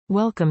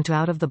Welcome to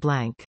Out of the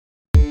Blank.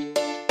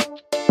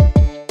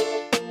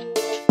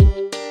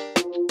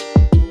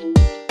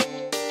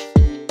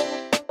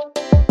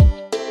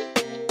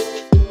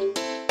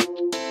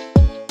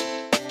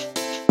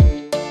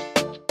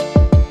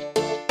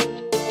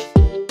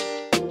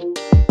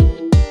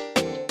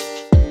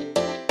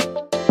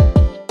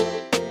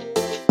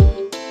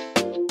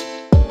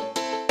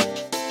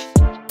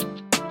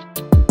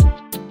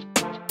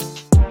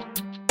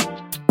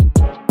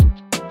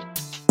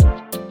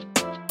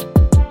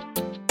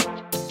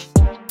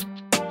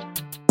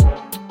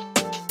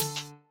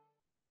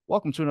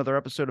 Welcome to another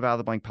episode of Out of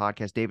the Blank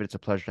Podcast. David, it's a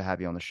pleasure to have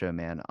you on the show,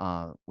 man.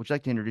 Would you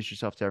like to introduce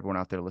yourself to everyone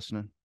out there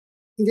listening?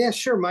 Yeah,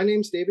 sure. My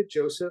name's David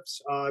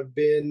Josephs. I've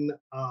been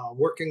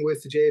working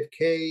with the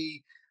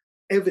JFK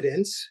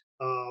evidence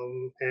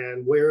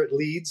and where it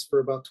leads for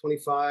about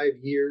 25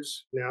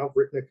 years now. I've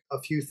written a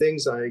few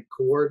things. I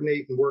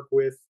coordinate and work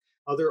with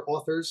other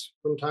authors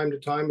from time to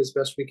time as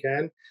best we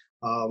can.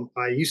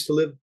 I used to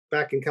live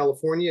back in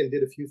California and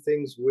did a few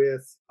things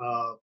with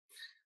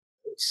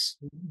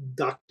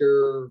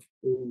Dr.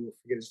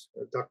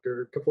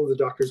 A couple of the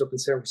doctors up in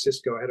San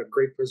Francisco. I had a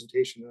great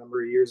presentation a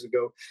number of years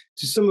ago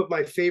to some of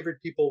my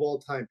favorite people of all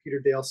time. Peter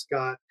Dale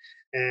Scott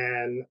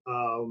and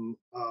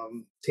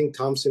Tink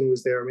Thompson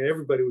was there. I mean,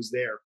 everybody was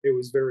there. It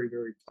was very,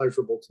 very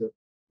pleasurable to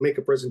make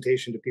a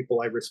presentation to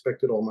people I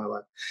respected all my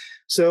life.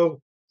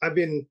 So I've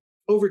been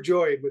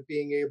overjoyed with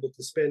being able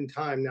to spend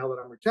time now that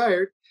I'm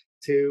retired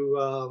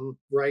to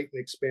write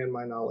and expand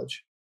my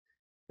knowledge.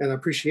 And I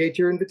appreciate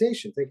your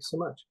invitation. Thank you so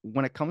much.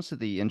 When it comes to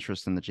the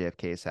interest in the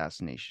JFK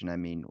assassination, I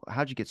mean,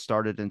 how'd you get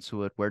started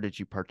into it? Where did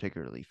you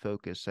particularly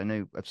focus? I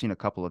know I've seen a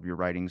couple of your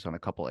writings on a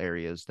couple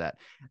areas that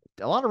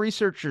a lot of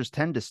researchers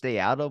tend to stay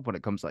out of when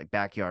it comes to like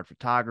backyard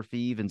photography,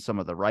 even some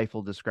of the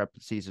rifle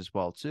discrepancies as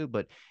well too.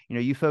 But, you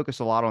know, you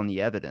focus a lot on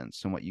the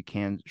evidence and what you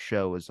can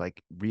show is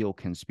like real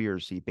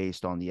conspiracy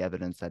based on the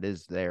evidence that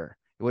is there,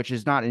 which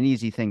is not an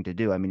easy thing to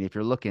do. I mean, if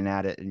you're looking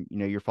at it and, you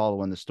know, you're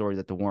following the story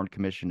that the Warren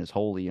Commission is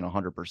holy and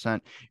 100%,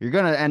 you're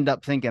going to end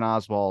up thinking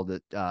Oswald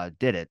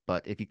did it.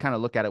 But if you kind of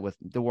look at it with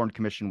the Warren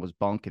Commission was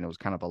bunk and it was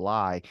kind of a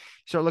lie, you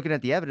start looking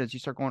at the evidence, you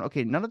start going,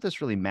 okay, none of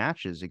this really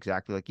matches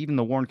exactly. Like even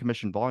the Warren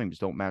Commission volumes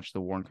don't match the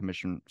Warren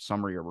Commission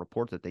summary or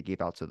report that they gave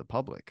out to the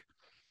public.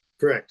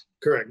 Correct.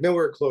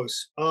 Nowhere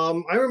close.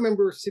 I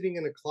remember sitting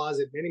in a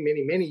closet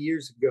many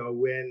years ago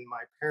when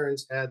my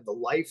parents had the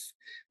Life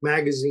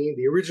magazine,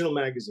 the original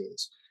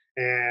magazines.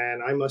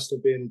 And I must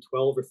have been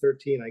 12 or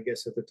 13, I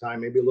guess, at the time,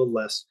 maybe a little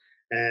less.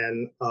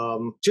 And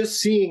just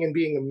seeing and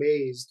being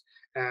amazed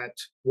at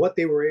what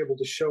they were able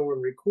to show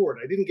and record.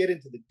 I didn't get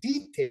into the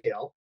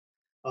detail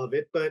of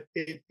it, but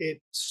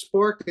it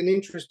sparked an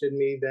interest in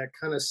me that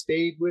kind of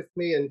stayed with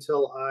me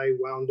until I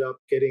wound up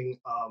getting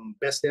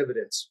Best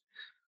Evidence.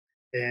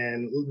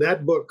 And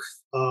that book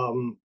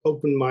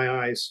opened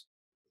my eyes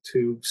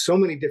to so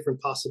many different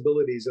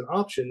possibilities and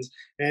options.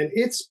 And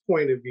its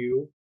point of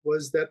view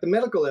was that the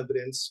medical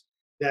evidence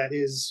that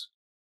is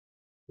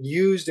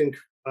used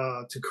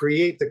to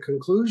create the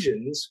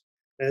conclusions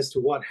as to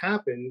what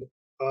happened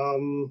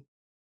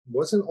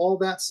wasn't all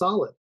that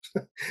solid,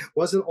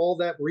 wasn't all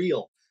that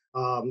real.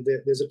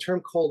 There's a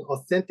term called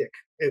authentic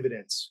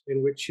evidence,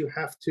 in which you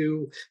have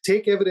to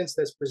take evidence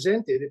that's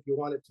presented if you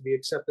want it to be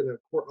accepted in a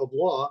court of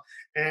law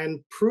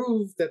and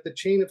prove that the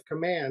chain of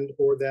command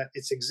or that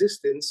its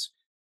existence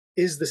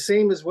is the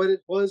same as what it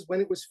was when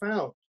it was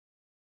found,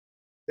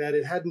 that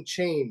it hadn't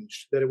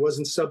changed, that it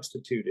wasn't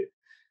substituted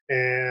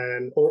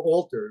and or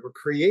altered or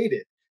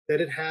created, that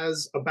it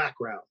has a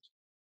background.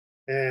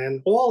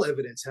 And all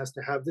evidence has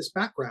to have this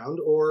background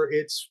or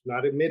it's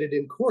not admitted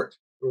in court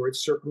or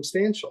it's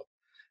circumstantial.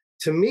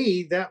 To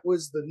me, that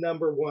was the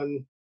number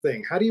one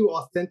thing. How do you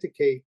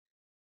authenticate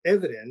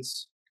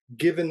evidence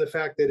given the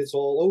fact that it's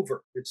all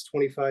over? It's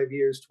 25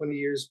 years, 20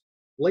 years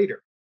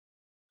later.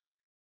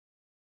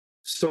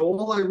 So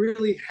all I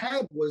really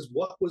had was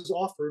what was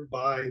offered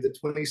by the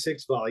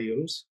 26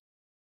 volumes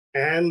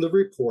and the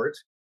report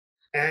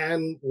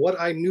and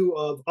what I knew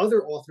of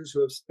other authors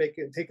who have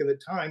taken the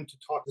time to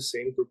talk to the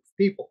same group of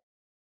people,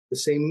 the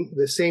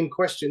same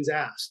questions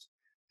asked.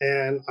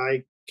 And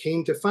I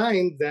came to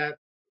find that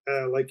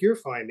like you're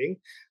finding,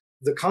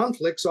 the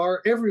conflicts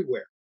are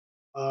everywhere.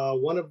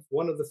 One of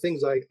the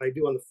things I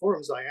do on the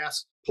forums, I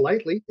ask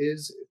politely,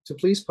 is to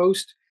please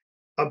post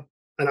an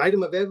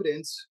item of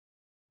evidence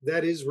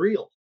that is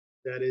real,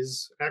 that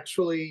is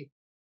actually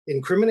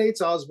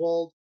incriminates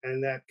Oswald,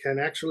 and that can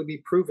actually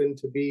be proven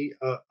to be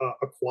a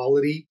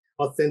quality,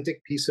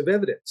 authentic piece of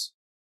evidence.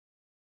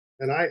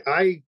 And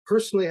I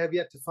personally have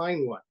yet to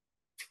find one.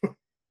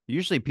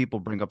 Usually people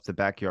bring up the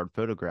backyard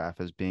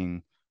photograph as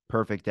being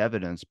perfect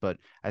evidence, but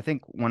I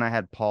think when I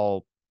had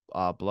Paul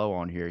Blow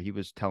on here, he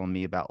was telling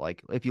me about,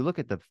 like, if you look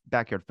at the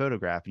backyard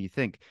photograph and you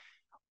think,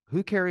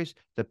 who carries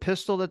the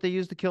pistol that they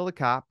used to kill the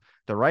cop,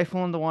 the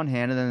rifle in the one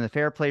hand, and then the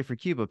fair play for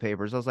Cuba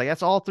papers. I was like,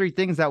 that's all three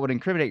things that would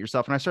incriminate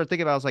yourself. And I started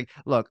thinking about, I was like,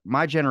 look,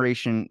 my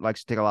generation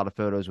likes to take a lot of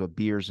photos with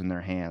beers in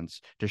their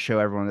hands to show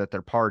everyone that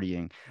they're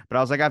partying. But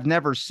I was like, I've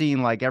never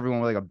seen like everyone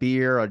with like a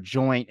beer, a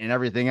joint, and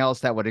everything else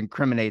that would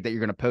incriminate that you're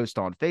going to post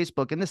on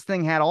Facebook. And this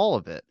thing had all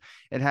of it.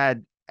 It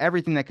had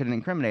everything that could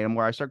incriminate him,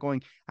 where I start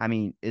going, I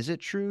mean, is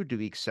it true? Do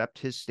we accept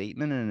his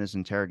statement in his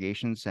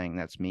interrogation saying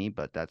that's me,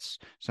 but that's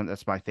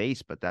my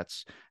face, but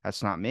that's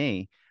not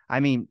me? I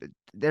mean,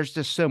 there's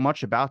just so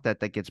much about that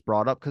that gets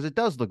brought up because it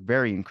does look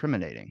very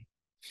incriminating.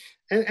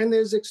 And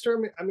there's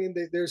I mean,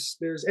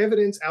 there's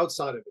evidence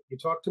outside of it. You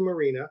talk to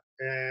Marina,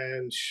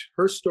 and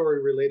her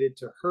story related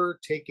to her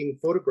taking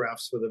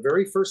photographs for the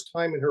very first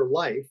time in her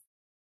life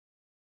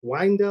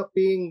wind up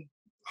being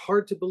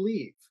hard to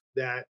believe,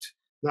 that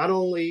not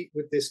only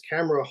with this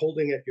camera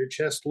holding at your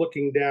chest,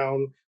 looking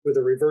down with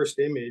a reversed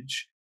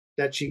image,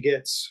 that she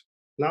gets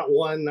not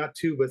one, not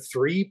two, but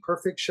three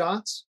perfect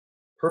shots,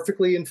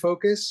 perfectly in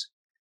focus,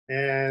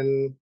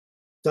 and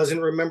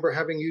doesn't remember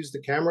having used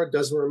the camera,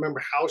 doesn't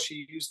remember how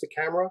she used the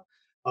camera.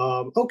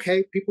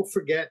 Okay, people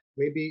forget.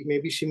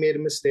 Maybe she made a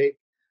mistake.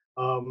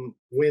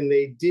 When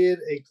they did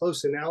a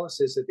close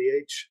analysis at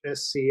the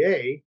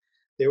HSCA,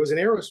 there was an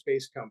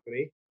aerospace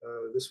company.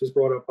 This was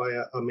brought up by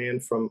a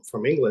man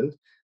from England,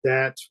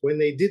 that when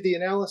they did the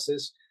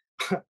analysis,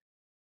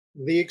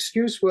 the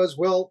excuse was,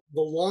 well,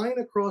 the line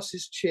across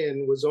his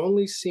chin was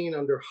only seen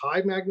under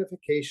high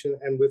magnification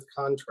and with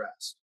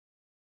contrast.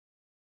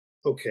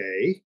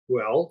 Okay,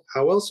 well,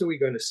 how else are we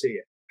going to see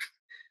it?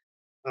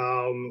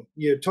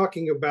 You're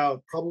talking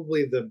about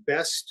probably the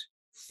best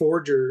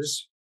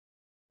forgers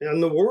in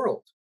the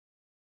world,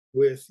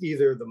 with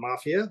either the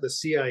mafia, the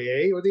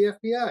CIA, or the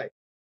FBI.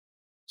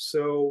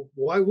 So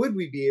why would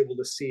we be able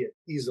to see it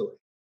easily?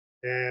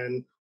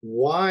 And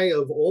why,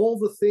 of all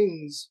the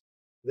things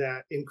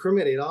that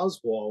incriminate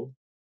Oswald,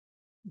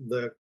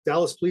 the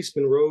Dallas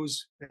policemen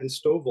Rose and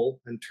Stovall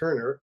and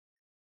Turner,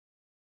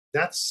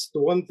 that's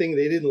the one thing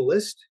they didn't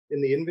list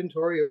in the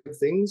inventory of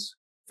things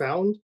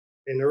found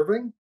in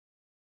Irving?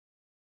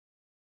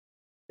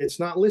 It's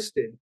not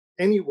listed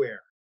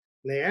anywhere.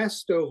 And they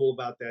asked Stovall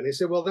about that. And they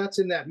said, well, that's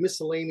in that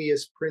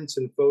miscellaneous prints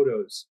and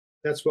photos.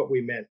 That's what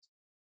we meant.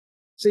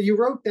 So you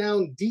wrote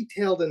down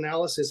detailed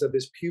analysis of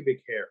his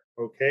pubic hair,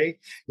 okay?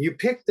 You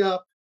picked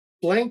up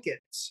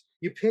blankets.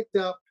 You picked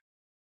up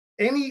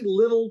any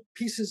little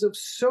pieces of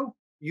soap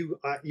you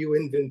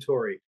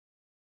inventoried.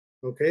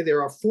 Okay,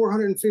 there are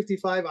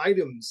 455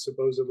 items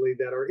supposedly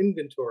that are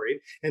inventoried,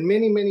 and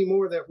many, many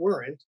more that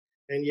weren't.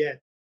 And yet,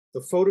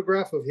 the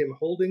photograph of him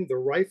holding the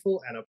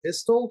rifle and a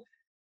pistol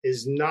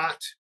is not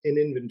in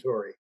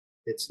inventory.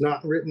 It's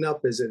not written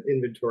up as an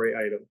inventory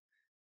item.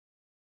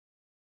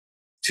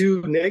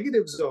 Two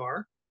negatives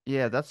are,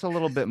 Yeah, that's a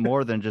little bit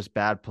more than just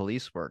bad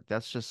police work.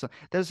 That's just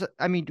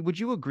I mean, would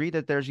you agree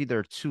that there's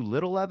either too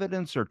little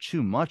evidence or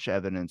too much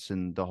evidence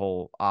in the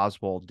whole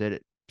Oswald did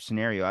it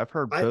scenario? I've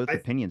heard both I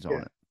opinions on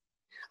yeah, it.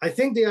 I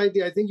think the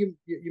idea. I think you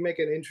make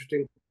an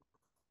interesting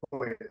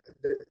point.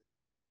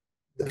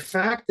 The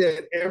fact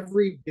that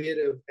every bit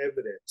of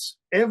evidence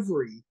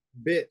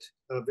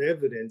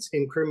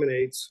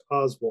incriminates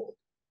Oswald.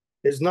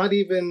 There's not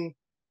even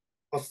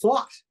a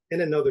thought in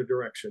another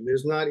direction.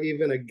 There's not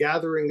even a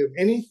gathering of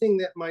anything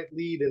that might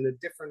lead in a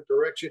different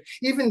direction,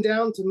 even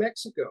down to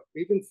Mexico,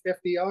 even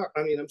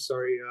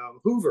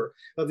Hoover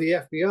of the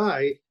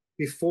FBI,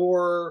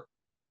 before,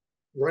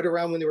 right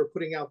around when they were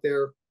putting out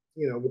their,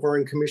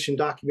 Warren Commission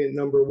document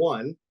number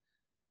 1,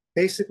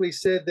 basically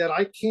said that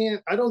I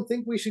don't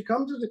think we should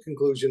come to the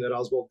conclusion that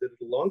Oswald did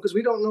it alone, because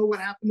we don't know what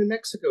happened in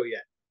Mexico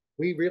yet.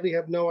 We really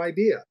have no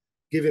idea,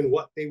 given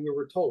what they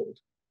were told.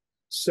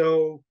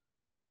 So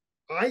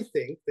I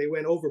think they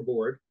went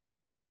overboard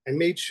and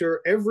made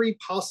sure every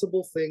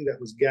possible thing that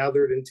was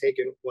gathered and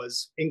taken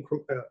was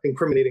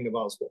incriminating of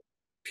Oswald,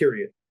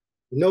 period.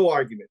 No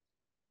argument.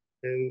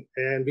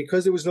 And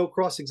because there was no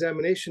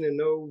cross-examination and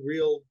no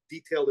real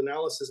detailed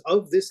analysis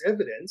of this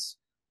evidence,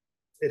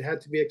 it had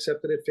to be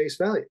accepted at face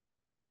value.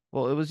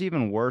 Well, it was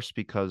even worse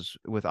because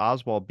with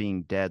Oswald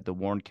being dead, the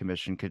Warren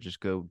Commission could just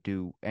go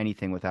do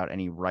anything without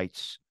any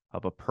rights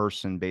of a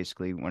person,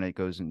 basically, when it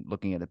goes and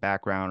looking at the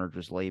background or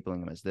just labeling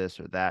them as this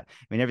or that.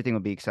 I mean, everything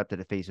would be accepted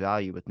at face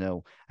value with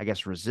no, I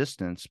guess,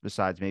 resistance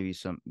besides maybe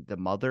the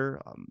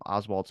mother,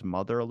 Oswald's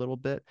mother, a little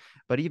bit.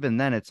 But even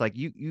then, it's like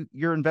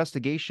your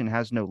investigation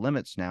has no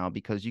limits now,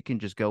 because you can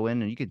just go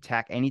in and you can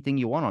tack anything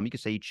you want on them. You can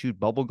say you chewed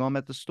bubble gum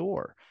at the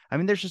store. I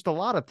mean, there's just a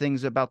lot of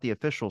things about the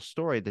official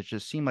story that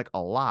just seem like a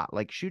lot,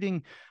 like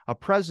shooting a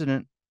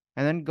president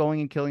and then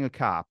going and killing a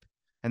cop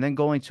and then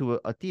going to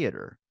a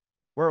theater,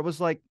 where it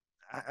was like,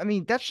 I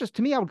mean, that's just,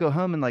 to me, I would go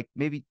home and like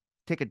maybe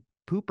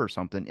poop or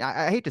something.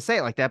 I hate to say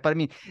it like that, but I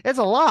mean, it's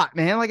a lot,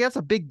 man. Like that's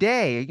a big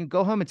day. You can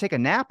go home and take a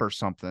nap or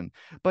something.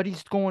 But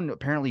he's going,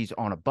 apparently he's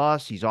on a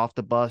bus. He's off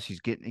the bus.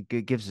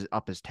 Gives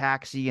up his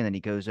taxi, and then he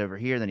goes over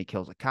here. Then he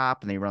kills a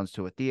cop, and then he runs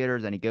to a theater.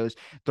 Then he goes,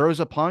 throws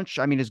a punch.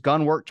 I mean, his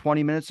gun worked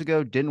 20 minutes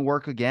ago, didn't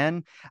work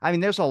again. I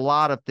mean, there's a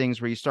lot of things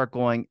where you start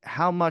going,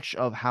 how much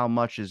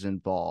is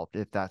involved?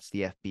 If that's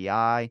the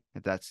FBI,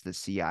 if that's the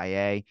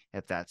CIA,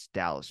 if that's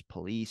Dallas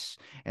police.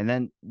 And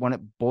then when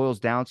it boils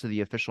down to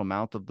the official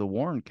mouth of the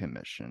Warren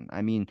Commission,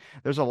 I mean,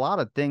 there's a lot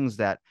of things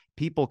that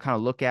people kind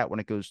of look at when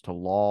it goes to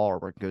law or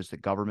when it goes to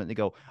government. They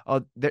go,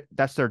 oh,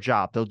 that's their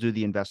job. They'll do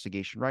the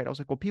investigation, right? I was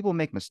like, well, people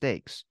make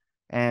mistakes.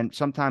 And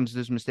sometimes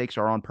those mistakes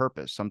are on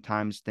purpose.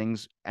 Sometimes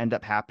things end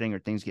up happening or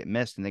things get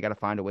missed and they got to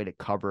find a way to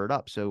cover it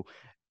up. So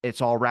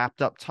it's all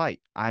wrapped up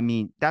tight. I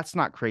mean, that's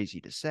not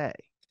crazy to say.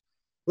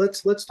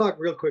 Let's talk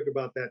real quick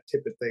about that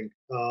Tippit thing,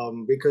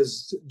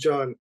 because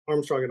John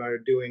Armstrong and I are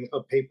doing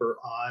a paper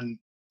on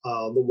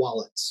the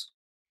wallets,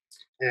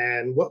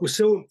 and what was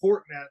so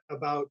important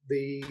about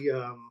the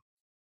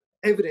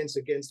evidence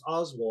against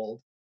Oswald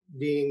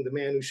being the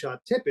man who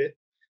shot Tippit,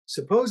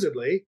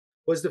 supposedly,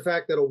 was the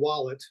fact that a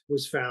wallet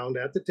was found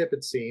at the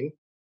Tippit scene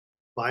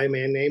by a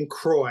man named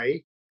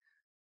Croy.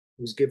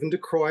 It was given to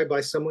Croy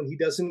by someone he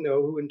doesn't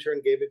know, who in turn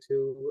gave it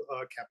to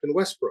Captain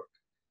Westbrook.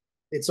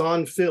 It's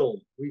on film.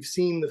 We've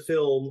seen the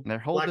film,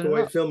 black and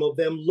white film of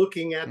them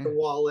looking at the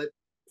wallet,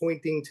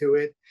 pointing to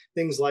it,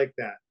 things like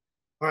that.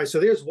 All right, so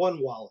there's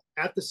one wallet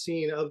at the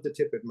scene of the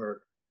Tippit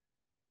murder.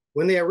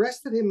 When they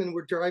arrested him and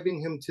were driving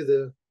him to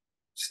the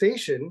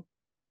station,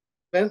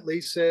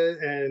 Bentley said,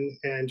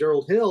 and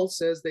Gerald Hill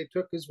says they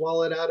took his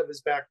wallet out of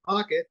his back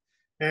pocket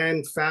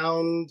and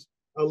found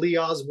a Lee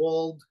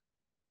Oswald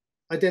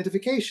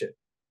identification.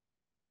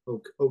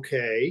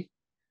 Okay.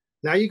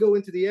 Now you go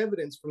into the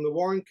evidence from the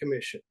Warren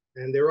Commission,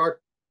 and there are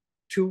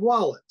two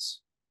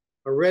wallets,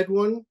 a red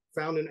one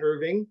found in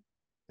Irving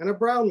and a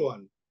brown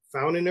one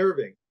found in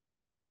Irving.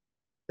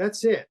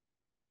 That's it.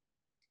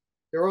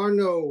 There are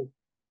no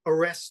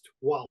arrest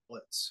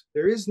wallets.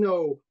 There is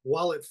no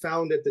wallet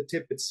found at the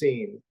Tippit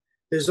scene.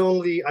 There's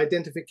only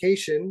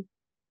identification,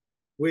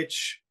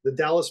 which the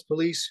Dallas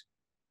police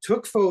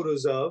took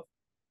photos of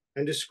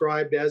and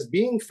described as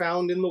being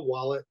found in the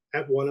wallet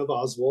at one of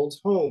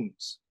Oswald's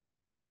homes.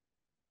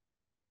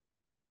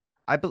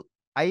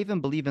 I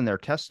even believe in their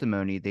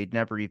testimony, they'd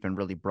never even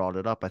really brought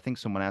it up. I think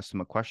someone asked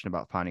them a question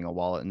about finding a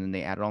wallet, and then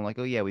they added on like,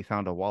 oh yeah, we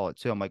found a wallet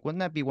too. I'm like, wouldn't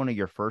that be one of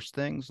your first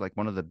things? Like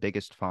one of the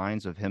biggest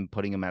finds of him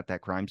putting him at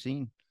that crime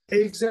scene?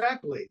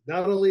 Exactly.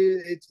 Not only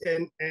it's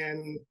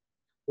and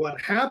what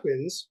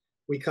happens,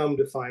 we come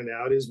to find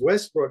out, is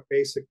Westbrook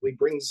basically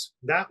brings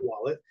that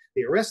wallet.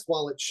 The arrest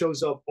wallet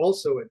shows up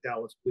also at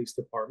Dallas Police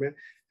Department,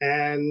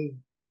 and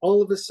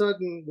all of a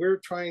sudden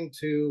we're trying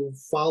to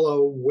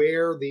follow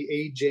where the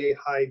A.J.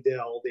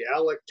 Hidell, the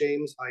Alec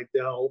James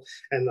Hidell,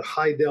 and the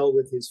Hidell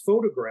with his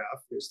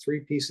photograph, there's three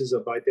pieces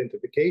of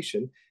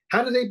identification.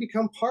 How do they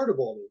become part of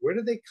all this? Where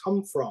did they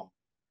come from?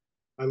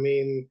 I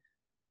mean,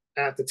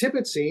 at the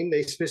Tippit scene,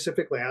 they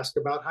specifically asked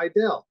about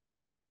Hidell.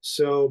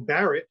 So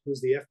Barrett,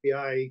 who's the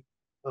FBI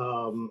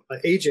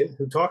agent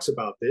who talks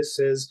about this,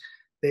 says,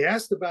 they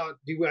asked about,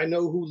 do I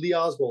know who Lee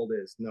Oswald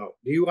is? No.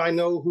 Do I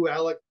know who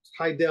Alec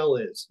Hidell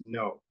is?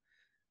 No.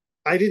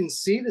 I didn't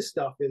see the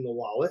stuff in the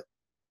wallet,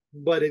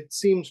 but it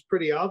seems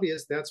pretty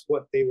obvious that's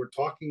what they were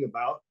talking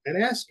about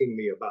and asking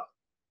me about.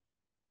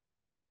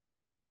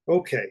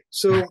 Okay,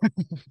 so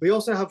we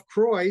also have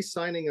Croy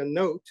signing a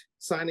note,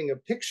 signing a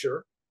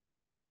picture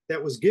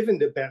that was given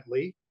to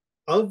Bentley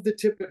of the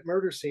Tippit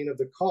murder scene of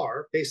the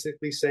car,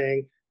 basically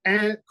saying,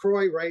 and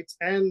Croy writes,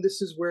 and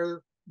this is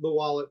where a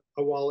wallet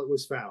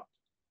was found,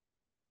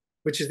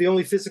 which is the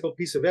only physical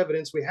piece of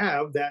evidence we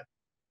have that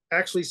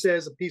actually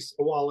says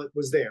a wallet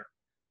was there.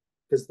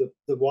 Because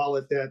the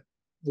wallet that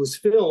was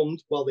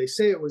filmed, while they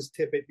say it was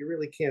Tippit, you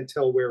really can't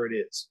tell where it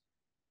is.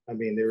 I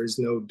mean, there is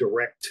no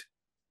direct,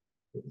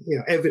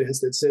 evidence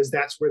that says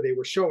that's where they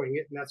were showing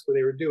it and that's where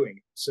they were doing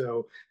it.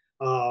 So,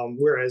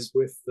 whereas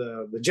with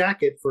the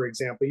jacket, for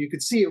example, you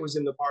could see it was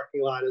in the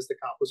parking lot as the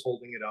cop was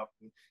holding it up,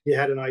 and you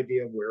had an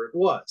idea of where it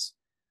was.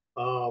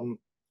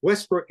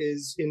 Westbrook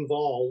is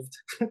involved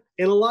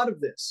in a lot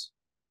of this.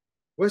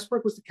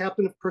 Westbrook was the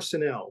captain of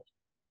personnel.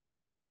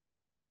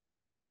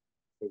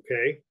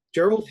 Okay.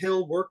 Gerald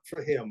Hill worked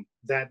for him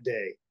that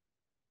day.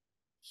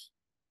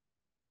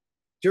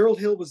 Gerald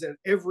Hill was at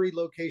every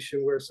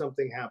location where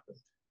something happened.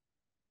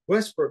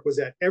 Westbrook was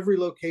at every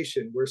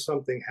location where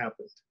something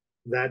happened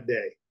that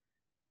day.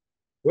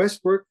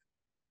 Westbrook,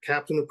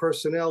 captain of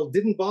personnel,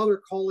 didn't bother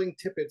calling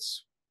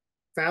Tippit's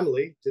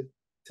family to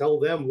tell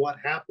them what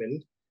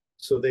happened,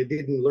 so they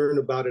didn't learn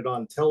about it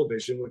on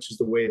television, which is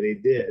the way they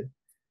did.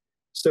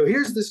 So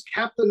here's this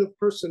captain of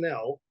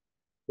personnel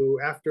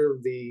who, after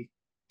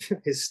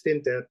his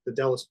stint at the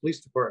Dallas Police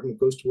Department,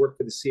 goes to work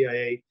for the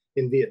CIA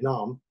in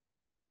Vietnam,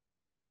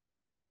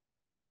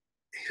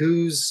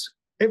 who's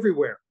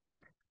everywhere.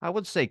 I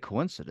would say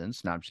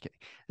coincidence. No, I'm just kidding.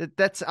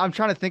 That's I'm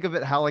trying to think of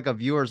it how like a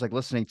viewer's like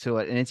listening to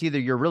it, and it's either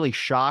you're really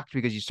shocked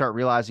because you start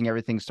realizing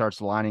everything starts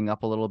lining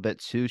up a little bit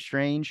too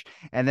strange,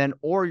 and then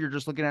or you're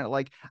just looking at it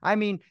like, I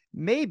mean,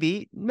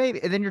 maybe,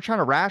 and then you're trying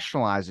to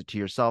rationalize it to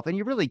yourself, and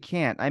you really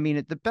can't. I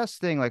mean, the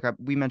best thing, like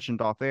we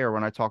mentioned off air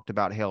when I talked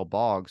about Hale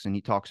Boggs, and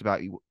he talks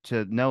about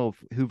to know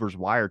if Hoover's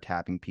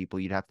wiretapping people,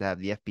 you'd have to have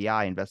the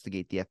FBI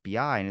investigate the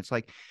FBI, and it's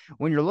like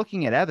when you're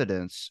looking at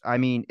evidence, I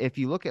mean, if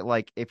you look at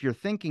like if you're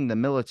thinking the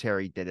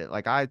military did it,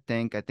 like I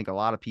think a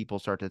lot of people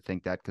start to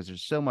think that because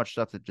there's so much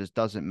stuff that just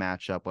doesn't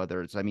match up.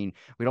 Whether it's, I mean,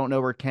 we don't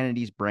know where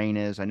Kennedy's brain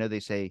is. I know they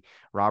say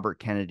Robert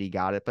Kennedy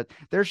got it, but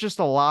there's just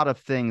a lot of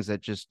things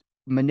that just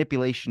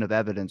manipulation of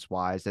evidence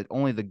wise that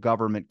only the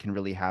government can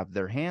really have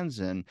their hands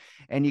in.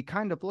 And you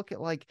kind of look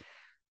at like,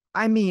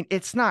 I mean,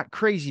 it's not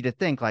crazy to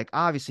think like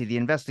obviously the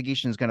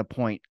investigation is going to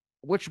point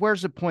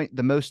where's the point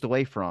the most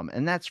away from?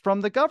 And that's from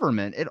the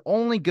government. It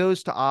only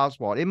goes to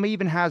Oswald. It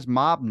even has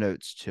mob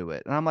notes to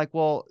it. And I'm like,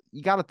 well,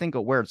 you got to think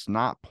of where it's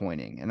not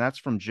pointing. And that's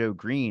from Joe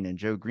Green. And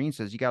Joe Green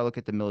says you got to look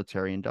at the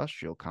military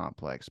industrial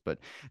complex. But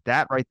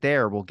that right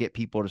there will get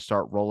people to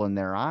start rolling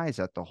their eyes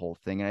at the whole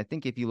thing. And I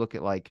think if you look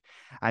at like,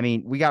 I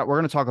mean, we're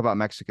going to talk about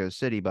Mexico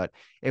City, but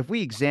if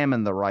we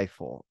examine the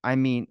rifle, I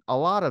mean, a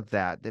lot of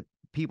that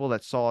people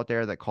that saw it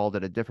there that called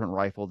it a different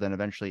rifle, then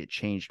eventually it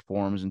changed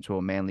forms into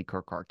a Manley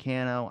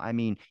Carcano. I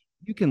mean,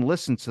 you can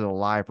listen to the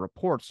live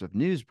reports of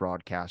news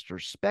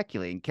broadcasters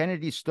speculating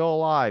Kennedy's still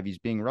alive. He's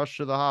being rushed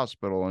to the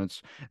hospital, and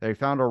they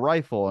found a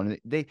rifle, and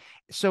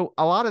so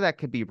a lot of that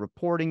could be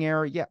reporting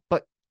error, yeah,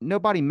 but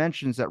nobody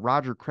mentions that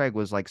Roger Craig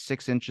was like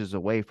 6 inches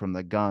away from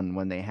the gun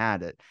when they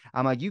had it.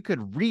 I'm like, you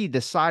could read the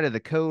side of the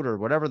code or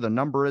whatever the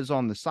number is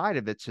on the side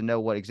of it to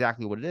know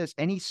exactly what it is.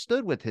 And he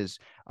stood with his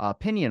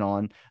opinion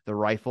on the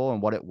rifle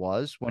and what it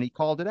was when he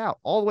called it out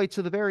all the way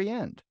to the very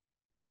end.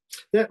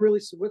 That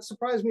really, what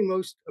surprised me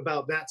most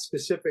about that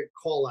specific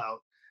call out,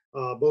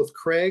 both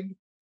Craig,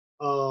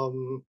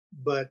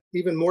 but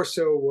even more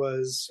so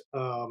was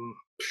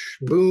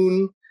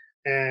Boone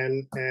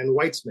and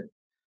Weitzman,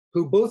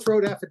 who both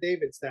wrote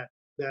affidavits that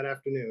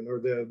afternoon or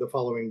the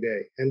following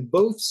day, and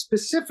both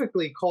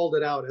specifically called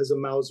it out as a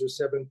Mauser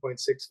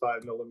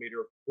 7.65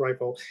 millimeter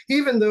rifle,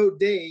 even though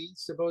Day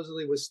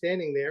supposedly was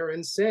standing there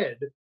and said,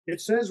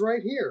 it says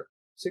right here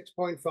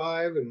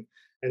 6.5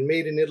 and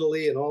made in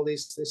Italy and all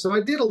these things. So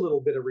I did a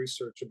little bit of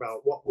research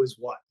about what was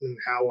what and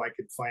how I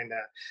could find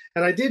that.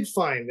 And I did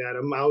find that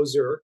a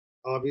Mauser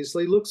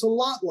obviously looks a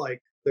lot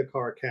like the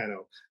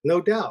Carcano,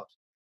 no doubt.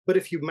 But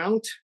if you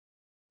mount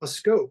a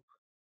scope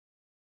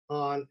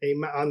on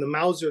the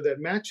Mauser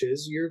that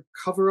matches, you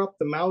cover up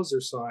the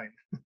Mauser sign.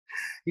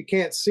 You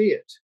can't see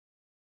it.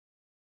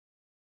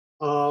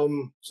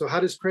 So how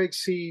does Craig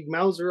see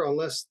Mauser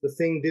unless the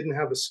thing didn't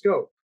have a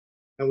scope?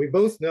 And we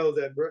both know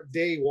that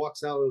Day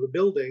walks out of the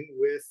building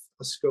with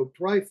a scoped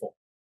rifle.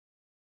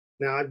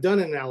 Now, I've done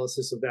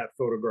analysis of that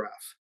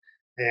photograph,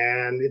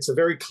 and it's a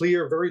very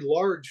clear, very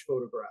large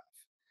photograph.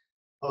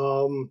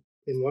 In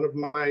one of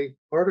my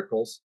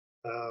articles,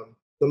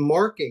 the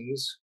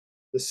markings,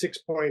 the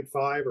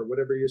 6.5 or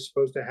whatever you're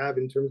supposed to have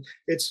in terms,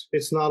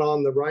 it's not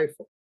on the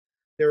rifle.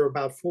 There are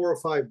about 4 or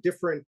 5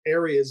 different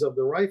areas of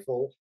the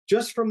rifle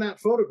just from that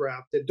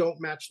photograph that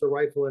don't match the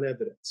rifle in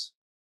evidence.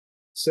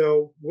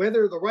 So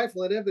whether the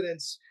rifle in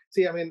evidence,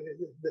 see, I mean,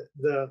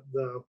 the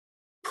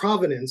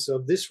provenance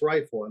of this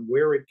rifle and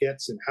where it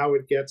gets and how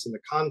it gets and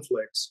the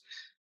conflicts,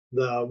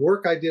 the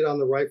work I did on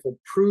the rifle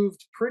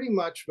proved pretty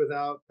much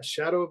without a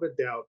shadow of a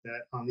doubt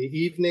that on the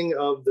evening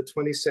of the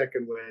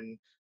 22nd, when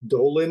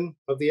Dolan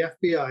of the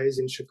FBI is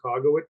in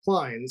Chicago at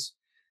Klein's,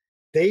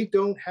 they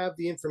don't have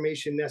the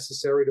information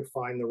necessary to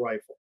find the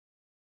rifle.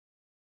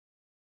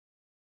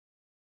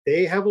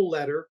 They have a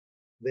letter,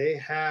 they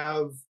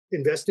have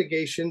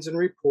investigations and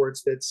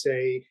reports that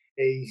say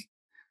a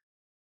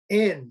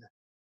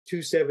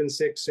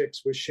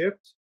N2766 was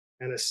shipped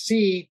and a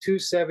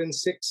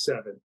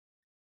C2767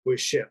 was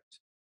shipped.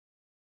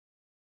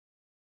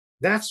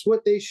 That's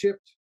what they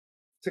shipped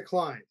to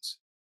Klein's.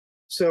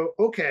 So,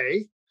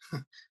 okay,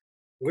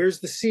 where's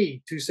the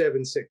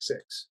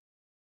C2766?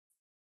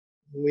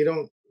 We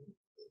don't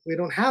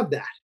have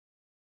that.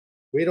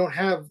 We don't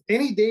have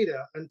any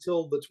data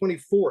until the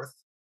 24th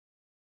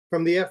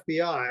from the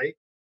FBI,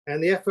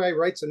 and the FBI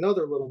writes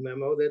another little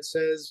memo that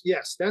says,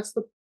 yes, that's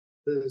the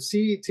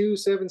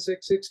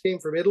C2766 came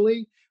from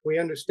Italy. We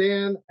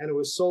understand, and it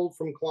was sold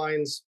from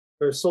Klein's,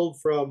 or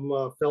sold from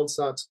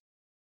Feldsatz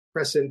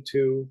Crescent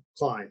to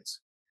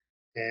Klein's,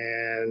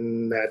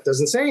 and that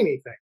doesn't say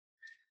anything.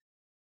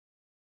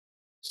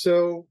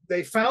 So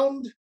they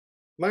found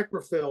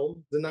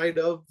microfilm the night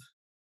of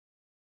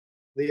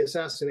the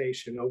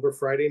assassination over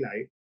Friday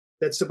night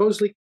that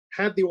supposedly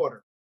had the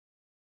order.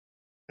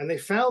 And they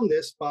found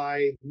this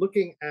by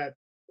looking at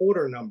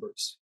order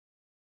numbers.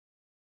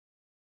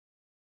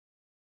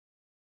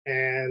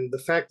 And the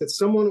fact that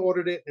someone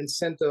ordered it and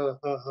sent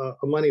a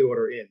money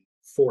order in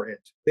for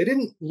it. They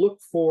didn't look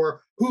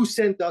for who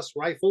sent us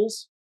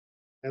rifles.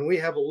 And we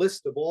have a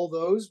list of all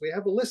those. We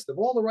have a list of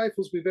all the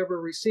rifles we've ever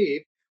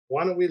received.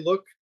 Why don't we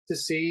look to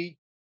see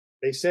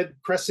They said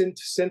Crescent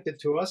sent it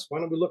to us. Why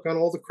don't we look on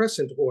all the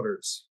Crescent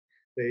orders?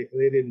 They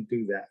didn't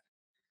do that.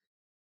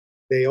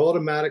 They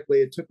automatically,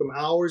 it took them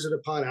hours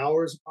upon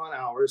hours upon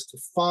hours to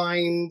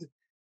find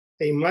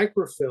a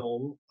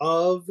microfilm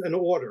of an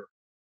order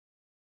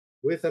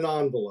with an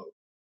envelope.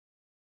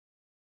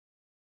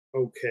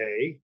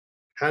 Okay,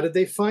 how did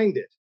they find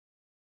it?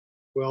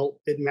 Well,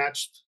 it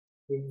matched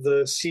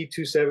the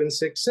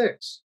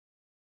C2766.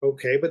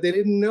 Okay, but they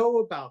didn't know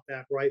about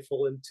that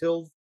rifle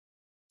until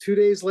 2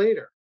 days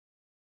later.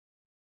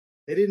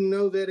 They didn't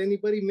know that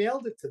anybody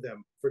mailed it to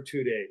them for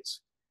 2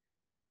 days.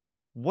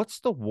 What's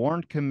the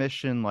Warren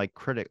Commission like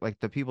critic, like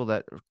the people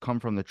that come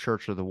from the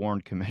Church of the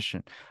Warren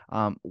Commission?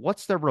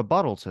 What's their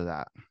rebuttal to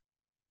that?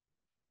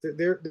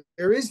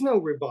 There is no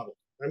rebuttal.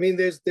 I mean,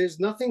 there's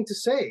nothing to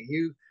say.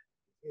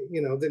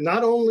 You know, that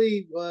not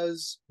only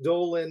was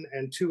Dolan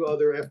and two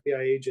other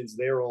FBI agents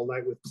there all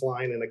night with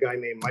Klein and a guy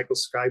named Michael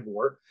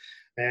Skyvor,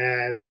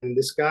 and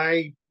this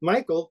guy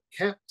Michael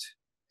kept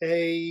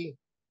a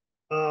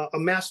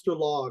master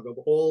log of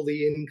all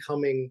the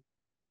incoming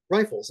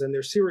rifles and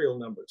their serial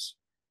numbers,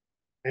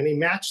 and he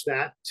matched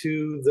that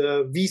to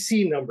the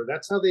VC number.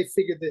 That's how they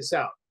figured this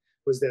out.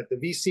 Was that the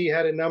VC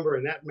had a number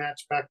and that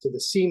matched back to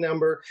the C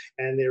number,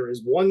 and there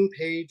is 1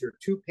 page or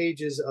 2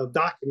 pages of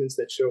documents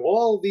that show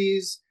all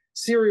these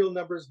serial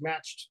numbers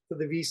matched to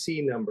the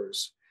VC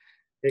numbers,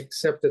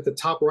 except at the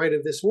top right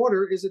of this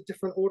order is a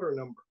different order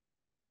number.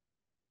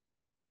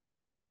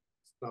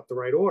 It's not the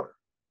right order.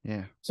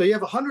 Yeah. So you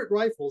have 100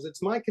 rifles.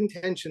 It's my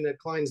contention that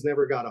Klein's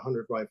never got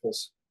 100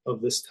 rifles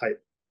of this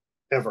type,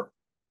 ever.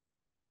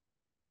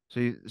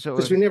 So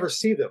because we never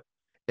see them.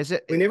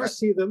 We never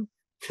see them.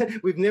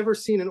 We've never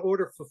seen an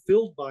order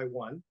fulfilled by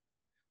one.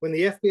 When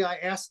the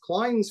FBI asked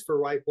Klein's for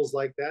rifles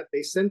like that,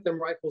 they sent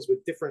them rifles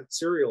with different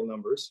serial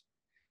numbers.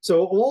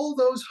 So all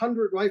those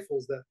 100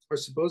 rifles that are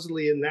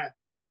supposedly in that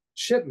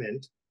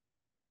shipment,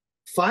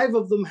 5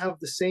 of them have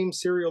the same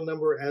serial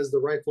number as the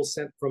rifle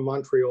sent from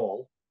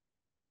Montreal,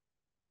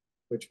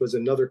 which was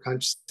another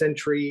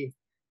Century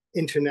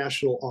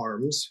International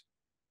Arms,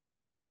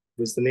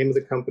 was the name of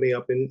the company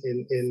up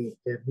in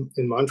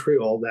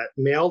Montreal that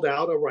mailed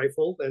out a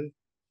rifle. And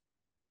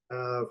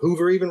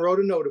Hoover even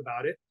wrote a note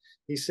about it.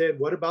 He said,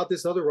 "What about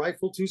this other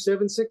rifle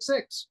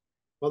 2766?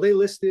 Well, they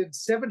listed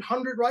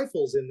 700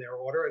 rifles in their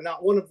order, and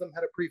not one of them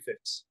had a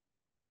prefix.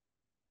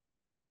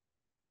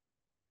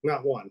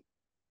 Not one.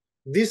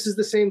 This is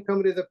the same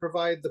company that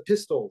provided the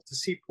pistol to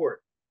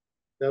Seaport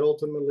that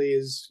ultimately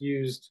is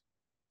used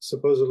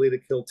supposedly to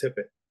kill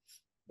Tippit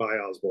by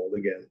Oswald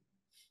again.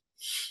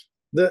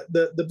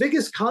 The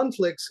biggest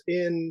conflicts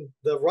in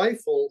the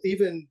rifle,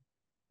 even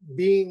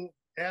being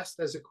asked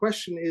as a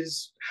question,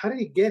 is how did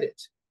he get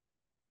it?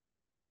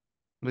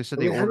 They said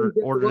they ordered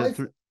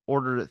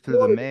it through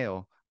the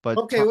mail. But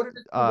okay, ordered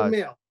it through the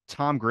mail.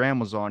 Tom Graham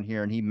was on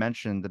here and he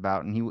mentioned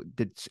about, and he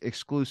did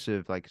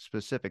exclusive, like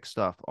specific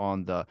stuff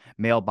on the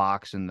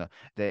mailbox and the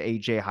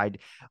AJ Hyde.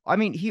 I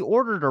mean, he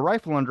ordered a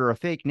rifle under a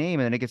fake name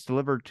and then it gets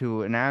delivered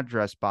to an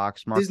address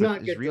box marked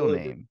with his real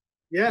name.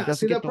 Yeah,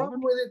 see, the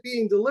problem with it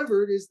being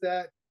delivered is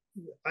that,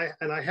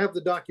 I have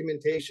the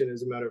documentation,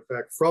 as a matter of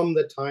fact, from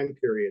the time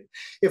period.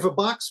 If a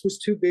box was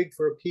too big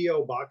for a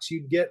P.O. box,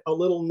 you'd get a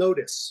little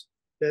notice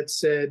that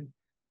said,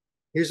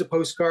 "Here's a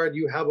postcard,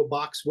 you have a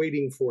box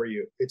waiting for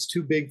you. It's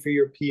too big for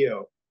your P.O."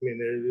 I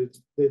mean,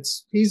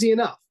 it's easy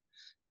enough.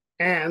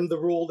 And the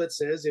rule that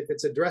says if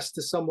it's addressed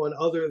to someone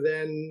other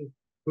than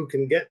who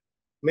can get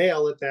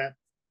mail at that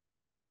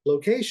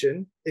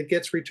location, it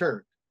gets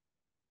returned.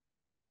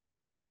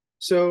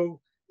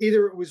 So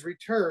either it was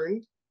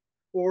returned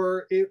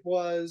or it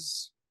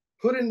was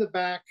put in the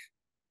back,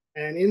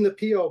 and in the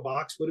P.O.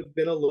 box would have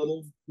been a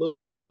little note,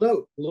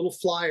 a little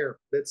flyer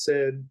that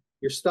said,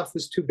 "Your stuff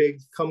was too big,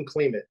 come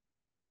claim it."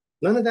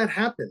 None of that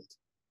happened.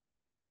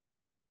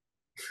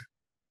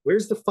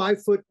 Where's the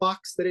 5-foot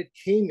box that it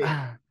came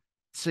in?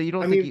 So you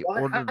don't think he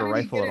ordered a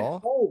rifle at all?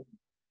 Home?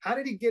 How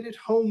did he get it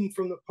home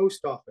from the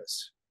post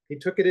office? He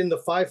took it in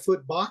the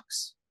 5-foot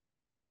box?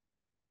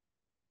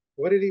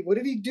 What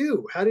did he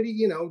do? How did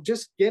he,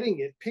 just getting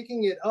it,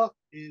 picking it up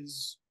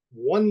is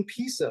one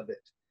piece of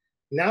it.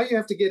 Now you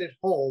have to get it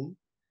home,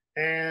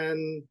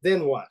 and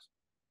then what?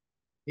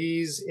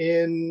 He's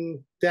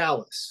in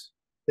Dallas.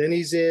 Then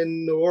he's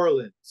in New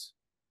Orleans.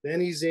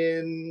 Then he's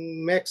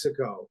in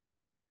Mexico.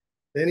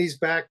 Then he's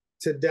back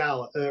to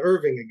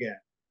Irving again.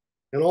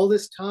 And all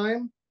this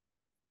time,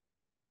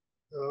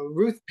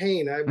 Ruth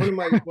Payne, one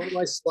of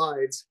my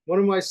slides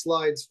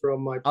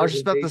from my presentation. I was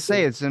just about to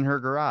say it's in her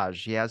garage.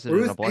 She has it.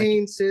 Ruth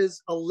Payne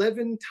says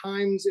 11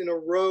 times in a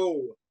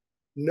row,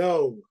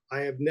 "No, I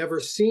have never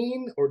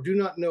seen or do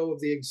not know of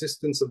the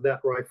existence of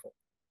that rifle,"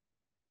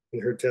 in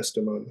her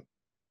testimony.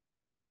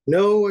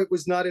 "No, it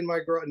was not in my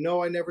garage.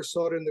 No, I never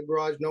saw it in the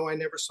garage. No, I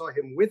never saw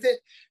him with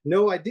it.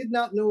 No, I did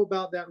not know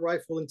about that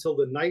rifle until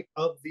the night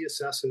of the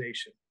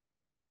assassination."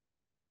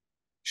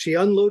 She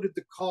unloaded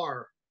the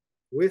car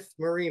with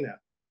Marina,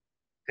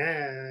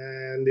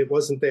 and it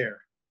wasn't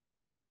there.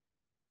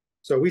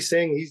 So are we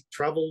saying he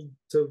traveled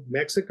to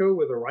Mexico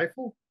with a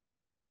rifle?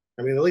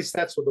 I mean, at least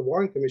that's what the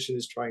Warren Commission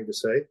is trying to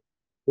say.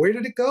 Where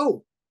did it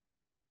go?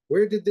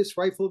 Where did this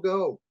rifle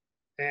go?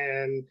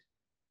 And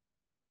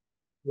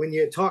when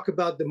you talk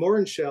about the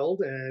Mohrenscheld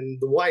and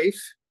the wife,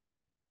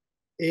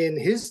 in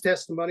his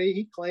testimony,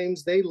 he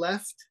claims they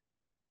left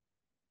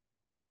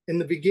in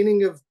the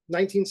beginning of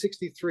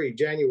 1963,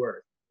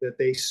 January, that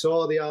they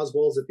saw the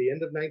Oswalds at the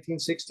end of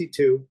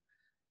 1962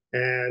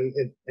 and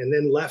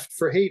then left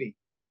for Haiti.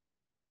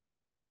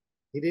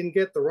 He didn't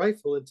get the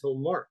rifle until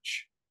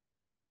March.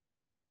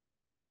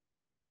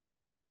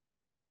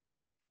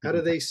 How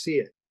do they see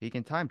it? He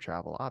can time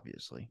travel,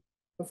 obviously.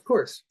 Of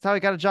course. That's how he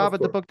got a job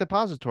at the book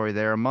depository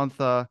there a month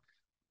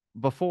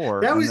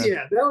before. That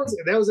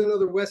was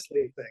another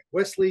Wesley thing.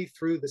 Wesley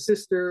through the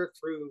sister,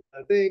 through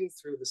a thing,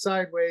 through the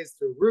sideways,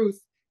 through Ruth.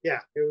 Yeah,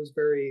 it was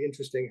very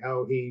interesting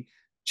how he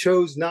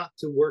chose not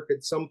to work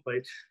at some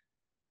place.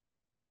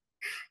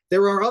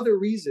 There are other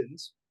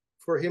reasons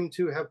for him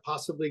to have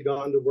possibly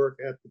gone to work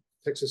at the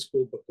Texas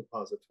School Book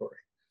Depository.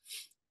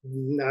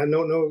 I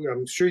don't know.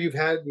 I'm sure you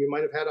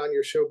might have had on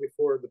your show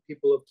before, the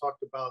people have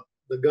talked about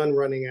the gun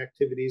running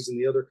activities and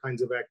the other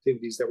kinds of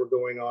activities that were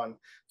going on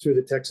through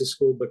the Texas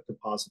School Book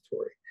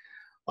Depository.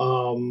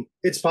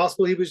 It's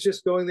possible he was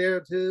just going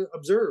there to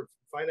observe,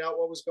 find out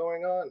what was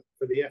going on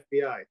for the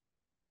FBI.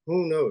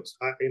 Who knows?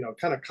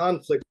 Kind of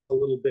conflict a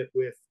little bit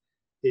with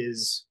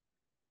his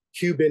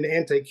Cuban,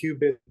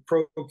 anti-Cuban,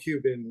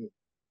 pro-Cuban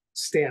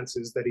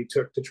stances that he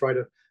took to try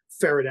to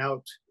ferret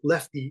out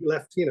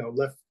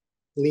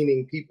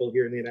left-leaning people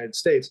here in the United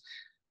States.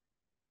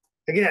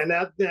 Again,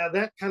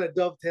 that kind of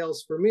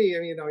dovetails for me. I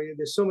mean,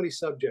 there's so many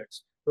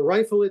subjects. The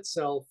rifle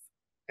itself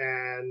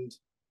and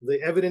the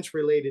evidence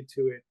related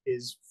to it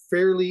is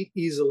fairly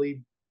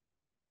easily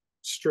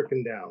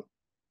stricken down.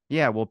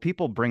 Yeah, well,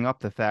 people bring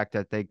up the fact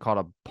that they caught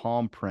a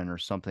palm print or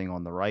something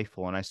on the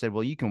rifle. And I said,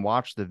 well, you can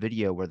watch the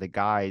video where the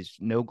guy's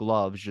no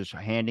gloves, just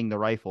handing the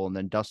rifle and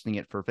then dusting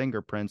it for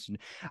fingerprints. And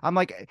I'm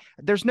like,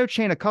 there's no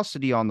chain of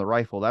custody on the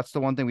rifle. That's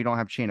the one thing we don't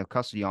have chain of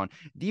custody on.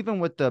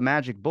 Even with the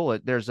magic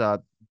bullet, there's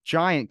a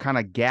giant kind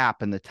of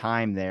gap in the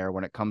time there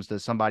when it comes to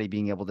somebody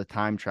being able to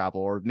time travel,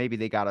 or maybe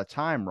they got a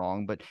time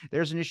wrong, but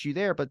there's an issue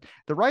there. But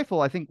the rifle,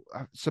 I think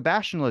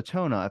Sebastian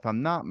Latona, if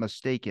I'm not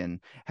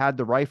mistaken, had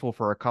the rifle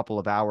for a couple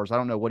of hours. I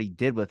don't know what he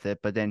did with it,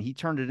 but then he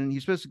turned it in.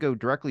 He's supposed to go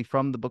directly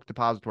from the book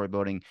depository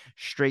building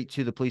straight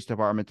to the police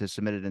department to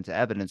submit it into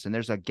evidence. And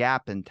there's a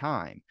gap in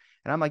time.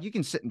 And I'm like, you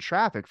can sit in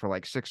traffic for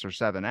like 6 or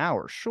 7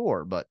 hours,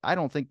 sure, but I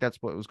don't think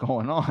that's what was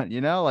going on.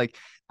 Like,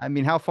 I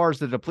mean, how far is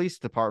the police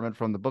department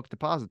from the book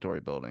depository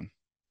building?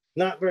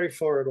 Not very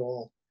far at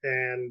all.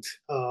 And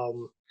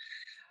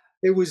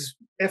it was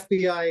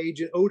FBI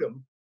agent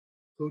Odom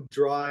who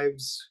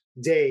drives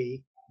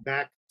Day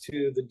back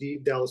to the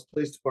Dallas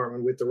Police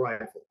Department with the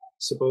rifle,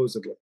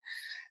 supposedly.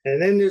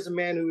 And then there's a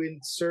man who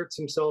inserts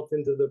himself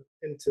into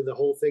the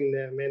whole thing,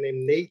 a man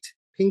named Nate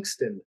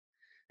Pinkston.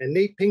 And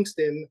Nate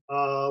Pinkston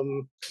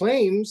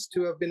claims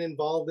to have been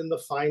involved in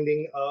the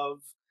finding of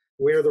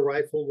where the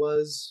rifle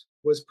was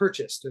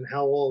purchased and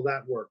how all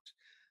that worked.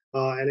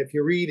 And if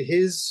you read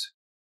his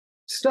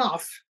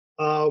stuff,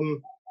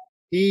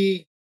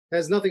 he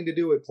has nothing to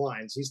do with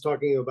Kleins. He's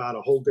talking about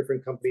a whole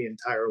different company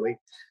entirely.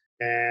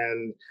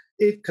 And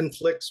it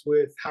conflicts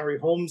with Harry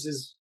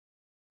Holmes's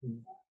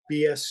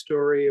BS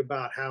story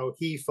about how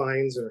he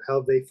finds or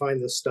how they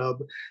find the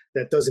stub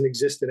that doesn't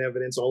exist in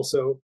evidence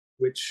also,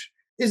 which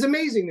is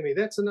amazing to me.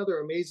 That's another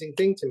amazing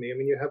thing to me. I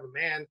mean, you have a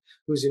man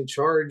who's in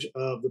charge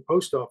of the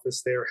post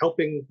office there,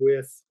 helping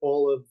with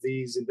all of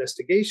these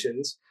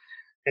investigations,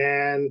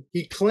 and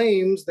he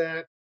claims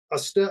that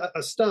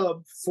a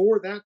stub for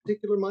that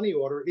particular money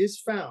order is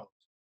found.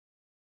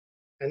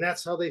 And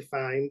that's how they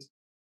find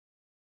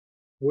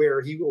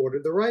where he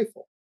ordered the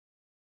rifle.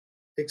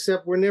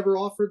 Except we're never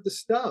offered the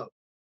stub.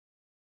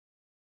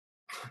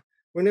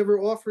 We're never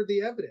offered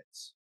the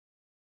evidence.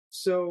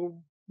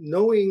 So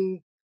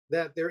knowing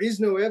that there is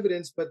no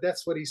evidence, but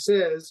that's what he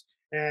says.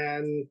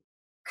 And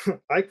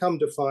I come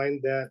to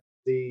find that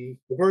the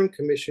Warren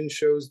Commission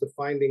shows the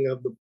finding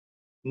of the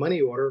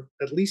money order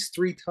at least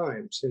 3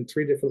 times in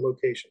 3 different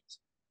locations.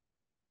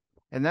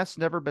 And that's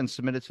never been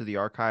submitted to the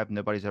archive.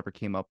 Nobody's ever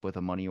came up with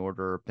a money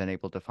order, been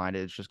able to find it.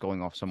 It's just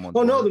going off someone's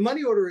Oh, no, the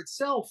money order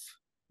itself,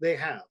 they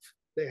have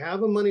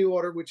a money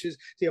order, which is,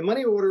 a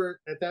money order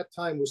at that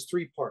time was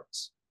 3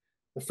 parts.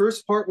 The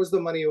first part was the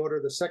money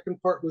order. The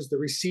second part was the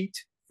receipt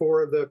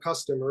for the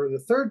customer. And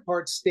the third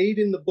part stayed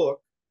in the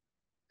book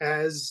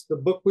as the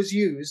book was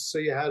used. So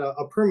you had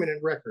a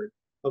permanent record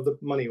of the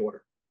money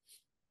order.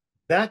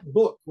 That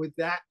book with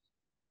that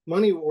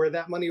money, where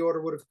that money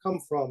order would have come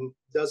from,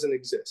 doesn't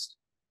exist.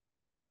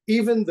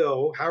 Even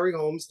though Harry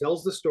Holmes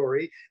tells the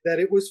story that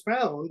it was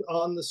found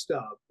on the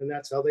stub, and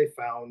that's how they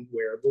found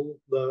where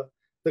the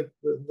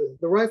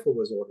rifle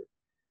was ordered.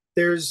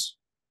 There's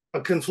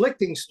a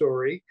conflicting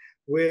story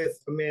with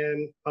a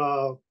man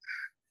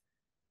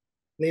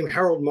named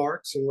Harold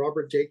Marks and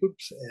Robert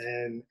Jacobs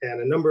and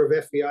a number of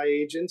FBI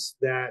agents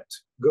that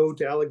go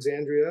to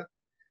Alexandria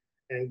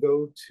and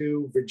go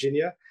to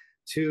Virginia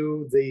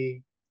to the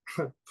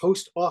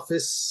post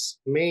office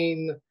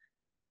main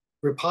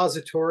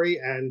repository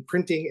and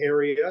printing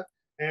area.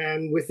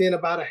 And within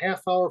about a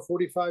half hour,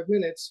 45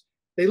 minutes,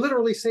 they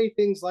literally say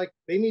things like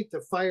they need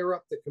to fire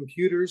up the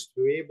computers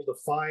to be able to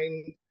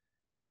find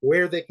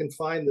where they can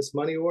find this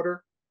money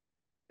order.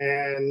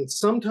 And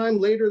sometime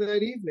later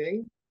that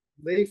evening,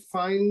 they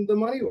find the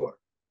money order,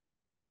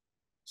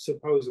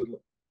 supposedly.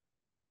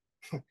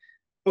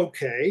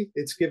 Okay,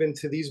 it's given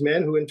to these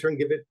men who in turn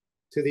give it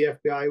to the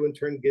FBI, who in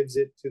turn gives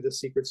it to the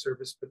Secret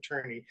Service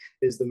attorney,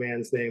 is the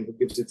man's name who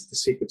gives it to the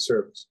Secret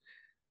Service.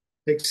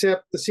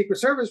 Except the Secret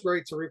Service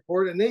writes a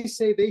report and they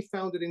say they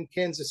found it in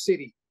Kansas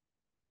City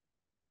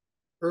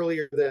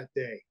earlier that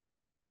day.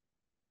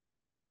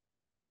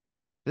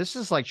 This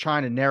is like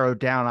trying to narrow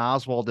down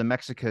Oswald in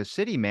Mexico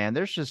City, man.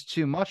 There's just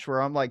too much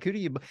where I'm like, who do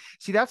you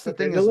see? That's the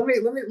thing. Now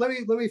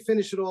let me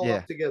finish it all yeah.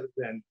 up together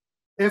then.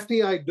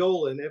 FBI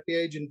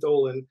agent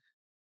Dolan,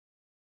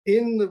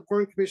 in the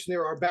Warren Commission,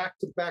 there are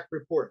back-to-back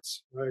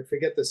reports. I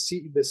forget the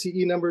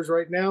CE numbers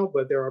right now,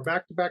 but there are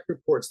back-to-back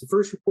reports. The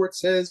first report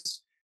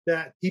says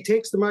that he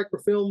takes the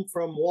microfilm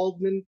from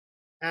Waldman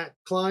at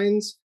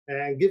Klein's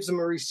and gives him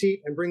a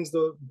receipt and brings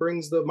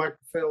the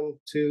microfilm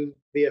to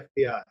the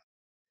FBI.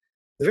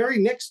 The very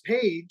next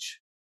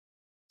page,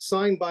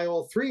 signed by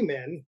all three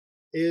men,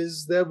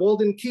 is that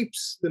Walden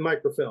keeps the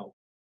microfilm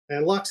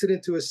and locks it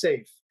into a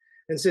safe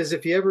and says,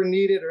 if you ever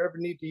need it or ever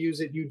need to use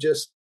it, you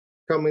just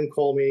come and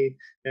call me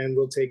and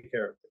we'll take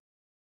care of it.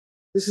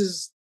 This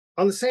is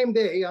on the same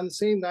day, on the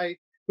same night,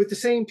 with the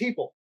same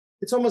people.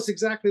 It's almost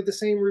exactly the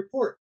same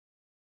report,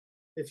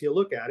 if you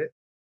look at it,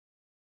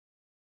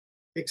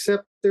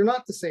 except they're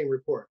not the same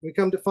report. We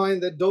come to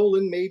find that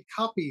Dolan made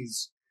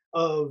copies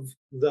of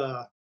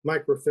the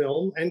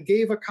microfilm and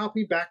gave a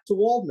copy back to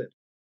Waldman.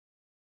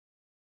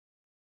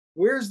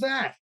 Where's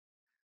that?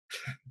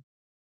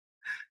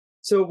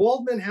 So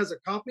Waldman has a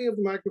copy of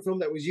the microfilm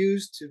that was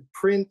used to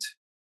print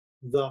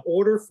the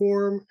order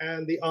form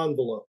and the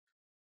envelope,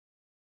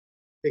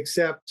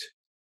 except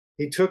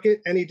he took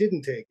it and he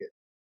didn't take it.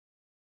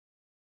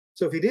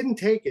 So if he didn't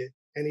take it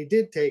and he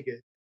did take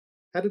it,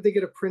 how did they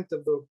get a print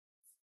of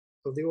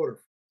the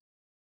order?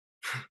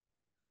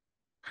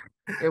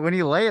 When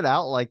you lay it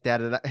out like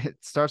that, it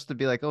starts to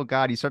be like, oh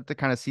God, you start to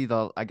kind of see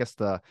the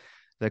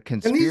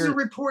conspiracy. And these are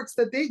reports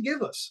that they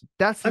give us.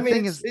 That's the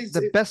thing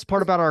the best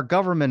part about our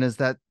government is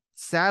that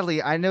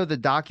sadly, I know the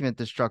document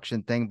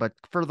destruction thing, but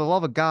for the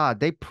love of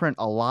God, they print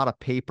a lot of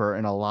paper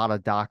and a lot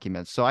of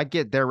documents. So I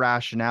get their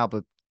rationale,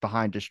 but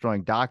behind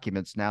destroying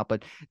documents now,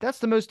 but that's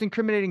the most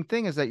incriminating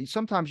thing is that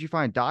sometimes you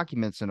find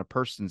documents in a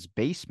person's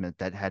basement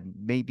that had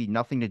maybe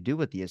nothing to do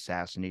with the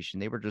assassination.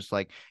 They were just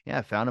like, yeah,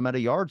 I found them at a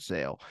yard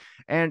sale.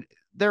 And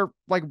they're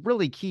like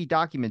really key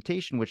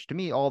documentation, which to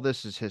me, all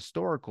this is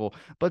historical,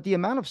 but the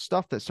amount of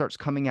stuff that starts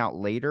coming out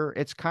later,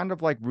 it's kind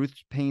of like Ruth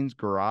Payne's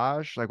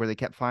garage, like where they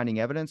kept finding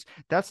evidence.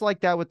 That's like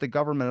that with the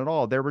government at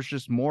all. There was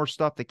just more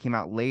stuff that came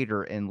out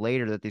later and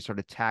later that they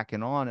started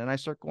tacking on. And I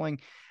start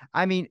going,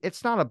 I mean,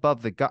 it's not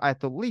above at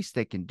the least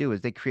they can do is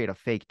they create a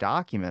fake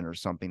document or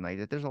something like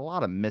that. There's a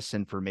lot of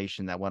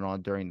misinformation that went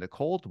on during the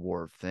Cold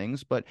War of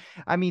things. But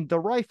I mean, the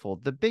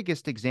rifle, the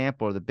biggest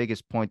example or the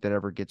biggest point that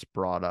ever gets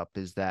brought up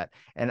is that,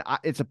 and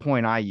it's a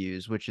point I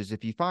use, which is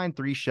if you find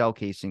 3 shell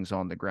casings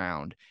on the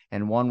ground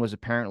and one was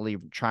apparently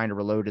trying to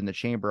reload in the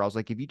chamber, I was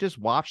like, if you just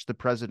watch the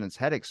president's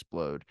head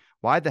explode,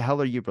 why the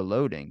hell are you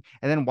reloading?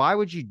 And then why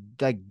would you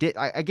I get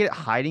it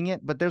hiding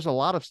it, but there's a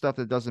lot of stuff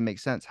that doesn't make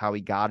sense how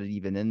he got it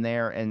even in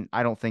there. And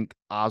I don't think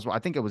Oswald, I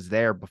think it was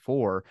there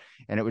before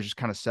and it was just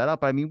kind of set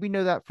up. I mean, we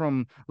know that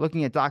from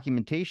looking at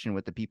documentation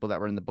with the people that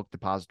were in the book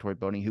depository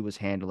building who was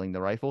handling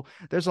the rifle.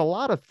 There's a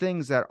lot of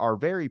things that are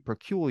very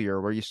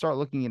peculiar where you start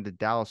looking into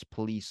Dallas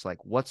police,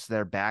 like what's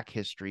their back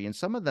history. And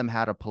some of them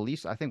had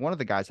I think one of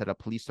the guys had a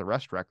police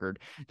arrest record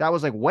that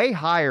was like way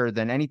higher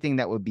than anything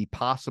that would be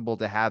possible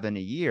to have in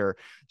a year.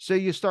 So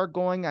you start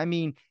going, I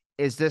mean,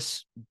 is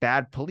this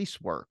bad police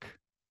work?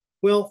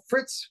 Well,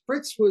 Fritz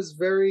was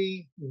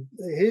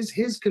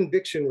his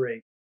conviction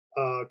rate,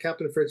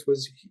 Captain Fritz,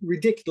 was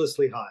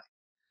ridiculously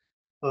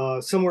high,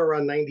 somewhere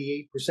around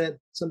 98%,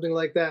 something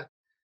like that.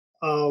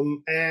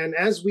 And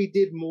as we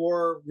did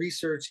more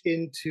research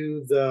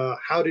into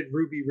how did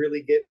Ruby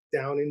really get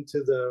down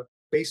into the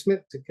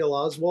basement to kill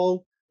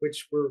Oswald,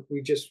 which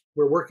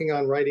we're working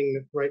on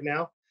writing right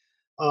now,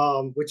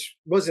 which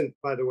wasn't,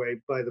 by the way,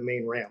 by the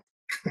main ramp.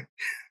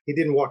 He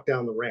didn't walk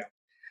down the ramp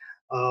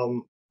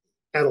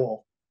at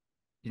all.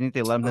 Do you think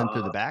they let him in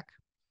through the back?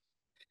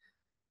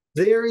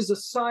 There is a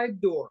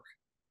side door.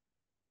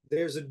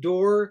 There's a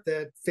door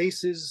that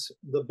faces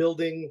the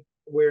building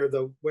where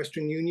the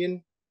Western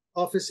Union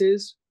office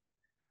is,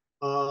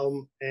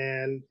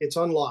 and it's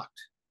unlocked,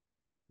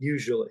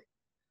 usually.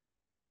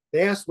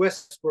 They asked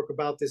Westbrook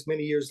about this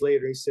many years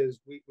later. He says,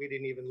 we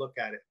didn't even look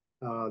at it.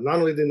 Not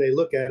only didn't they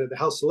look at it, the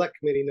House Select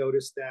Committee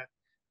noticed that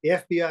the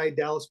FBI,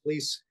 Dallas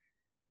Police,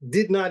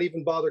 did not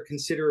even bother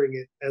considering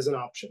it as an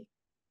option.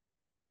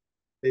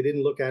 They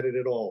didn't look at it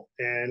at all.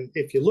 And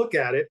if you look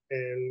at it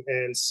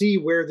and see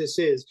where this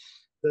is,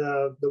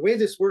 the way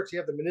this works, you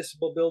have the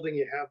municipal building,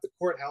 you have the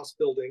courthouse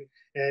building,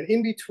 and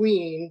in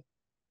between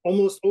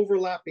almost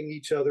overlapping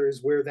each other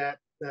is where that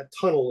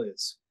tunnel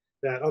is,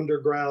 that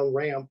underground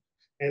ramp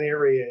and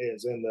area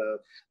is, and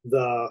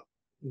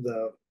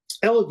the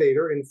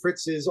elevator in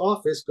Fritz's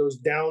office goes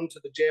down to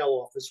the jail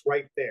office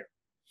right there.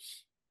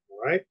 All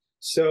right.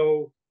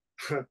 So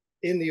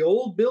in the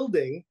old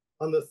building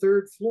on the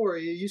third floor,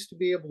 you used to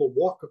be able to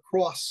walk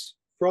across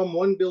from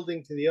one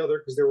building to the other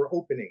because there were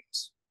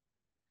openings.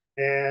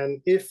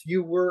 And if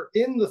you were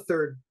in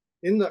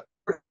the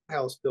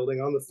courthouse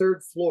building on the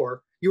third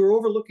floor, you were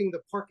overlooking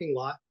the parking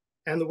lot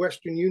and the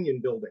Western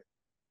Union building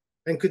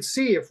and could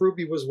see if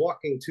Ruby was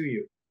walking to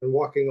you and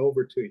walking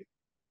over to you.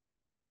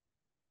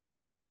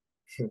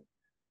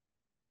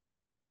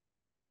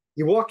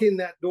 You walk in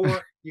that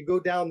door, you go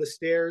down the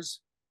stairs,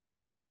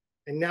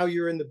 and now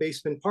you're in the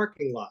basement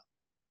parking lot.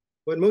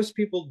 What most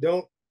people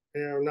don't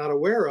are not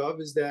aware of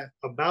is that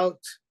about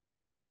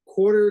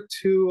quarter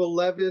to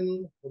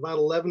 11, about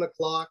 11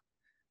 o'clock,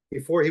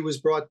 before he was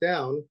brought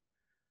down,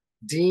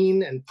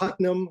 Dean and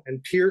Putnam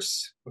and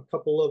Pierce, a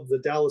couple of the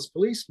Dallas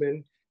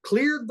policemen,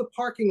 cleared the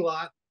parking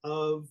lot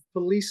of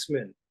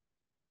policemen.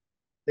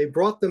 They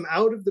brought them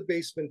out of the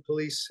basement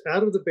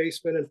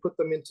and put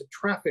them into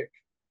traffic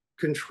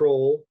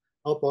control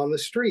up on the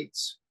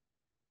streets.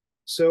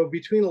 So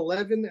between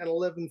 11 and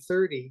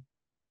 11:30,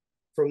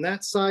 from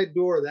that side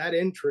door, that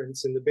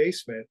entrance in the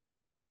basement,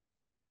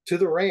 to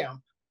the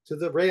ramp, to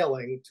the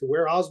railing, to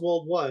where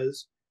Oswald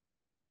was,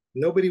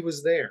 nobody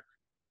was there.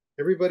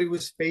 Everybody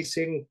was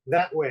facing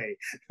that way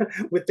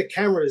with the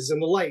cameras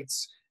and the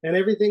lights, and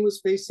everything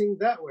was facing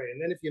that way.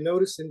 And then if you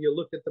notice and you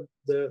look at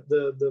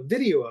the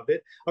video of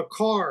it, a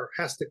car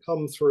has to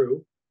come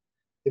through.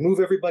 They move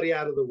everybody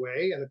out of the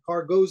way, and the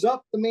car goes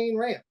up the main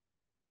ramp.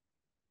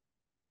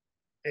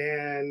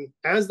 And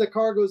as the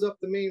car goes up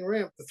the main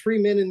ramp, the three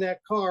men in that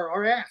car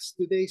are asked,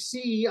 do they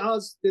see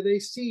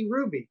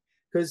Ruby?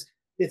 Because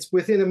it's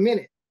within a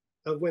minute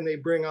of when they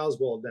bring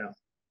Oswald down.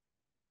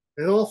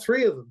 And all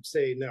three of them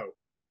say no.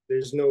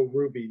 There's no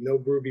Ruby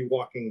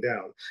walking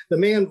down. The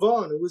man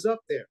Vaughn, who was up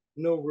there,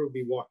 no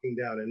Ruby walking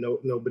down, and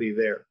nobody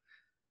there.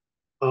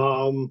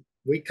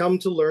 We come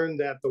to learn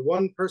that the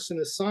one person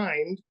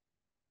assigned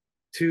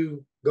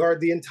to guard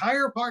the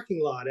entire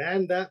parking lot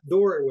and that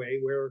doorway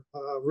where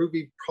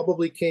Ruby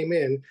probably came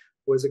in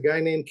was a guy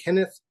named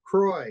Kenneth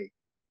Croy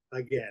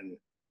again.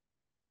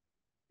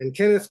 And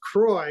Kenneth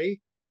Croy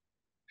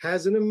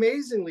has an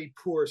amazingly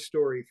poor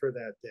story for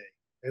that day.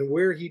 And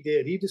where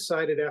he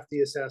decided after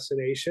the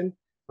assassination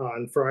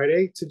on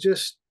Friday to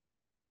just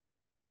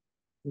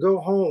go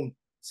home,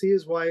 see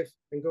his wife,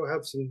 and go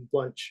have some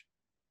lunch.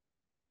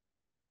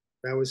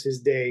 That was his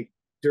day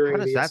during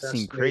the assassination. How does that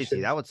seem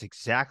crazy? That was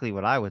exactly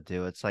what I would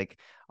do. It's like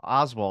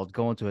Oswald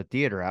going to a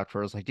theater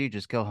afterwards. Like, dude,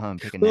 just go home,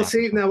 take a nap. Well,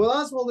 see, now with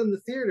Oswald in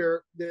the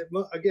theater,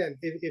 again,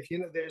 if you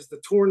know, there's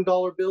the torn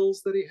dollar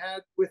bills that he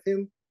had with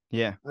him.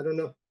 Yeah. I don't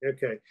know.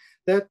 Okay.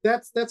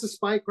 That's a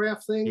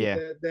spycraft thing.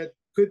 Yeah. That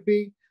could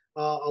be.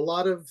 A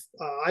lot of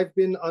I've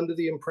been under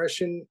the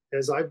impression,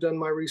 as I've done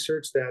my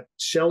research, that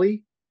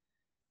Shelley,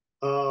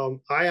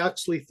 I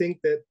actually think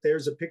that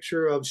there's a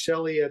picture of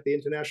Shelley at the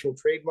International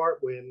Trade Mart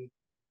when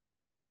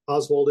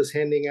Oswald is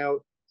handing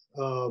out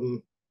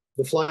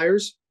the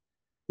flyers.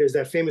 There's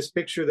that famous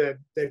picture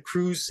that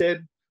Cruz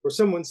said, or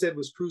someone said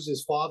was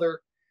Cruz's father,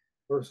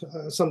 or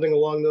something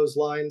along those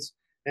lines.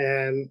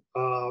 And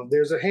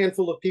there's a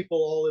handful of people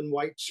all in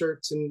white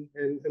shirts and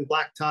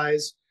black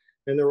ties,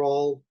 and they're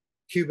all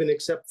Cuban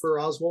except for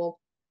Oswald.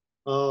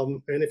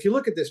 And if you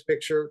look at this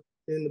picture,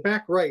 in the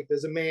back right,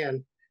 there's a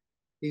man.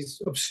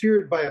 He's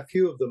obscured by a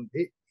few of them.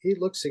 He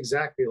looks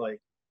exactly like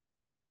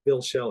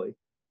Bill Shelley.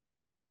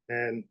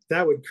 And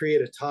that would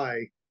create a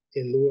tie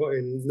in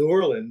New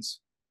Orleans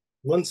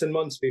months and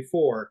months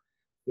before,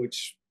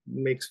 which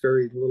makes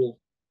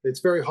it's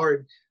very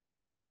hard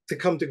to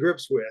come to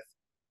grips with,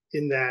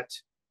 in that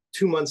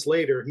 2 months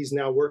later, he's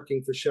now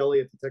working for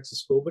Shelley at the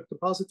Texas School Book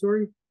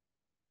Depository.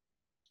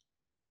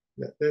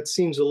 That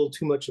seems a little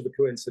too much of a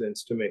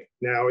coincidence to me.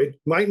 Now, it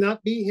might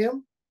not be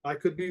him. I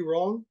could be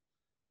wrong.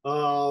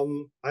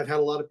 I've had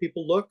a lot of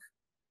people look.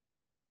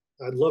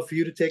 I'd love for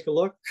you to take a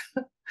look.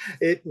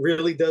 It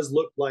really does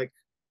look like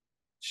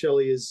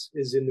Shelley is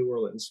in New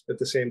Orleans at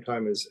the same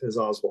time as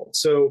Oswald.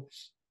 So,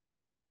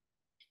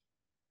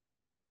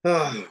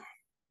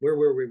 where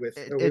were we with?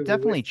 It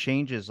definitely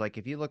changes. Like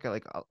if you look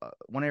at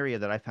one area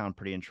that I found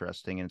pretty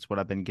interesting, and it's what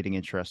I've been getting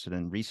interested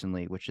in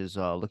recently, which is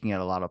looking at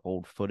a lot of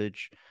old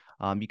footage.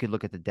 You could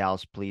look at the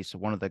Dallas police.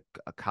 One of the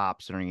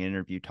cops during an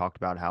interview talked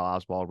about how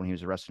Oswald, when he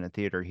was arrested in a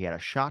theater, he had a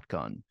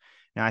shotgun.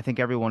 Now, I think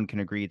everyone can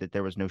agree that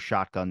there was no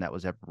shotgun that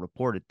was ever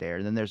reported there.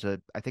 And then there's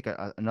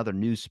another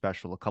news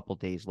special a couple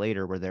days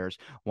later where there's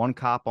one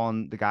cop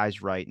on the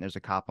guy's right and there's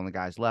a cop on the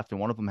guy's left,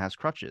 and one of them has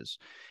crutches.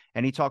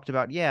 And he talked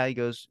about, he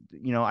goes,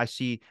 I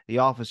see the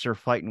officer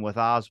fighting with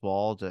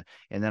Oswald,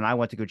 and then I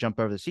went to go jump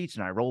over the seats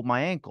and I rolled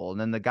my ankle.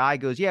 And then the guy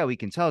goes, yeah, we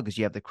can tell because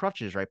you have the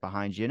crutches right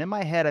behind you. And in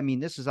my head, I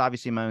mean, this is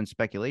obviously my own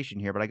speculation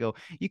here, but I go,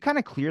 you kind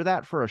of clear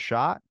that for a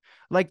shot.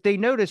 Like they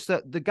noticed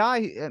that the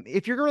guy,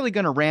 if you're really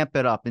going to ramp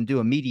it up and do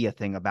a media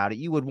thing about it,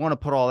 you would want to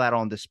put all that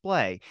on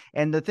display.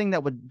 And the thing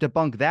that would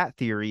debunk that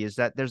theory is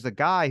that there's a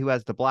guy who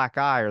has the black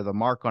eye or the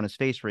mark on his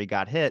face where he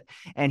got hit,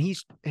 and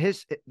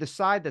the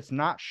side that's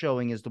not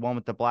showing is the one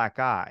with the black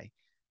eye.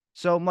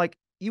 So I'm like,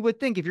 you would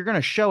think if you're going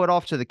to show it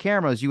off to the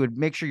cameras, you would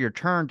make sure you're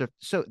turned to.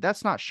 So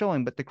that's not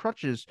showing, but the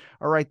crutches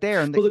are right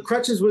there. And Well, the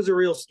crutches was a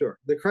real story.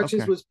 The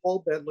crutches okay, was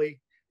Paul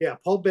Bentley. Yeah,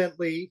 Paul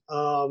Bentley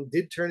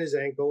did turn his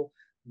ankle.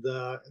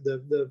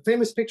 The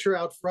famous picture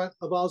out front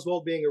of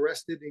Oswald being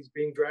arrested, he's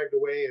being dragged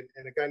away,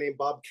 and a guy named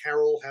Bob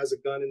Carroll has a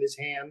gun in his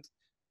hand,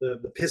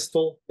 the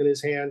pistol in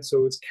his hand.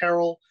 So it's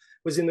Carroll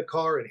was in the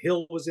car, and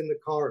Hill was in the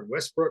car, and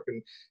Westbrook,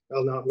 and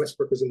well, no,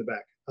 Westbrook was in the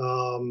back.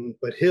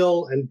 But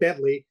Hill and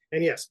Bentley,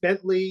 and yes,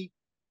 Bentley,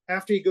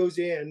 after he goes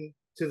in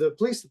to the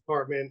police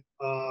department,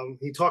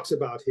 he talks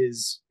about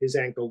his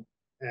ankle,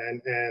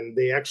 and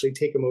they actually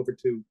take him over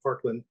to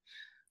Parkland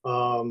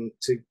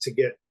to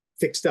get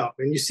fixed up,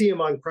 and you see him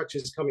on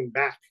crutches coming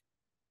back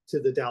to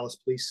the Dallas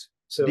police.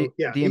 So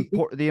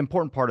the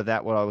important part of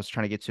that, what I was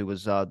trying to get to,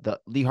 was the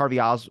Lee Harvey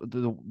Oswald,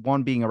 the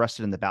one being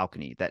arrested in the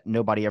balcony that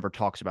nobody ever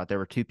talks about. There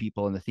were two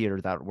people in the theater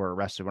that were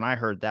arrested. When I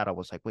heard that, I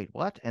was like, wait,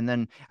 what? And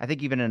then I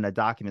think even in a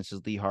document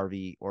says Lee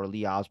Harvey or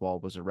Lee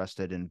Oswald was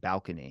arrested in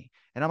balcony,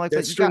 and I'm like,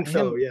 that's you got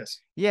Stringfellow, him.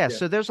 yes. Yeah,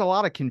 so there's a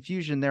lot of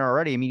confusion there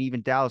already. I mean,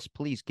 even Dallas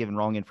police giving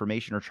wrong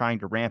information or trying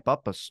to ramp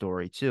up a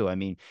story too. I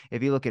mean,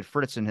 if you look at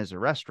Fritz and his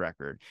arrest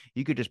record,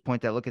 you could just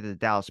point that, look at the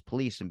Dallas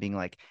police and being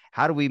like,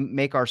 how do we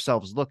make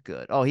ourselves look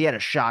good? Oh, he had a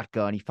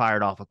shotgun. He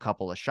fired off a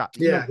couple of shots.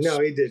 Yeah, no,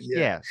 he did.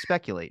 Yeah,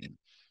 speculating.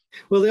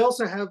 Well, they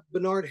also have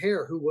Bernard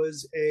Hare, who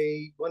was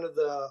one of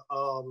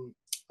the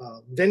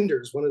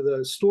vendors, one of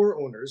the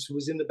store owners, who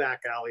was in the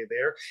back alley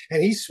there,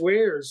 and he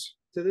swears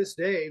to this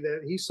day that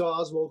he saw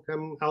Oswald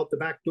come out the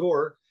back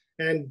door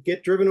and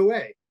get driven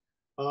away.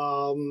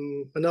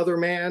 Another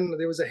man,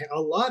 there was a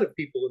lot of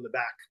people in the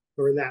back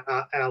or in that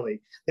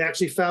alley. They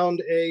actually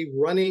found a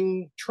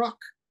running truck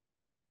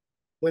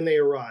when they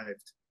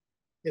arrived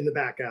in the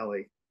back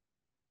alley,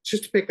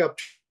 just to pick up.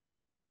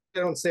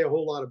 They don't say a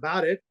whole lot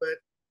about it, but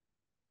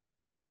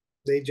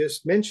they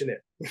just mention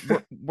it.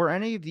 were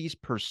any of these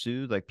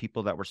pursued, like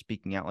people that were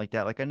speaking out like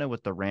that? Like I know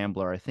with the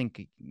Rambler, I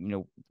think,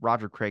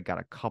 Roger Craig got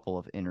a couple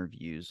of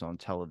interviews on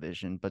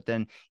television, but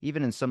then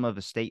even in some of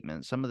the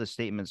statements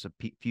of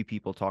few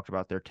people talked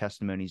about their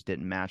testimonies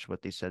didn't match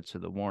what they said to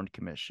the Warren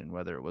Commission,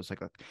 whether it was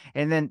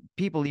and then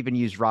people even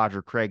use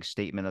Roger Craig's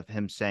statement of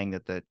him saying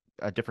that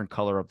a different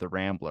color of the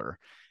Rambler,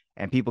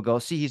 and people go,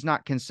 see, he's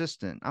not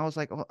consistent. I was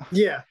like, well,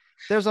 yeah.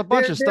 There's a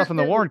bunch of stuff in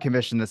the Warren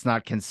Commission that's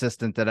not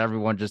consistent that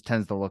everyone just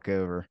tends to look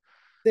over.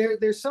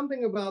 There's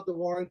something about the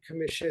Warren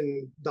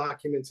Commission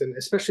documents, and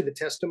especially the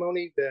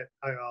testimony, that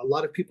a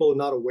lot of people are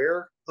not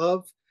aware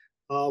of.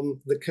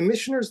 The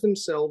commissioners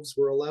themselves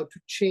were allowed to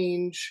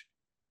change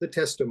the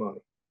testimony.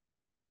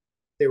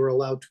 They were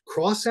allowed to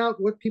cross out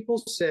what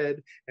people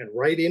said and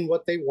write in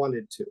what they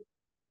wanted to.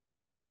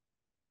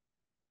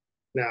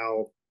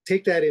 Now,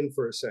 take that in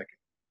for a second.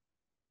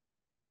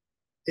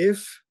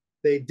 If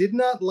they did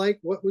not like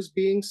what was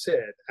being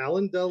said,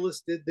 Alan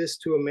Dulles did this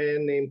to a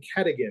man named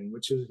Cadigan,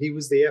 he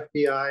was the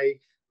FBI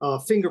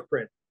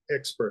fingerprint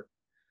expert.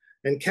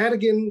 And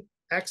Cadigan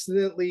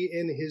accidentally,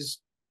 in his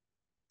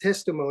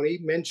testimony,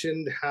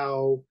 mentioned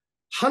how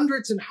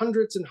hundreds and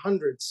hundreds and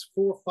hundreds,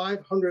 400 or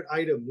 500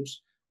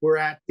 items were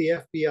at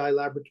the FBI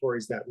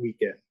laboratories that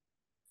weekend.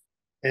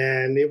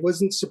 And it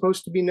wasn't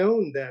supposed to be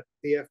known that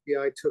the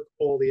FBI took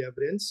all the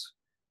evidence.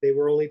 They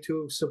were only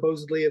to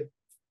supposedly have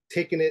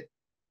taken it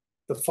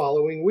the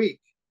following week.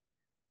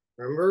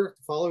 Remember,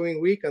 the following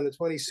week on the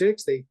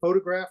 26th, they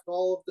photographed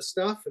all of the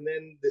stuff, and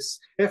then this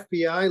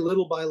FBI,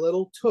 little by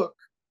little, took,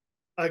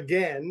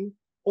 again,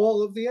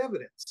 all of the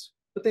evidence.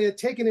 But they had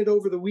taken it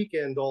over the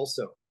weekend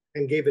also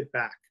and gave it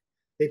back.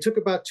 They took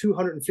about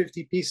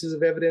 250 pieces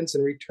of evidence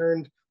and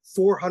returned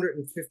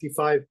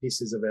 455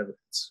 pieces of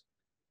evidence.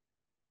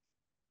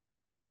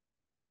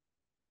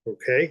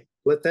 Okay,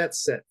 let that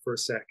set for a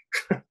sec.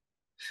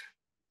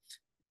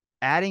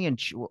 Adding and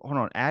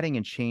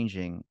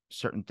changing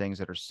certain things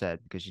that are said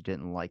because you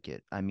didn't like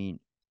it. I mean,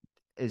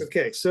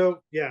 okay, so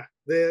yeah,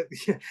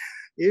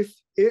 if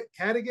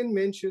Cadigan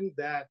mentioned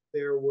that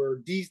they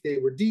were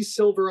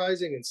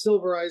desilverizing and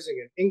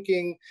silverizing and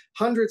inking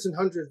hundreds and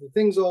hundreds of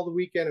things all the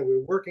weekend, and we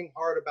were working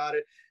hard about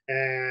it.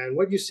 And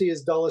what you see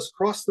is Dulles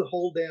cross the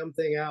whole damn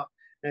thing out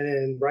and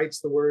then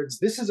writes the words,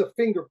 "This is a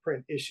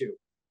fingerprint issue."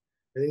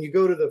 And then you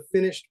go to the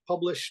finished,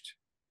 published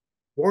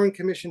Warren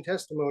Commission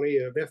testimony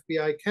of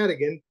FBI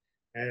Cadigan,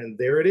 and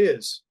there it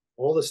is.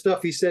 All the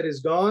stuff he said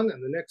is gone,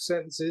 and the next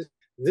sentence is,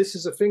 "This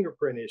is a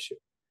fingerprint issue."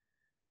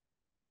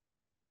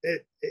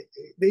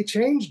 They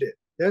changed it.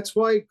 That's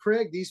why,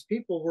 Craig, these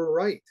people were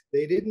right.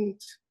 They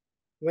didn't,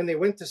 when they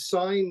went to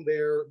sign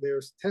their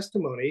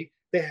testimony,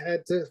 they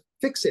had to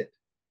fix it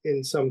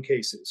in some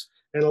cases.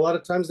 And a lot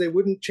of times they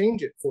wouldn't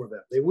change it for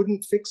them. They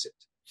wouldn't fix it.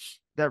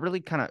 that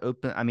really kind of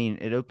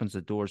it opens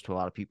the doors to a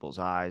lot of people's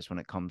eyes when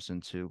it comes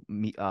into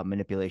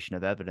manipulation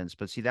of evidence.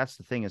 But see, that's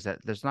the thing, is that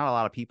there's not a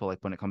lot of people, like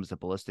when it comes to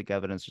ballistic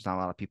evidence, there's not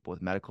a lot of people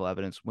with medical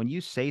evidence. When you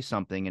say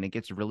something and it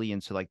gets really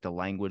into like the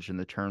language and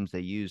the terms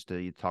they use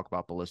to talk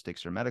about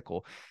ballistics or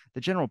medical,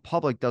 the general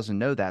public doesn't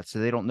know that. So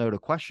they don't know to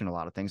question a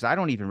lot of things. I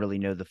don't even really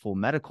know the full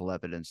medical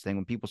evidence thing.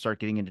 When people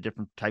start getting into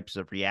different types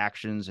of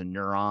reactions and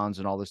neurons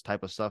and all this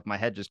type of stuff, my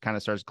head just kind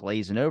of starts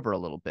glazing over a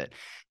little bit.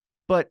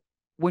 But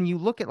when you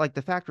look at like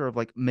the factor of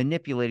like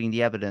manipulating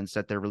the evidence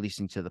that they're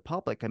releasing to the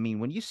public, I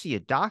mean, when you see a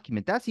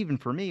document, that's even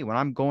for me, when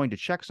I'm going to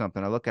check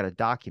something, I look at a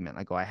document,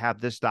 I go, I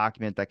have this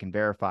document that can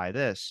verify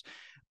this.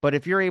 But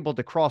if you're able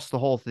to cross the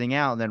whole thing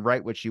out and then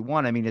write what you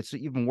want, I mean, it's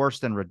even worse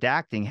than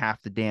redacting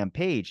half the damn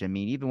page. I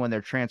mean, even when they're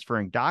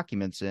transferring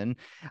documents in,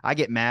 I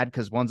get mad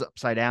because one's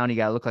upside down. You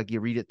got to look like you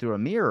read it through a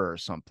mirror or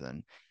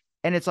something.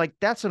 And it's like,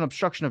 that's an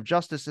obstruction of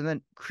justice. And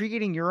then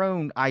creating your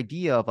own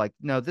idea of like,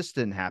 no, this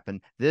didn't happen.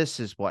 This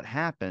is what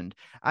happened.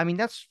 I mean,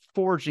 that's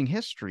forging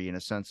history in a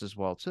sense as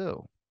well,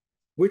 too.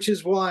 Which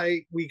is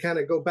why we kind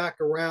of go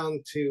back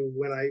around to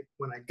when I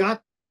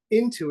got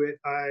into it.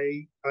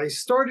 I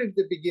started at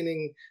the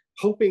beginning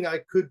hoping I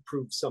could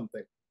prove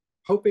something,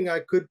 hoping I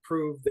could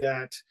prove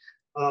that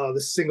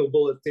the single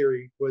bullet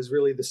theory was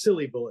really the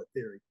silly bullet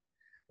theory,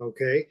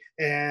 okay,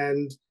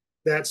 and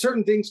that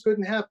certain things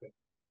couldn't happen.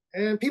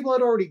 And people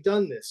had already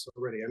done this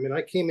already. I mean,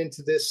 I came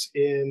into this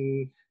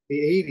in the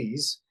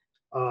 80s,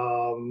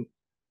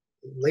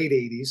 late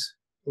 80s,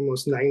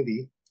 almost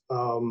 90.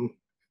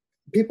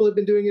 People have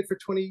been doing it for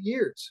 20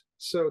 years,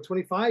 so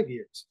 25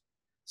 years.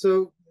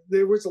 So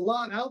there was a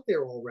lot out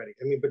there already.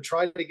 I mean, but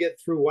trying to get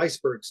through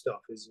Weisberg stuff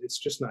it's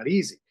just not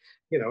easy.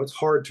 You know, it's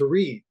hard to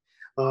read.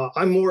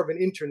 I'm more of an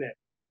internet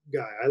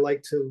guy. I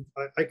like to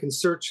I can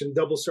search and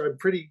double search. I'm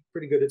pretty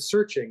good at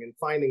searching and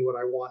finding what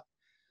I want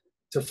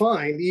to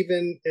find,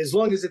 even as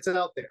long as it's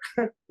out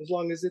there, as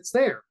long as it's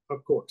there,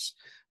 of course.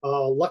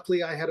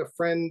 Luckily, I had a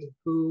friend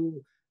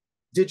who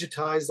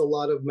digitized a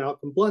lot of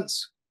Malcolm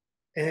Blunt's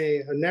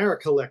a NARA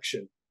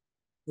collection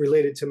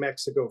related to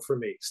Mexico for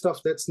me,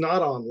 stuff that's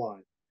not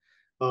online.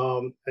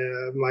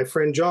 My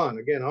friend John,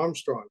 again,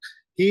 Armstrong,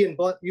 he and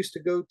Blunt used to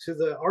go to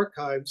the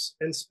archives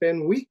and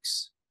spend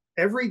weeks,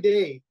 every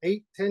day,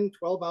 8, 10,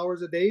 12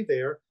 hours a day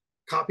there,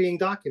 copying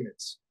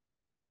documents,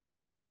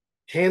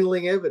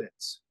 handling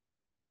evidence.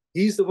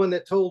 He's the one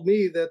that told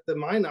me that the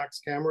Minox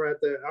camera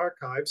at the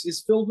archives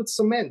is filled with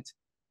cement.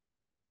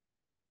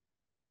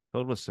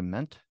 Filled with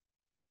cement?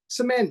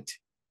 Cement.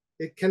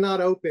 It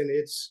cannot open.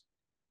 It's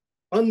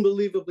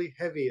unbelievably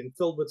heavy and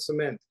filled with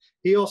cement.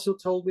 He also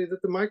told me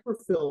that the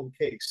microfilm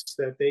case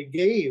that they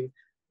gave,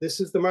 this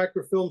is the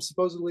microfilm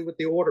supposedly with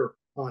the order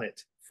on it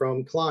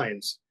from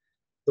Klein's.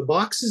 The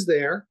box is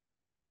there.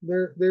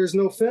 There's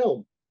no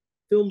film.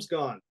 Film's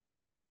gone.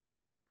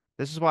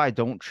 This is why I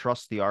don't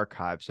trust the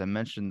archives. I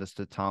mentioned this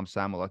to Tom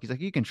Samoluk. He's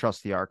like, you can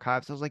trust the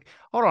archives. I was like,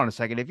 hold on a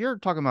second. If you're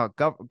talking about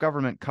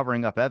government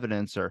covering up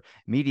evidence or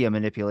media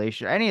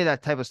manipulation, any of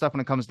that type of stuff when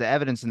it comes to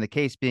evidence in the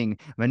case being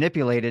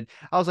manipulated,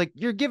 I was like,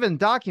 you're giving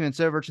documents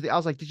over to I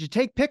was like, did you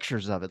take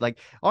pictures of it? Like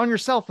on your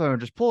cell phone,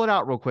 just pull it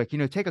out real quick. You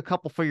know, take a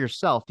couple for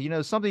yourself. You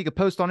know, something you could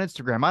post on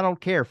Instagram. I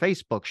don't care.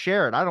 Facebook,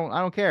 share it. I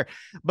don't care.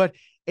 But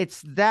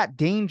it's that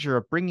danger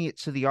of bringing it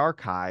to the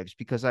archives,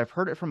 because I've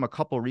heard it from a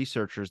couple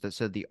researchers that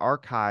said the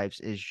archives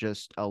is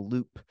just a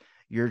loop.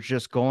 You're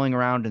just going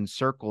around in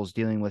circles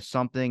dealing with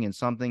something and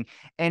something.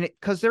 And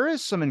because there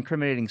is some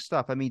incriminating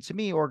stuff. I mean, to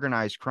me,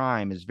 organized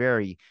crime is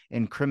very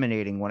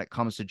incriminating when it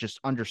comes to just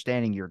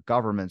understanding your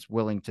government's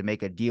willing to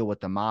make a deal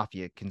with the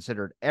mafia.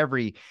 Considered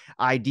every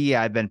idea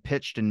I've been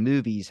pitched in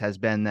movies has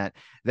been that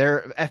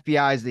their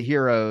FBI is the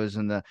heroes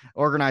and the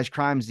organized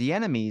crime's the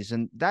enemies.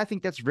 And I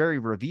think that's very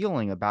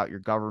revealing about your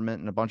government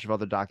and a bunch of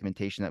other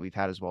documentation that we've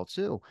had as well,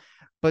 too.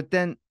 But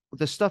then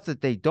the stuff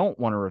that they don't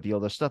want to reveal,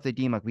 the stuff they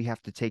deem like we have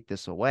to take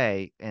this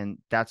away, and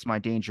that's my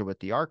danger with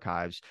the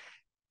archives,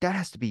 that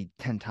has to be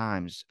 10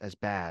 times as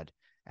bad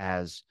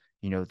as,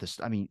 you know, this.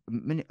 I mean,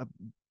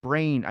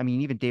 brain, I mean,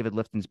 even David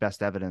Lifton's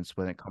best evidence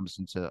when it comes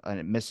into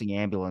a missing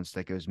ambulance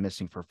that goes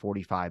missing for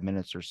 45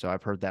 minutes or so.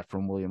 I've heard that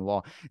from William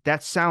Law.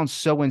 That sounds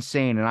so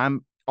insane. And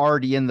I'm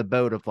already in the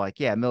boat of like,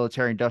 yeah,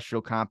 military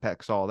industrial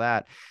complex, all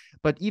that.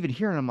 But even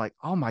hearing, I'm like,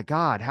 oh my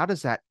God, how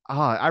does that?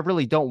 I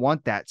really don't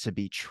want that to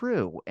be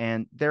true.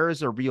 And there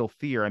is a real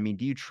fear. I mean,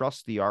 do you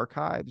trust the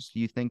archives? Do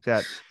you think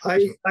that? I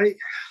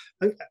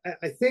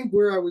think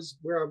where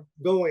I'm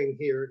going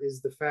here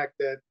is the fact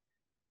that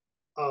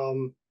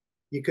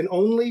you can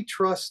only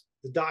trust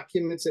the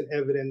documents and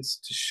evidence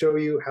to show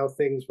you how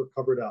things were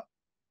covered up.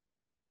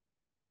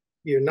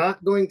 You're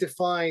not going to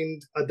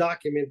find a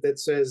document that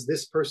says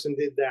this person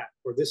did that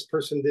or this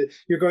person did.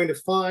 You're going to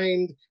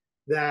find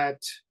that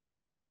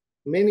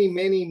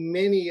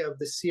many of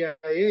the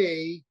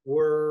CIA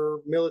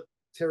were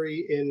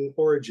military in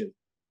origin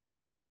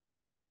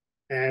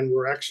and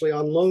were actually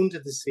on loan to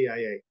the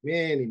CIA.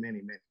 Many,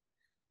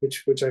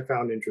 which I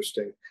found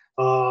interesting.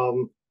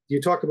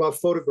 You talked about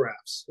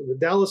photographs. The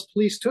Dallas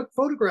police took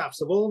photographs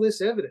of all this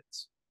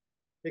evidence,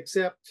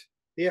 except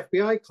the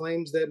FBI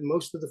claims that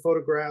most of the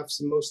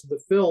photographs and most of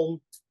the film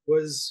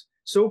was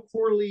so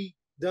poorly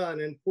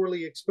done and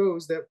poorly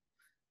exposed that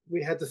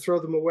we had to throw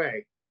them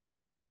away.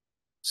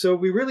 So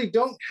we really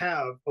don't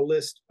have a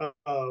list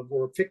of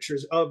or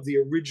pictures of the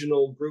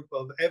original group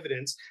of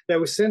evidence that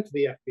was sent to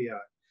the FBI.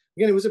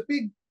 Again, it was a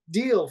big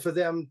deal for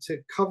them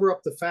to cover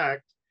up the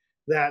fact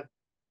that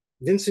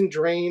Vincent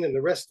Drain and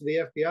the rest of the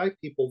FBI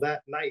people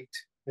that night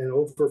and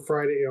over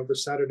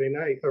Saturday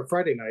night or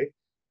Friday night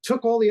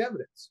took all the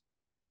evidence.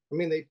 I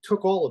mean, they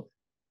took all of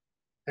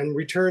it and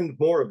returned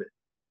more of it.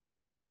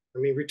 I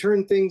mean,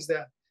 returned things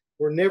that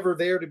were never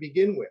there to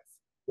begin with,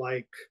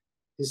 like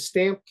his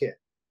stamp kit,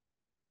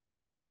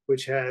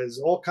 which has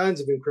all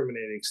kinds of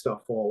incriminating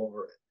stuff all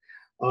over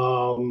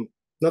it.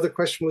 Another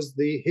question was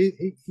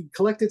he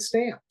collected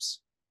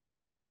stamps.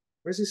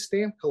 Where's his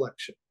stamp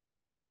collection?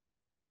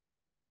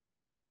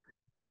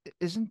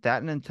 Isn't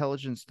that an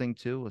intelligence thing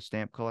too, a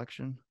stamp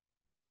collection?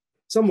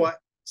 Somewhat.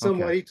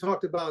 Okay. He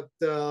talked about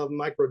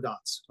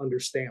microdots under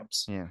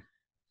stamps. Yeah.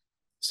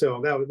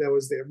 So that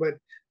was there. But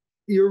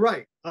you're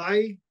right.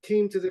 I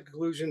came to the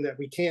conclusion that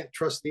we can't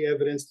trust the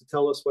evidence to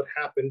tell us what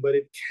happened, but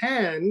it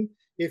can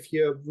if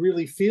you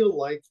really feel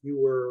like you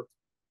were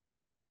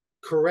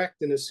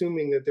correct in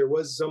assuming that there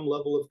was some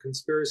level of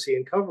conspiracy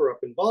and cover-up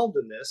involved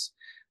in this,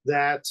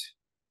 that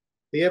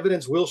the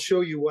evidence will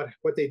show you what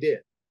they did.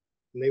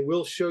 And they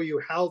will show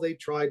you how they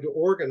tried to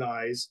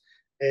organize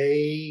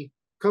a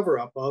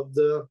cover-up of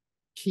the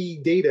key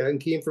data and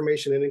key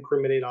information and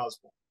incriminate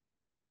Oswald.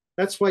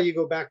 That's why you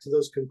go back to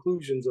those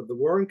conclusions of the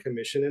Warren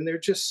Commission, and they're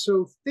just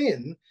so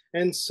thin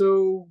and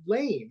so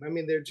lame. I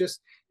mean, they're just,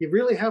 you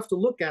really have to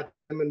look at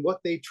them and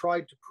what they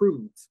tried to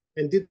prove.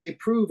 And did they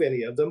prove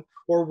any of them,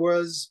 or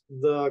was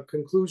the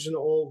conclusion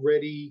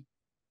already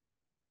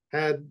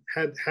had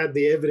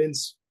the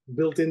evidence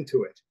built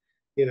into it?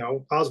 You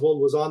know,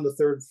 Oswald was on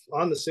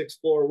the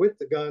sixth floor with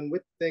the gun,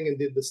 with the thing, and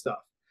did the stuff.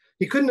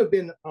 He couldn't have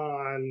been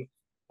on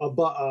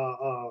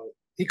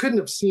he couldn't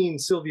have seen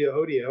Sylvia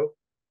Odio,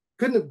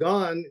 couldn't have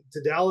gone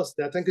to Dallas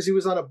that time because he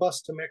was on a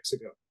bus to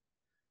Mexico.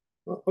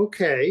 Well,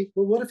 okay,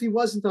 well, what if he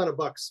wasn't on a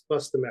bus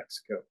to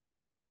Mexico?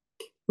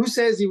 Who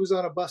says he was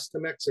on a bus to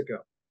Mexico?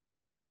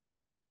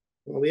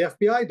 Well, the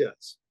FBI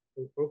does.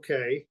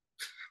 Okay,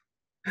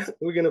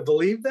 we're going to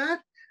believe that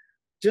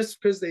just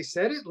because they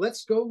said it?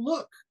 Let's go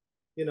look.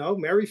 You know,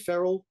 Mary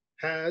Ferrell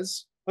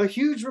has a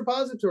huge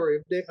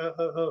repository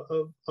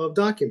of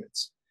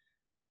documents.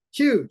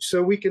 Huge.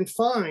 So we can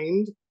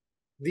find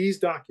these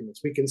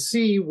documents. We can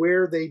see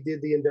where they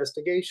did the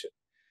investigation.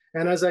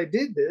 And as I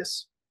did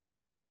this,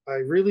 I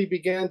really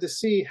began to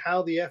see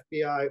how the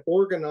FBI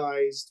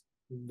organized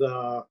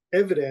the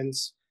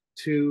evidence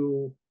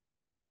to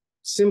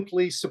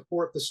simply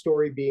support the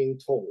story being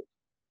told.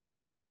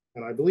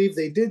 And I believe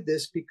they did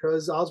this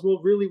because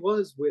Oswald really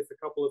was with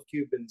a couple of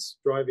Cubans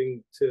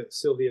driving to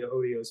Sylvia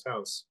Odio's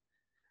house.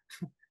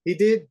 He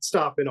did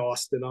stop in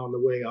Austin on the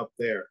way up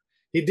there.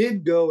 He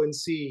did go and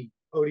see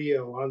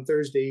Odio on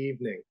Thursday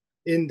evening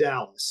in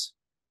Dallas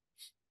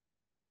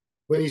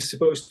when he's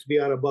supposed to be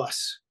on a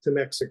bus to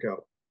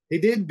Mexico. He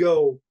did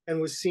go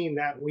and was seen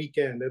that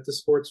weekend at the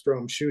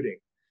Sportsdrome shooting.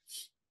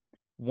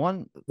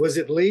 Was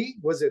it Lee?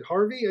 Was it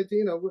Harvey?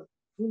 You know,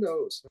 who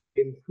knows? I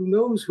mean, who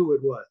knows who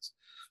it was?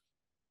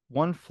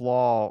 One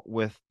flaw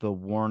with the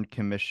Warren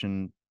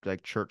Commission,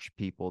 like church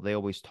people, they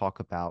always talk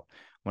about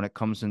when it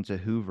comes into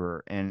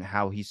Hoover and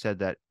how he said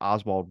that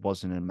Oswald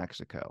wasn't in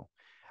Mexico.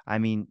 I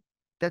mean,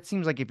 that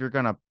seems like if you're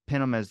going to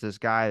pin him as this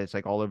guy that's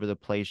like all over the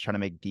place trying to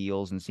make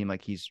deals and seem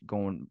like he's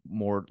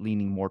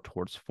leaning more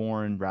towards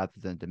foreign rather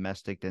than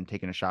domestic, then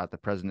taking a shot at the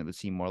president would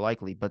seem more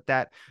likely. But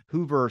that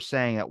Hoover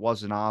saying it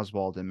wasn't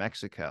Oswald in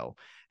Mexico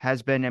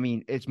has been, I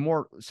mean,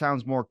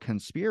 sounds more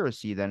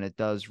conspiracy than it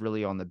does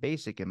really on the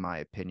basic, in my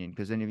opinion.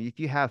 Because then if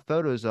you have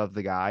photos of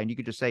the guy and you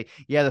could just say,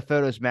 yeah, the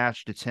photos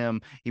matched, it's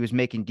him. He was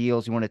making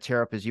deals. He wanted to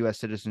tear up his U.S.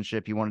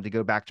 citizenship. He wanted to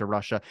go back to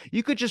Russia.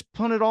 You could just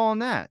put it all on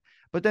that.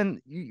 But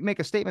then you make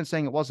a statement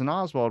saying it wasn't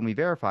Oswald, and we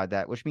verified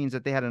that, which means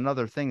that they had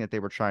another thing that they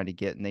were trying to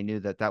get, and they knew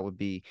that that would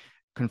be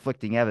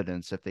conflicting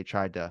evidence if they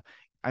tried to.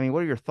 I mean,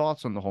 what are your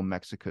thoughts on the whole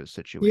Mexico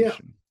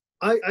situation?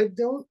 Yeah, I've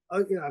done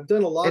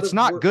a lot. It's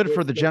not good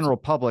for the general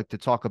public to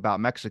talk about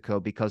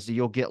Mexico because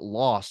you'll get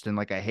lost in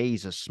like a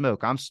haze of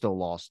smoke. I'm still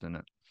lost in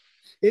it.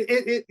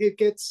 It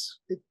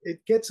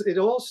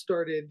all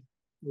started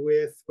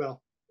with,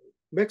 well,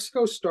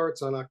 Mexico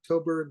starts on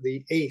October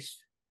the 8th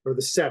or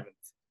the 7th.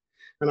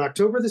 On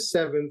October the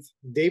 7th,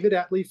 David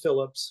Atlee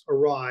Phillips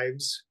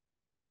arrives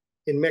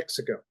in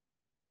Mexico,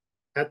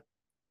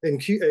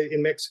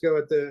 in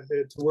Mexico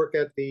to work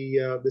at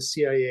the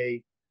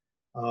CIA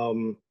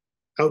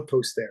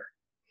outpost there.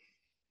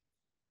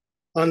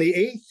 On the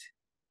 8th,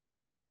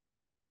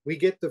 we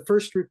get the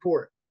first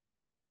report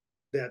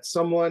that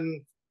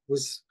someone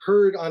was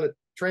heard on a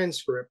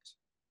transcript.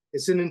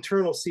 It's an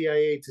internal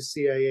CIA to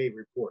CIA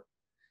report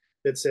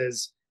that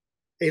says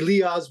a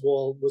Lee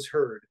Oswald was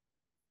heard.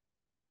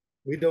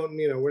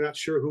 We're not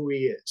sure who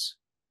he is.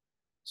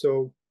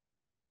 So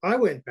I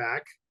went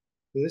back,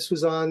 and this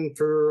was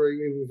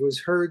it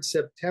was heard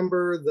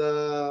September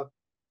the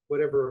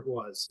whatever it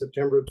was,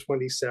 September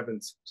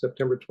 27th,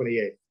 September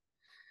 28th.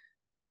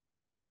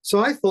 So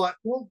I thought,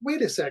 well,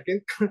 wait a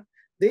second.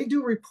 They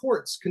do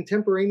reports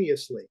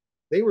contemporaneously.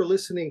 They were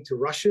listening to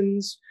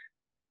Russians,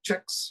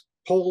 Czechs,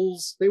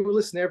 Poles. They were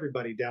listening to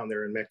everybody down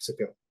there in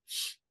Mexico.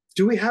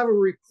 Do we have a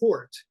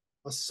report,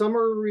 a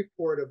summary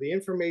report of the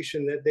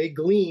information that they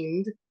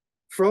gleaned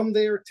from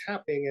their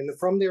tapping and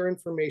from their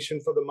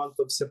information for the month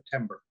of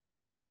September?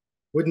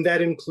 Wouldn't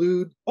that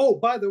include, oh,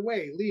 by the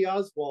way, Lee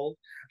Oswald,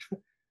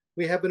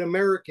 we have an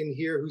American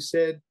here who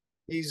said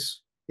he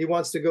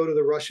wants to go to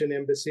the Russian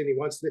embassy and he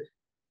wants to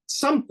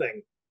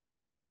something.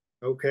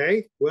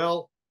 Okay,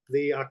 well,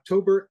 the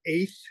October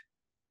 8th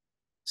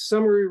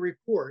summary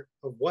report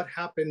of what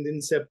happened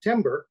in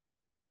September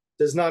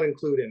does not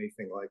include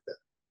anything like that.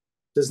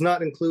 Does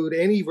not include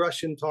any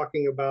Russian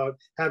talking about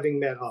having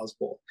met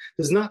Oswald.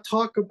 Does not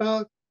talk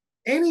about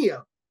any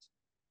of it.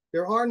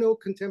 There are no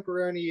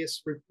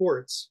contemporaneous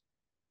reports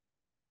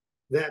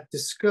that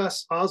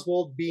discuss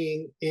Oswald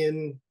being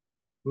in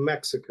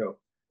Mexico.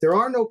 There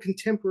are no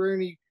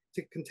contemporaneous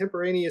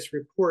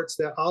reports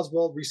that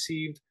Oswald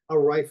received a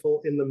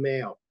rifle in the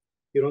mail.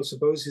 You don't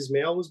suppose his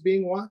mail was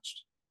being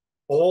watched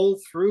all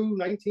through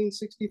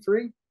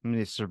 1963? I mean,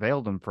 they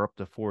surveilled him for up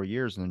to 4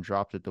 years and then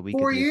dropped it the week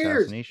of 4 the years.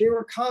 assassination. They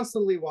were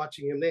constantly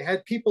watching him. They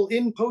had people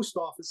in post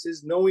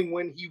offices knowing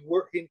when he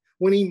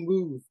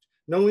moved,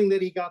 knowing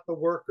that he got the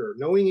worker,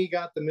 knowing he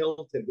got the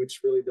militant,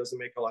 which really doesn't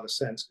make a lot of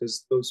sense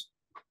because those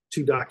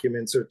two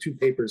documents or two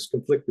papers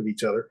conflict with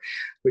each other,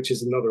 which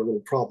is another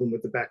little problem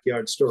with the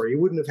backyard story.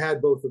 You wouldn't have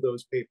had both of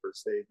those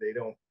papers. They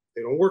don't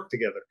work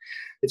together.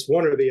 It's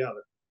one or the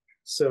other.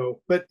 So,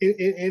 but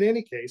in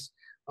any case,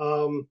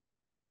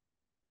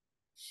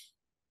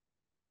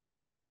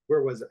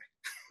 where was I?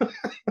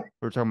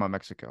 We're talking about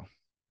Mexico.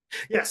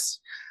 Yes,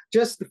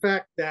 just the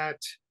fact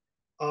that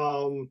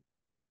a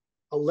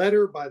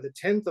letter by the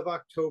 10th of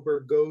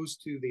October goes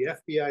to the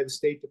FBI, the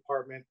State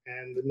Department,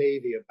 and the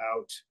Navy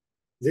about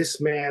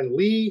this man,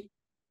 Lee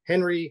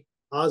Henry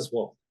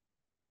Oswald.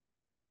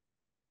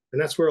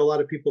 And that's where a lot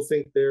of people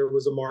think there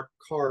was a marked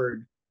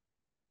card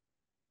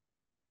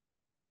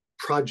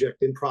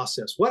project in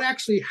process. What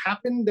actually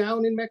happened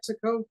down in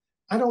Mexico?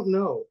 I don't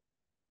know.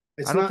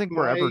 I don't think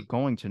we're ever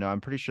going to know.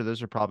 I'm pretty sure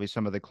those are probably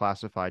some of the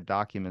classified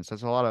documents.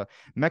 That's a lot of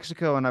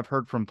Mexico, and I've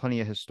heard from plenty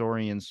of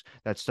historians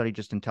that study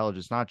just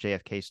intelligence, not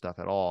JFK stuff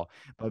at all.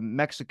 But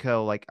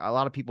Mexico, like a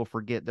lot of people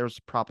forget, there's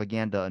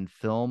propaganda and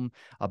film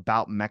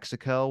about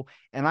Mexico.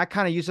 And I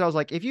kind of use it. I was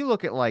like, if you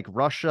look at like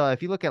Russia,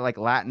 if you look at like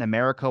Latin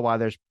America, why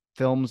there's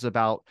films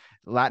about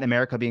Latin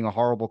America being a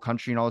horrible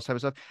country and all this type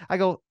of stuff. I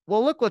go,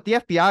 well, look what the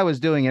FBI was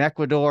doing in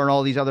Ecuador and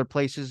all these other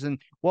places.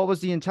 And what was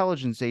the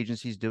intelligence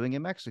agencies doing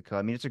in Mexico?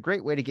 I mean, it's a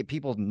great way to get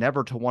people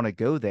never to want to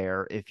go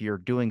there if you're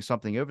doing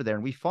something over there.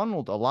 And we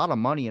funneled a lot of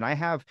money, and I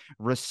have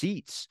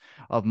receipts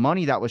of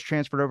money that was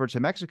transferred over to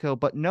Mexico,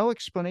 but no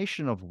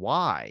explanation of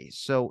why.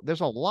 So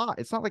there's a lot.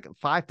 It's not like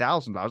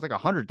 $5,000, like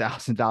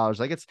 $100,000.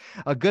 Like it's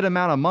a good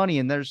amount of money.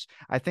 And there's,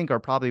 I think, are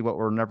probably what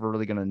we're never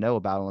really going to know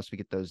about unless we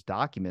get those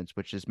documents,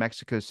 which is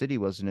Mexico City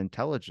was an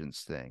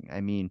intelligence thing.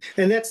 I mean,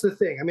 and that's the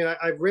thing. I mean,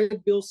 I've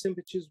read Bill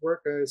Simpich's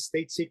work.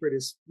 State Secret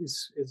is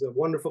a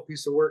wonderful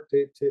piece of work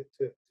to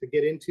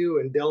get into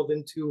and delve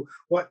into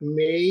what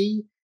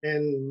may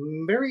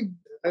and very.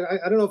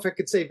 I don't know if I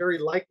could say very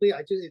likely.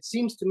 It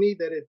seems to me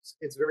that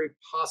it's very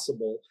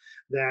possible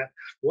that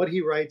what he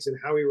writes and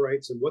how he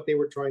writes and what they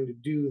were trying to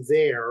do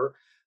there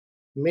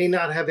may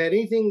not have had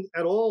anything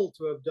at all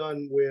to have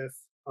done with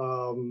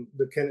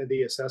the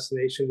Kennedy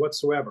assassination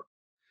whatsoever.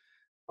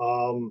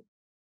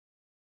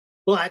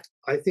 But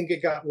I think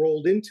it got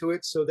rolled into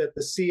it so that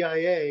the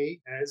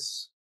CIA,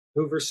 as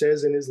Hoover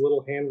says in his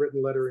little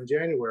handwritten letter in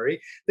January,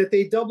 that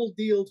they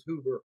double-dealed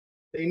Hoover.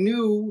 They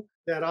knew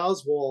that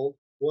Oswald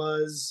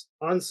was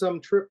on some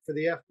trip for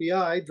the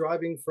FBI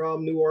driving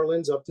from New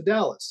Orleans up to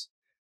Dallas.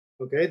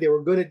 Okay, they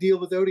were going to deal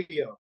with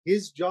Odio.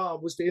 His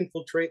job was to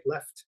infiltrate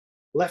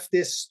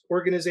leftist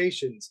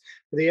organizations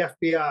for the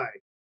FBI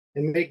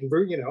and make,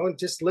 and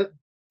just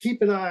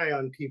keep an eye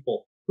on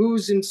people.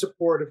 Who's in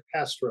support of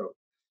Castro?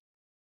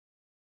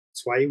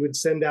 That's why he would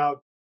send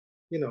out,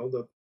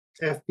 the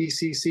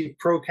FPCC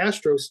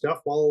pro-Castro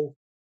stuff while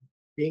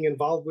being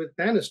involved with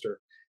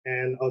Bannister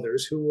and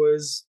others who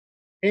was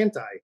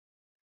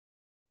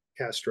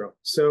anti-Castro.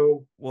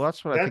 So, well,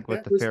 that's what I think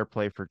what the Fair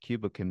Play for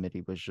Cuba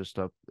committee was just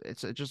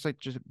just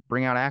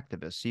bring out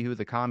activists, see who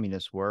the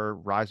communists were,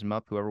 rise them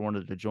up, whoever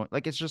wanted to join.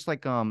 Like, it's just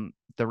like,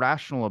 the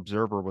Rational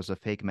Observer was a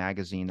fake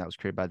magazine that was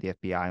created by the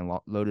FBI and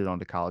loaded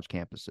onto college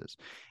campuses.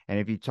 And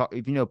if you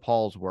know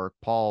Paul's work,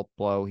 Paul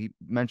Blow, he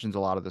mentions a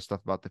lot of the stuff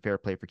about the Fair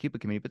Play for Cuba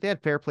committee, but they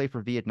had Fair Play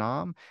for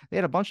Vietnam. They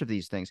had a bunch of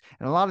these things.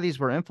 And a lot of these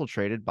were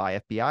infiltrated by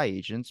FBI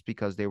agents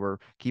because they were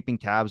keeping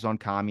tabs on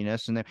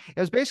communists. And it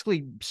was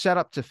basically set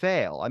up to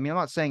fail. I mean, I'm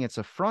not saying it's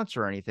a front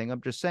or anything.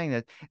 I'm just saying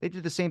that they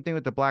did the same thing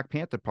with the Black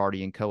Panther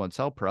Party and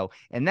COINTELPRO.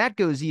 And that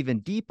goes even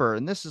deeper.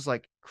 And this is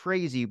like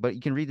crazy, but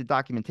you can read the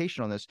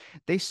documentation on this.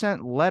 They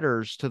sent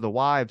letters to the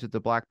wives of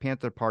the Black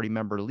Panther Party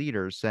member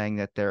leaders saying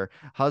that their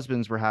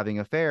husbands were having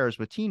affairs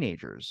with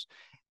teenagers.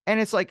 And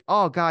it's like,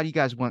 oh God, you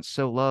guys went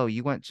so low.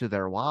 You went to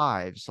their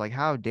wives. Like,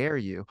 how dare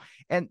you?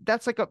 And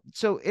that's like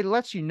so it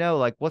lets you know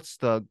like what's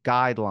the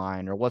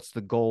guideline or what's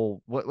the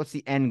goal, what's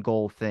the end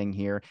goal thing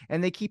here.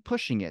 And they keep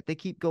pushing it. They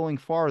keep going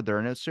farther,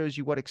 and it shows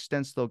you what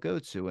extents they'll go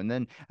to. And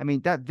then I mean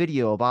that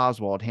video of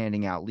Oswald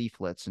handing out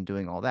leaflets and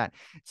doing all that.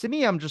 To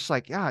me, I'm just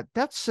like, yeah,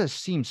 that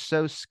just seems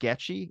so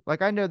sketchy.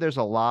 Like I know there's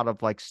a lot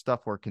of like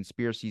stuff where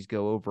conspiracies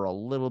go over a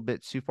little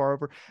bit too far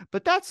over,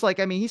 but that's like,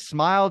 I mean, he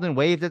smiled and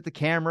waved at the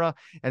camera,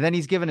 and then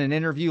he's given an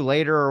interview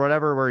later or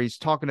whatever where he's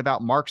talking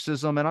about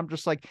Marxism. And I'm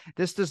just like,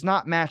 this does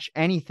not match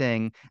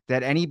anything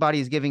that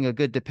anybody's giving a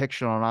good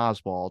depiction on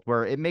Oswald,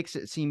 where it makes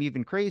it seem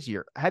even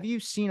crazier. Have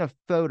you seen a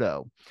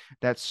photo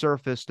that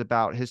surfaced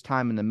about his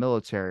time in the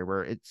military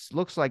where it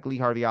looks like Lee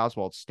Harvey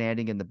Oswald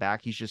standing in the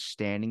back? He's just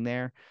standing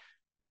there.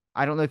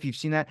 I don't know if you've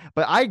seen that,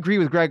 but I agree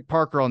with Greg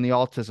Parker on the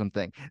autism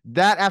thing.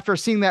 That after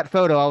seeing that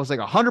photo, I was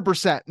like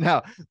 100%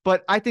 no.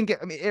 But I think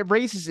I mean it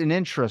raises an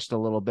interest a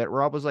little bit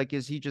where I was like,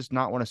 is he just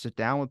not want to sit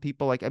down with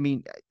people? Like, I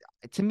mean,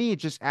 to me, it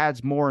just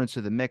adds more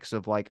into the mix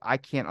of like, I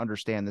can't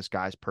understand this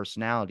guy's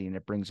personality, and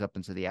it brings up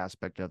into the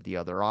aspect of the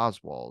other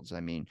Oswalds.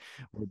 I mean,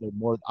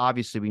 more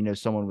obviously we know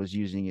someone was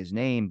using his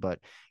name, but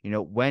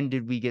when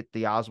did we get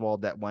the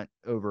Oswald that went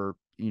over,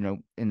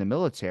 in the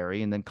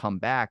military and then come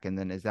back, and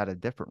then is that a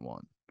different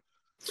one?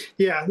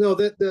 Yeah, no,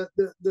 the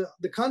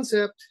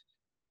concept.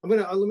 I'm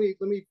gonna let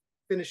me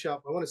finish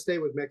up. I want to stay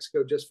with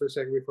Mexico just for a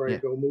second before I Yeah.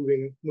 go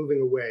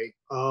moving away,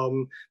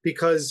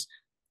 because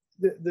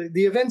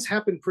the events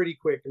happen pretty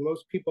quick, and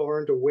most people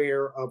aren't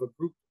aware of a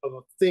group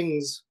of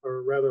things,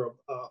 or rather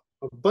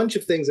a bunch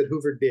of things that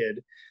Hoover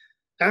did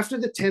after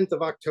the 10th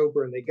of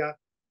October, and they got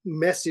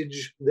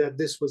message that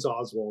this was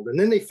Oswald, and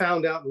then they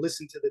found out and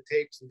listened to the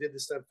tapes and did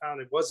this stuff, found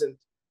it wasn't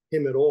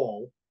him at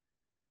all.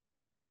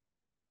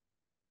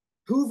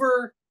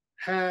 Hoover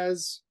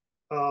has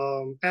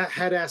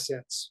had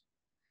assets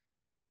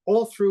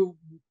all through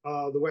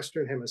the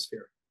Western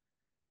Hemisphere.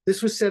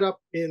 This was set up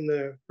in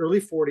the early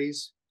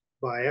 40s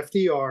by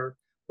FDR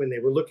when they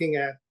were looking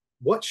at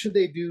what should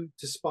they do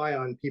to spy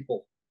on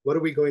people? What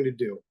are we going to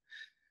do?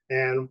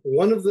 And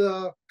one of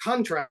the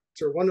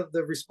contracts or one of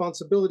the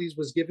responsibilities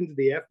was given to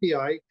the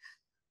FBI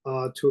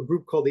to a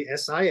group called the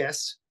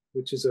SIS,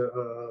 which is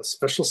a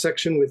special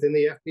section within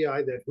the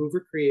FBI that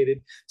Hoover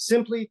created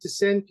simply to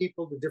send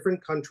people to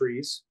different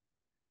countries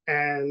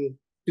and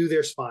do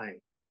their spying.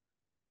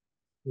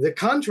 The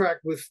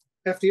contract with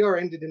FDR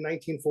ended in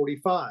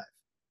 1945.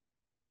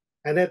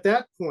 And at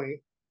that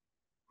point,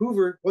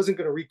 Hoover wasn't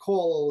going to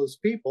recall all his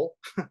people.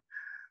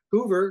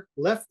 Hoover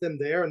left them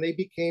there and they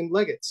became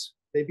legates.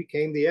 They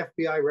became the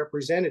FBI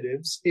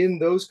representatives in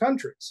those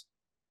countries.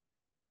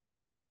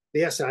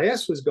 The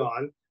SIS was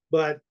gone,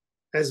 but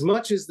as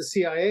much as the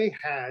CIA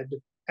had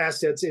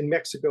assets in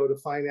Mexico to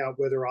find out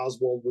whether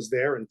Oswald was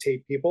there and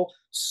tape people,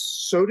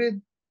 so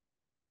did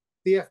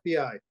the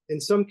FBI. In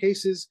some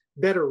cases,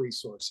 better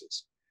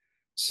resources.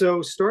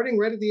 So starting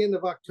right at the end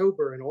of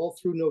October and all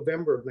through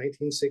November of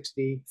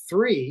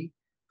 1963,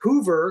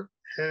 Hoover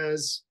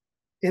has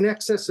in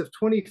excess of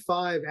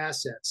 25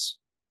 assets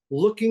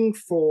looking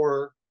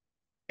for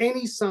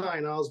any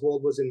sign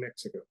Oswald was in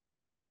Mexico.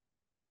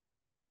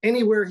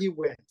 Anywhere he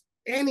went,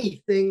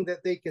 anything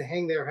that they could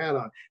hang their hat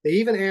on. They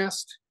even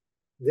asked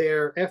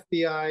their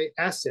FBI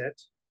asset,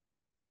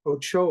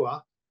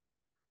 Ochoa,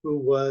 who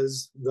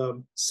was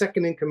the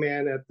second in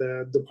command at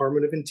the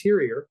Department of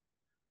Interior,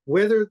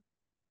 whether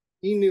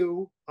he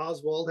knew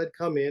Oswald had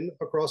come in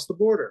across the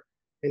border.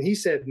 And he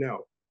said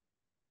no.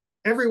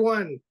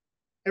 Everyone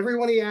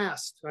he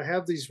asked, I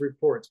have these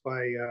reports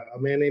by a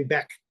man named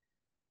Beck.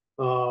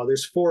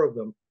 There's 4 of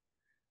them.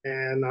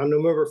 And on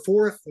November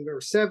 4th, November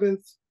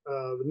 7th,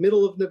 the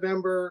middle of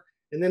November,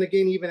 and then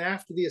again, even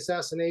after the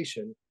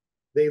assassination,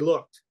 they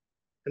looked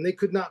and they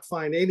could not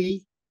find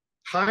any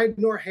hide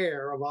nor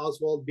hair of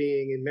Oswald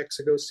being in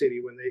Mexico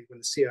City when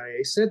the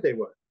CIA said they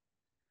would,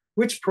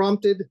 which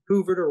prompted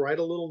Hoover to write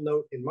a little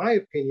note, in my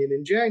opinion,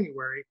 in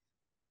January,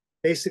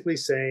 basically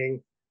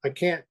saying, I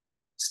can't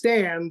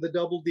stand the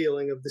double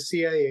dealing of the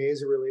CIA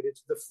as it related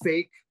to the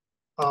fake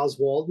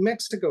Oswald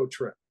Mexico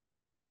trip.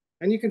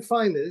 And you can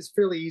find this. It's a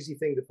fairly easy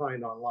thing to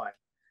find online.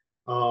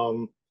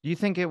 Do you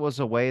think it was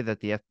a way that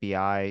the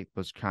FBI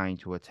was trying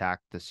to attack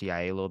the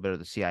CIA a little bit, or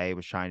the CIA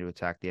was trying to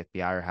attack the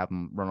FBI or have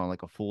them run on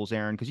like a fool's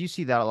errand? Because you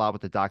see that a lot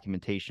with the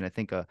documentation. I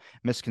think a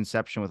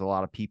misconception with a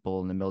lot of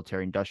people in the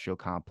military industrial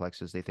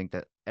complex is they think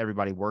that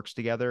everybody works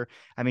together.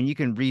 I mean, you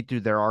can read through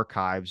their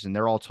archives and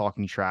they're all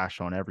talking trash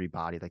on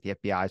everybody. Like the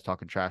FBI is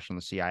talking trash on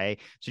the CIA.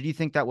 So do you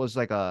think that was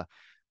like I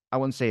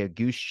wouldn't say a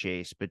goose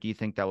chase, but do you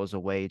think that was a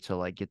way to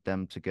like get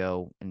them to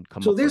go and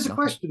come So up with there's a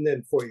nothing? question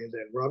then for you,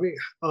 then, Robbie.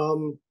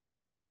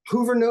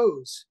 Hoover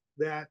knows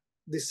that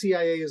the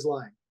CIA is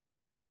lying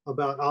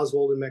about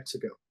Oswald in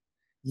Mexico.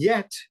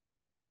 Yet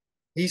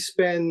he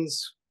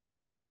spends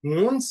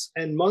months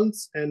and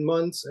months and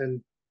months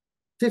and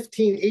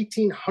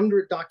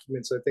 1,800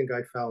 documents, I think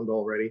I found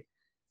already,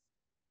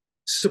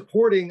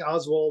 supporting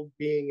Oswald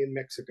being in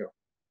Mexico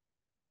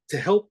to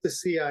help the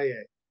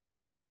CIA.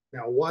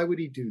 Now, why would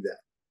he do that?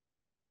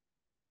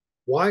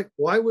 Why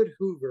would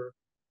Hoover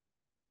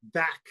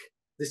back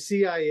the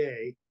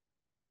CIA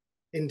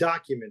in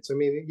documents? I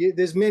mean,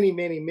 there's many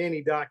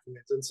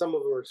documents, and some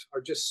of them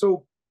are just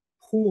so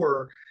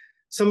poor.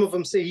 Some of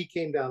them say he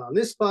came down on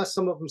this bus.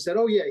 Some of them said,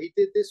 "Oh yeah, he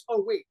did this."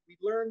 Oh wait, we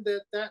learned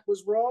that that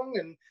was wrong,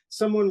 and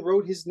someone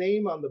wrote his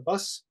name on the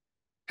bus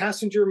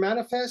passenger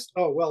manifest.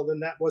 Oh well,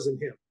 then that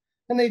wasn't him,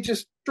 and they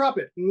just drop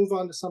it and move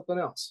on to something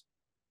else.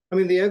 I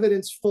mean, the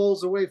evidence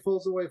falls away,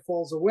 falls away,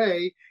 falls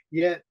away.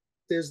 Yet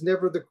there's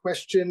never the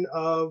question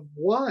of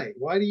why.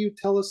 Why do you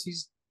tell us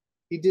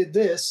he did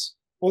this,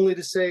 only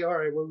to say, all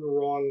right, well, we were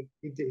wrong.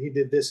 He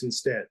did this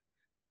instead.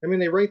 I mean,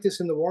 they write this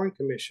in the Warren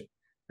Commission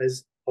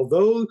as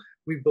although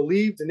we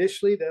believed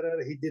initially that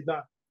he did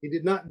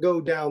not go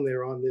down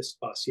there on this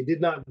bus. He did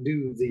not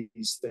do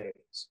these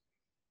things.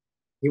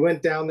 He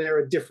went down there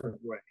a different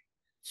way.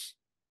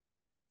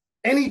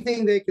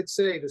 Anything they could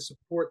say to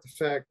support the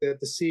fact that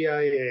the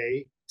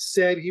CIA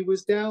said he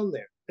was down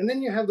there. And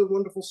then you have the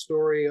wonderful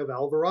story of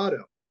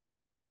Alvarado,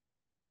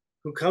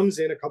 who comes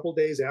in a couple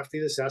days after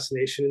the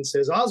assassination and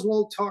says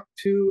Oswald talked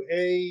to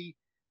a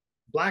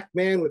black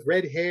man with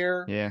red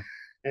hair, Yeah.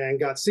 and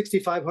got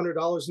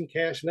 $6,500 in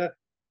cash. Now,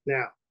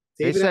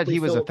 David, they said he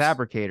was a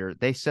fabricator.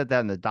 They said that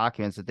in the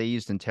documents that they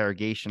used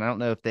interrogation. I don't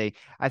know if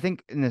I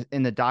think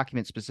in the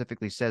document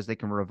specifically says they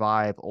can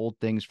revive old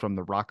things from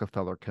the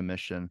Rockefeller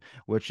Commission,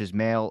 which is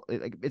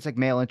it's like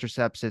mail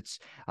intercepts. It's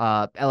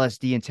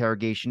LSD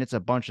interrogation. It's a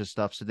bunch of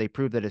stuff. So they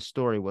proved that his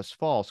story was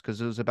false because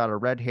it was about a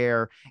red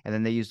hair. And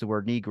then they used the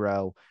word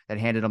Negro that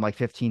handed him like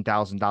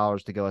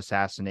 $15,000 to go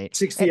assassinate.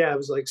 60. Yeah, it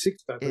was like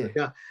 65.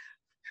 Yeah.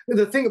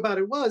 The thing about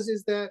it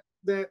is that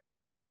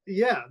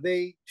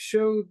they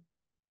showed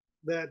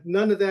that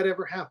none of that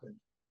ever happened.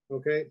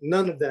 Okay,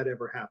 none of that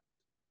ever happened.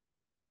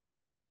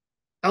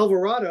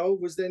 Alvarado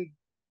was then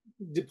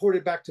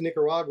deported back to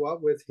Nicaragua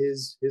with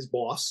his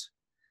boss,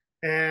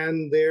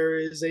 and there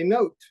is a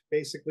note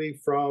basically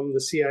from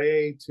the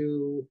CIA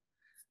to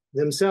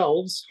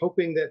themselves,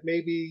 hoping that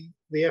maybe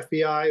the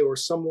FBI or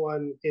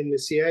someone in the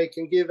CIA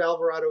can give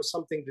Alvarado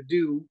something to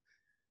do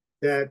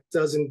that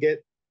doesn't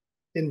get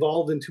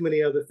involved in too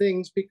many other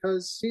things,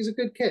 because he's a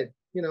good kid.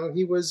 You know,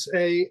 he was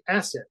a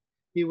asset.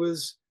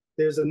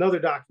 There's another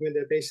document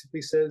that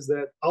basically says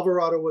that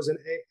Alvarado was a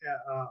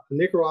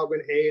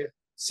Nicaraguan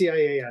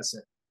CIA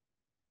asset.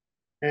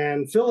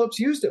 And Phillips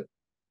used him.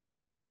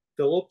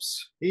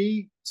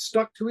 He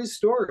stuck to his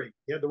story.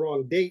 He had the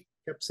wrong date,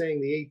 kept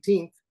saying the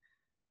 18th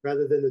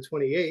rather than the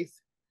 28th,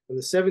 and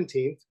the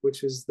 17th,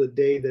 which is the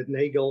day that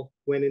Nagel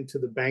went into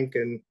the bank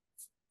and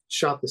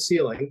shot the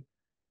ceiling.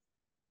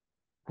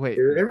 Wait,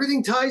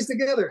 everything ties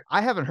together.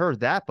 I haven't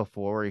heard that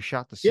before, where he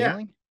shot the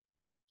ceiling. Yeah.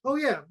 Oh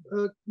yeah,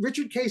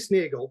 Richard Case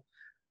Nagel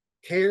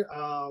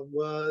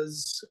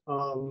was.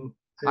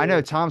 I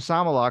know Tom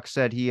Samolak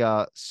said he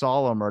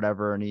saw him or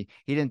whatever, and he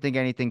didn't think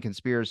anything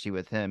conspiracy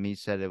with him. He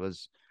said it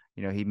was,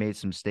 he made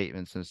some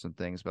statements and some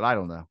things, but I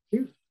don't know.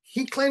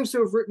 He claims to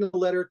have written a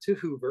letter to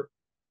Hoover.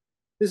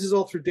 This is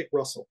all through Dick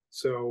Russell.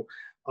 So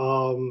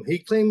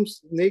Nagel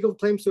claims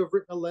to have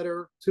written a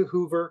letter to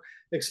Hoover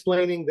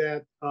explaining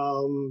that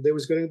there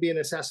was going to be an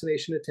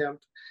assassination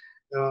attempt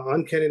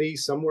on Kennedy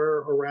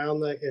somewhere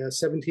around the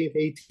 17th,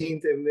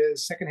 18th, in the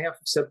second half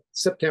of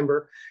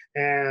September.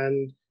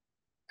 And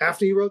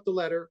after he wrote the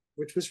letter,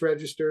 which was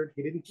registered,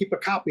 he didn't keep a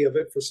copy of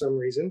it for some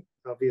reason,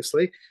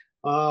 obviously.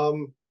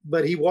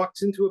 But he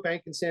walks into a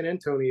bank in San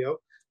Antonio,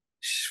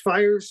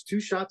 fires 2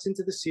 shots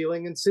into the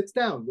ceiling, and sits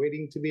down,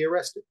 waiting to be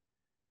arrested.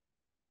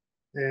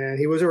 And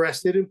he was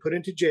arrested and put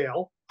into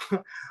jail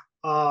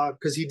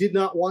because he did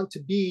not want to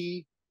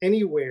be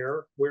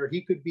anywhere where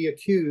he could be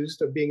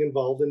accused of being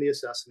involved in the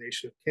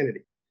assassination of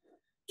Kennedy.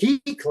 He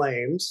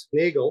claims,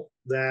 Nagel,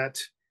 that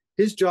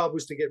his job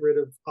was to get rid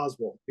of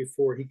Oswald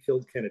before he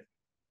killed Kennedy,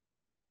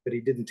 but he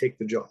didn't take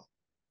the job.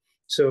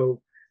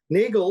 So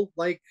Nagel,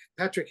 like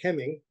Patrick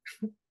Hemming,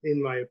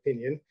 in my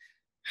opinion,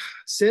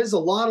 says a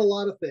lot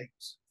of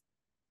things.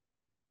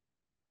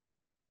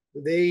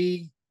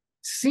 They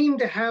seem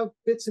to have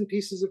bits and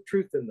pieces of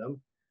truth in them,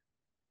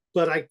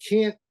 but I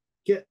can't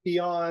get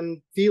beyond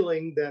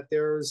feeling that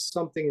there's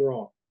something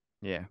wrong.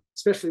 Yeah.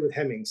 Especially with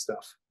Hemming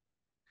stuff.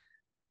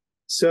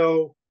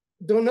 So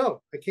don't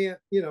know. I can't,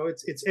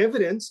 it's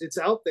evidence. It's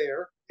out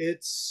there.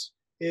 It's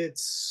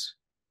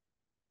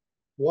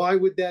why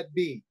would that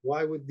be?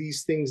 Why would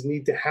these things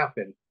need to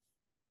happen?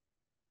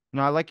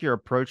 No, I like your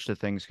approach to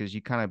things because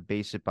you kind of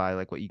base it by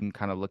like what you can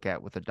kind of look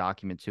at with a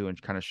document too,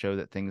 and kind of show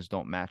that things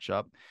don't match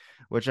up,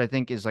 which I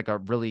think is like a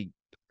really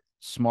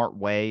smart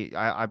way.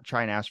 I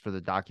try and ask for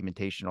the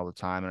documentation all the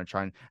time,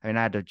 and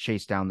I had to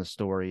chase down the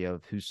story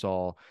of who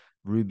saw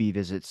Ruby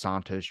visit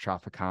Santos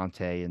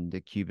Traficante in the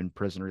Cuban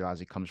prison,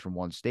 realize he comes from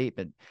one state.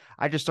 But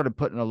I just started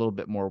putting a little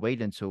bit more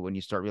weight into it when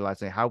you start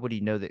realizing, how would he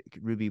know that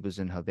Ruby was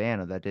in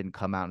Havana? That didn't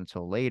come out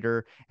until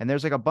later. And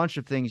there's like a bunch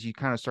of things you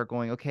kind of start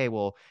going, okay,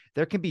 well,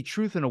 there can be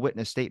truth in a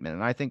witness statement.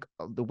 And I think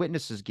the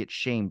witnesses get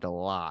shamed a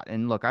lot.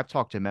 And look, I've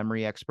talked to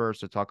memory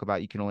experts to talk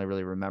about you can only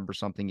really remember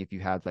something if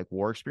you had like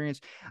war experience.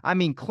 I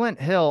mean,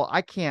 Clint Hill,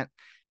 I can't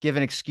give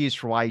an excuse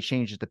for why he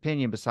changed his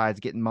opinion besides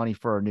getting money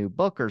for a new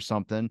book or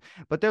something.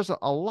 But there's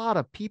a lot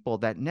of people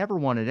that never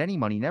wanted any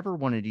money, never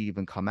wanted to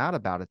even come out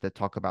about it, that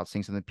talk about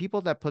things. And the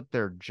people that put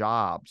their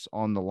jobs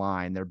on the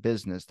line, their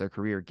business, their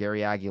career,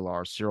 Gary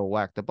Aguilar, Cyril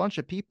Wecht, a bunch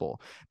of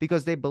people,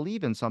 because they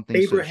believe in something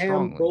so Abraham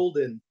strongly.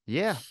 Golden.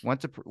 Yeah,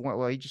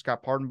 well, he just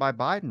got pardoned by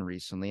Biden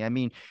recently. I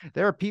mean,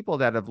 there are people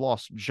that have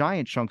lost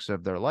giant chunks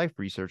of their life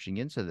researching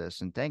into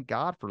this, and thank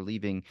God for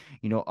leaving,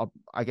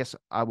 I guess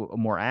a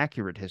more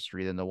accurate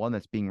history than the one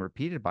that's being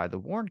repeated by the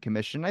Warren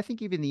Commission. I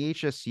think even the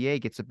HSCA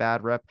gets a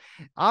bad rep.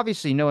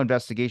 Obviously, no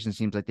investigation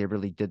seems like they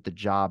really did the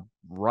job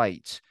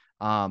right.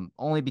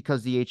 Only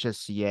because the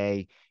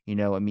HSCA,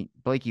 I mean,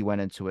 Blakey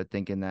went into it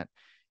thinking that,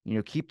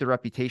 keep the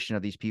reputation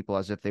of these people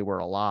as if they were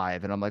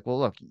alive. And I'm like, well,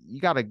 look, you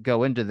got to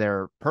go into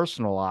their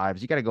personal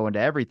lives. You got to go into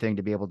everything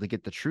to be able to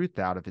get the truth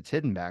out if it's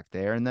hidden back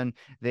there. And then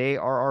the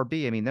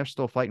ARRB, I mean, they're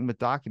still fighting with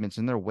documents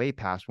and they're way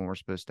past when we're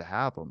supposed to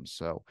have them.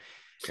 So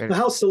the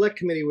House Select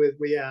Committee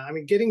yeah, I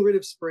mean, getting rid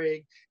of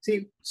Sprague.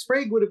 See,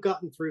 Sprague would have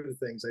gotten through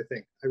things, I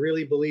think. I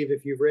really believe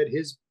if you've read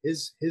his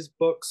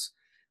books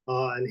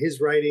and his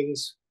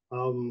writings,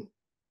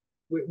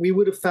 we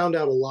would have found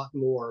out a lot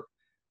more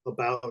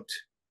about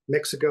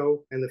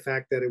Mexico and the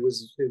fact that it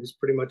was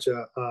pretty much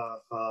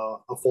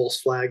a false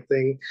flag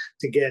thing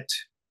to get.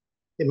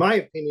 In my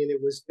opinion,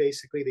 it was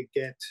basically to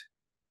get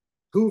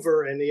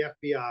Hoover and the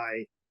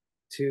FBI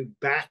to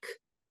back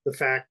the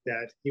fact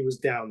that he was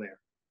down there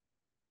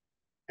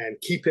and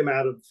keep him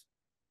out of.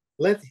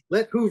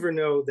 Let Hoover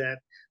know that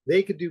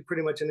they could do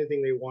pretty much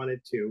anything they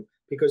wanted to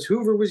because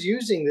Hoover was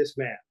using this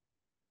man.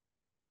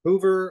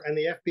 Hoover and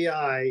the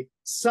FBI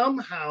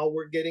somehow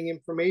were getting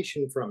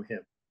information from him.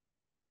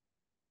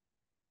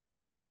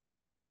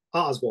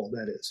 Oswald,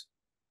 that is.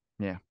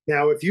 Yeah.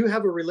 Now, if you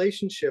have a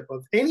relationship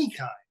of any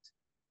kind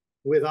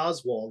with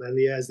Oswald and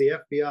as the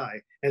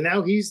FBI, and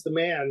now he's the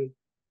man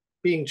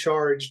being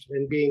charged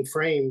and being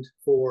framed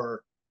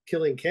for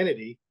killing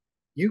Kennedy,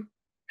 you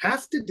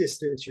have to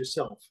distance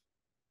yourself.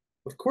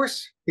 Of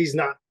course, he's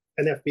not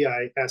an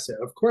FBI asset.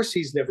 Of course,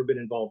 he's never been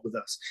involved with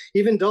us.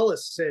 Even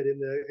Dulles said in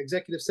the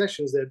executive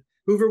sessions that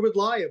Hoover would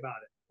lie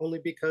about it only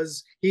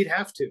because he'd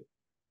have to.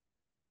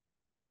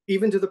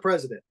 Even to the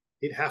president,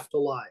 he'd have to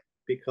lie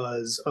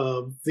because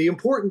of the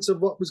importance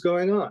of what was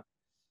going on.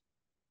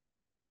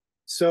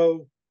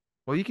 So,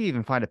 well, you can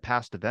even find a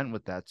past event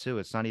with that too.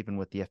 It's not even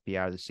with the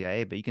FBI or the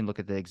CIA, but you can look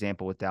at the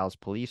example with Dallas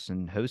Police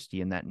and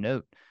Hosty and that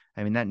note.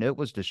 I mean, that note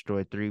was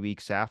destroyed 3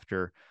 weeks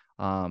after,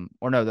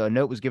 or no, the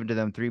note was given to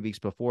them 3 weeks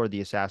before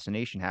the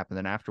assassination happened.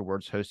 Then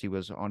afterwards, Hosty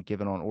was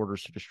given on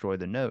orders to destroy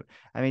the note.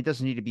 I mean, it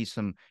doesn't need to be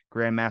some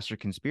grandmaster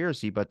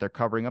conspiracy, but they're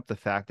covering up the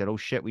fact that, oh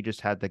shit, we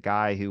just had the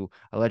guy who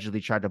allegedly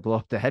tried to blow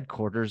up the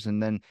headquarters,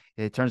 and then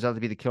it turns out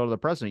to be the killer of the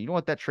president. You don't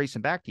want that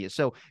tracing back to you.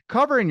 So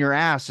covering your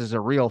ass is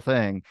a real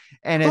thing,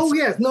 and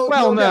it's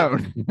well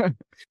known.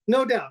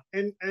 No doubt.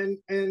 And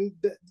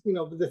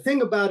the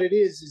thing about it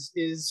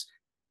is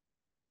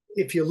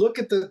if you look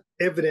at the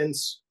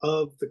evidence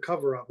of the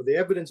cover-up, or the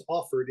evidence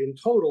offered in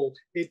total,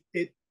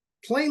 it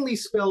plainly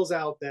spells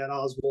out that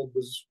Oswald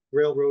was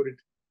railroaded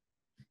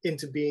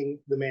into being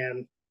the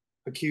man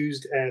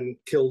accused and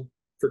killed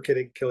for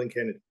killing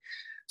Kennedy.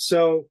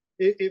 So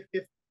if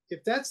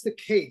that's the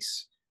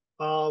case,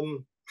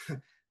 you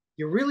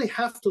really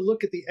have to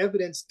look at the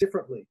evidence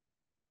differently.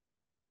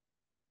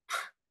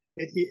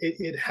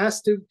 It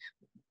has to.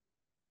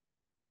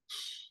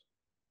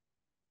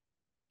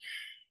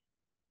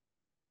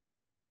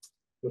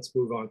 Let's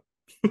move on.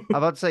 I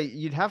would say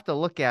you'd have to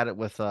look at it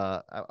with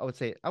I would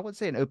say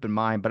an open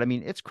mind, but I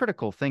mean it's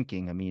critical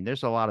thinking. I mean,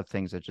 there's a lot of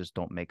things that just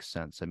don't make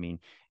sense. I mean,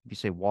 if you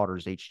say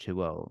water's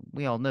H2O,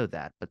 we all know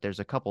that, but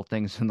there's a couple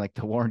things in like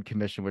the Warren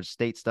Commission which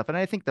state stuff, and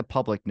I think the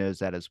public knows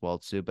that as well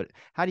too. But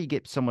how do you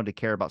get someone to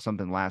care about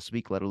something last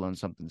week, let alone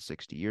something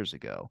 60 years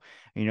ago?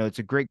 It's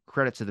a great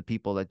credit to the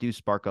people that do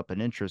spark up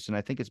an interest, and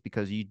I think it's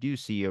because you do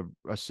see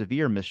a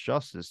severe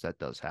misjustice that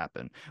does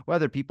happen,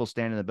 whether people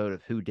stand in the boat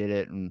of who did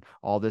it and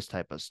all this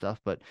type of stuff,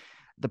 but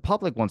the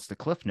public wants the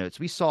cliff notes.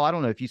 We saw, I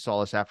don't know if you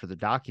saw this after the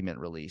document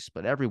release,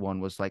 but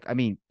everyone was like, I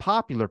mean,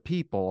 popular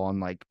people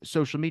on like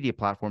social media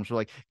platforms were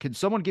like, can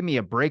someone give me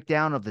a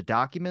breakdown of the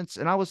documents?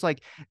 And I was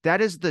like, that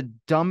is the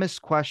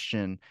dumbest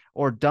question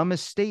or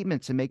dumbest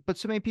statement to make. But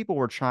so many people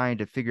were trying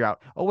to figure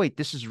out, oh, wait,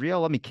 this is real.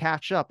 Let me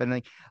catch up. And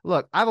like,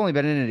 look, I've only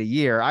been in it a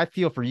year. I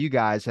feel for you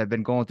guys have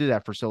been going through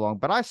that for so long,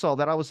 but I saw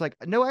that. I was like,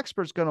 no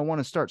expert's going to want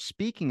to start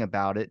speaking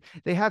about it.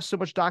 They have so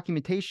much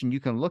documentation you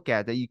can look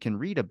at that you can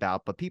read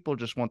about, but people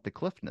just want the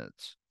cliff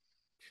notes.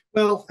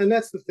 Well, and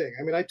that's the thing.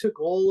 I mean, I took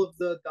all of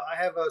I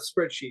have a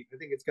spreadsheet. I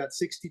think it's got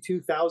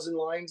 62,000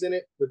 lines in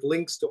it with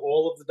links to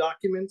all of the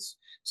documents.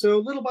 So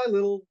little by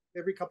little,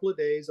 every couple of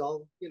days,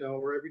 or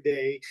every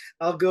day,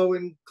 I'll go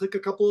and click a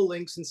couple of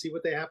links and see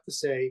what they have to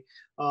say.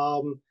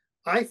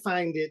 I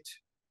find it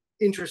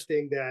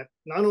interesting that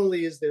not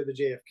only is there the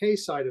JFK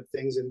side of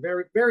things and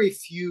very, very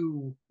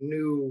few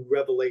new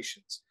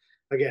revelations,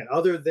 again,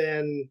 other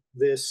than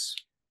this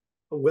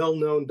a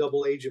well-known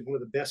double agent, one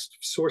of the best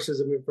sources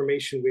of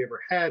information we ever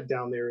had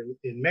down there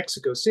in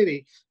Mexico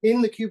City,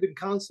 in the Cuban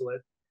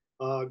consulate,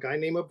 a guy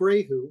named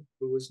Abreu,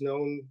 who was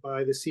known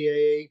by the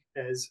CIA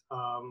as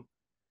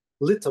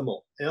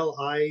Litamil,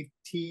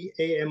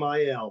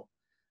 Litamil,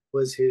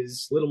 was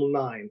his little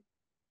nine.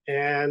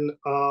 And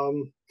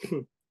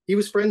he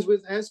was friends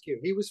with Askew.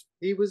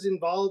 He was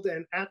involved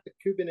and at the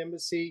Cuban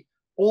embassy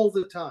all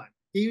the time.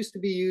 He used to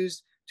be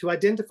used to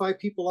identify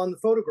people on the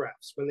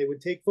photographs when they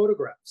would take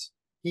photographs.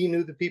 He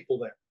knew the people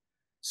there.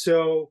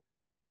 So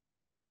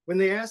when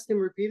they asked him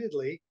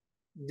repeatedly,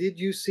 did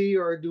you see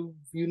or do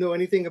you know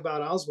anything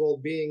about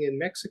Oswald being in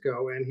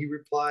Mexico? And he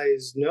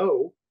replies,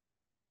 no,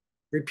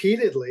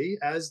 repeatedly,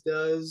 as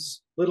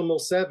does Litamil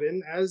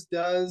 7, as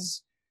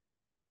does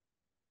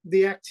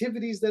the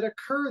activities that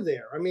occur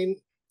there. I mean,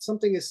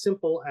 something as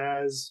simple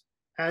as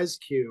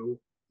Askew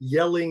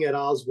yelling at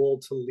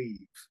Oswald to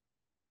leave.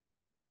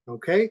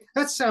 Okay,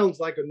 that sounds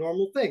like a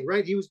normal thing,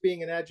 right? He was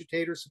being an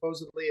agitator,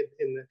 supposedly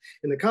in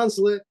the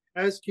consulate.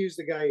 Askew's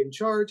the guy in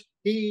charge.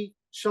 He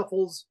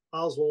shuffles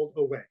Oswald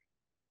away,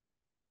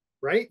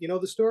 right? You know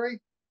the story?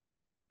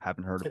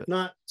 Haven't heard of If it.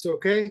 not, it's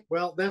okay.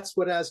 Well, that's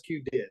what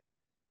Askew did.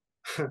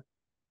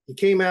 He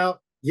came out,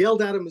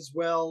 yelled at him as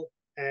well,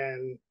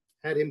 and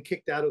had him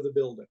kicked out of the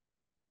building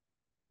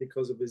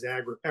because of his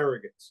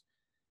arrogance.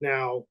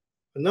 Now,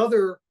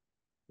 another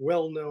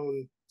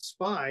well-known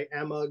spy,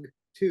 Amug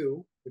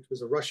II, which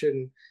was a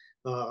Russian,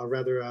 a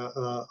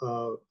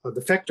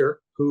defector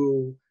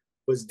who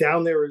was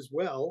down there as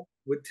well,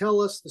 would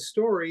tell us the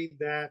story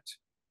that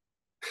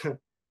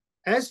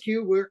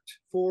Askew worked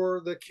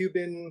for the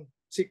Cuban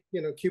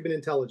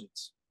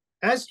intelligence.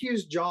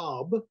 Askew's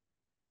job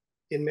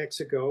in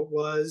Mexico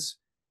was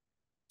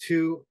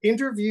to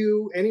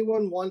interview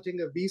anyone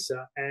wanting a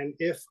visa, and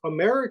if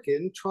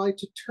American, tried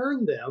to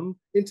turn them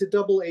into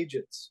double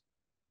agents.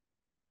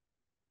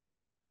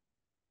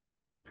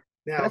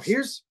 Now,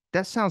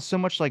 that sounds so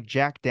much like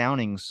Jack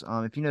Downing's.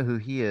 If you know who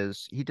he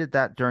is, he did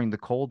that during the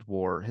Cold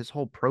War. His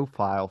whole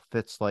profile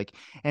fits like,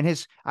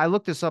 and I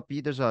looked this up.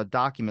 There's a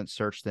document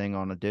search thing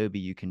on Adobe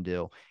you can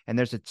do, and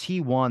there's a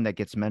T1 that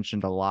gets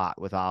mentioned a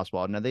lot with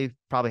Oswald. Now they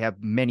probably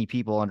have many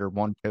people under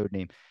one code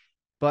name.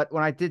 But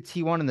when I did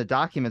T1 in the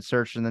document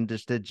search and then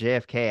just did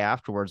JFK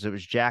afterwards, it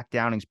was Jack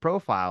Downing's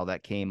profile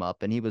that came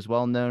up. And he was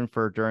well known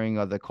for during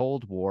the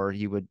Cold War,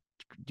 he would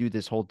do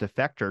this whole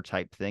defector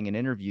type thing and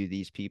interview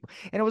these people.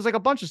 And it was like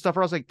a bunch of stuff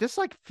where I was like, this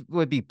like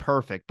would be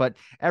perfect. But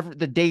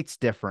the date's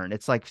different.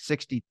 It's like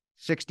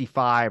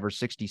 65 or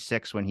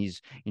 66 when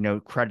he's,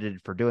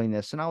 credited for doing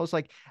this. And I was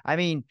like, I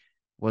mean,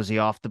 was he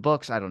off the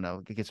books? I don't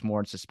know. It gets more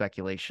into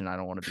speculation. I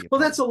don't want to be. Well,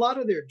 that's a lot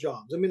of their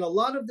jobs. I mean, a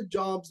lot of the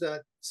jobs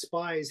that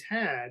spies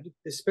had,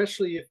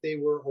 especially if they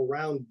were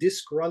around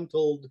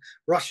disgruntled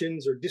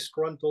Russians or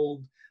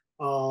disgruntled,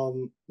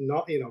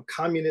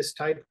 communist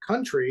type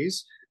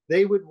countries,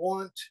 they would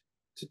want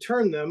to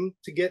turn them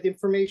to get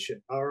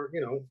information. Or,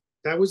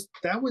 that was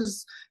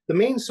the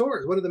main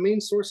source. One of the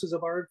main sources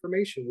of our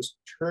information was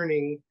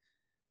turning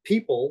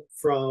people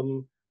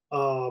from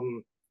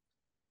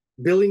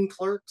billing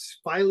clerks,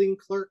 filing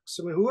clerks,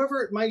 I mean,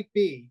 whoever it might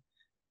be,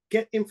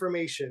 get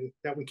information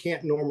that we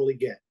can't normally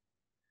get.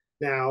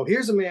 Now,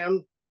 here's a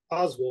man,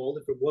 Oswald,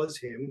 if it was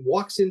him,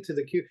 walks into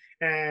the queue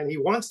and he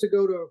wants to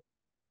go to,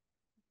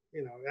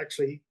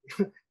 actually,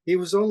 he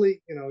was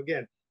only,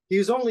 he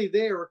was only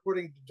there,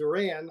 according to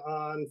Duran,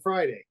 on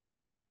Friday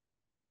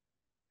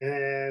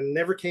and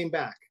never came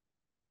back.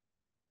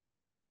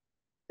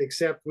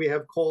 Except we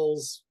have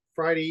calls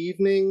Friday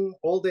evening,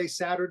 all day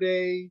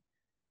Saturday.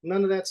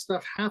 None of that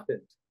stuff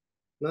happened.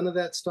 None of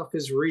that stuff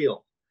is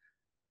real.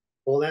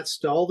 All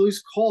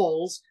those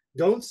calls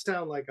don't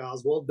sound like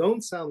Oswald,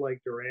 don't sound like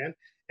Duran.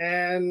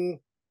 And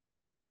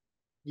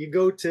you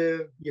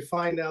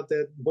find out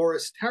that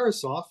Boris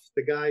Tarasov,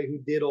 the guy who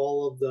did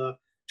all of the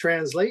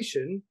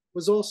translation,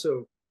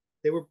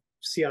 they were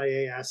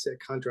CIA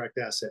contract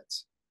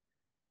assets.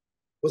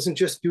 Wasn't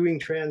just doing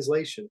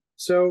translation.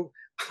 So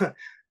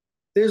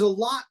there's a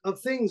lot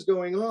of things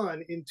going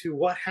on into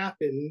what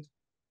happened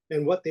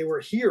and what they were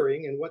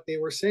hearing and what they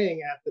were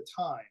saying at the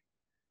time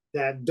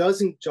that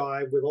doesn't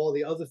jive with all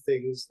the other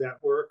things that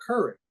were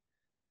occurring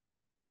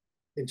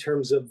in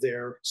terms of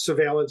their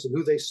surveillance and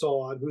who they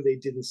saw and who they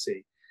didn't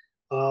see.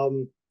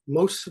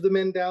 Most of the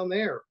men down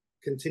there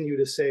continue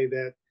to say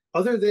that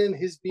other than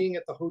his being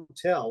at the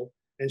hotel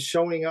and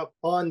showing up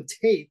on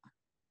tape,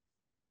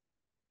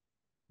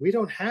 we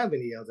don't have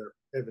any other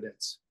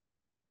evidence.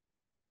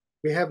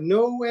 We have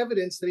no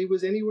evidence that he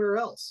was anywhere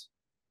else.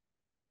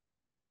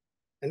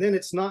 And then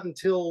it's not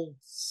until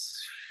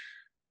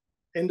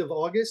end of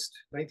August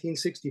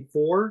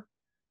 1964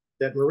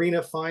 that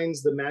Marina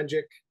finds the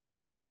magic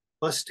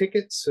bus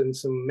tickets and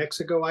some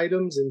Mexico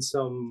items in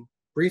some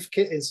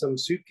briefcase, in some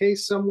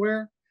suitcase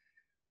somewhere,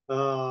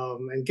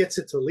 and gets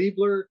it to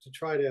Liebler to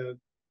try to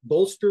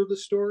bolster the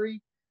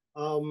story.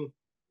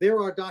 There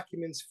are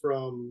documents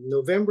from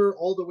November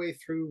all the way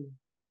through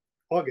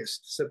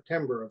August,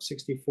 September of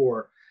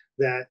 64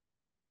 that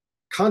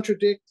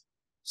contradict,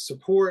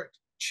 support,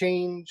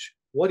 change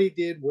what he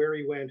did, where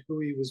he went, who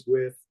he was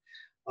with,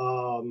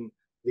 um,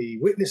 the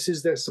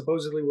witnesses that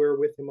supposedly were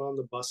with him on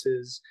the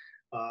buses.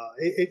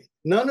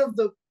 None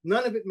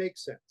of it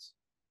makes sense.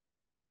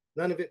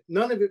 None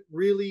of it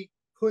really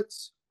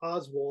puts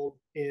Oswald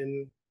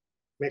in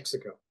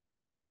Mexico.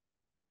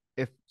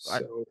 If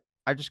So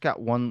I just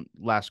got one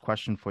last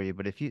question for you,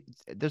 but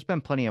there's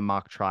been plenty of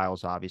mock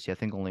trials, obviously. I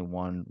think only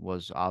one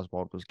was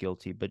Oswald was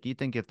guilty, but do you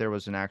think if there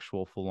was an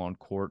actual full-on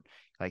court,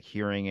 like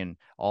hearing and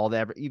all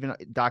that, even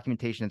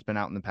documentation that's been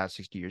out in the past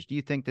 60 years, do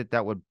you think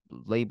that would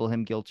label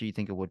him guilty? You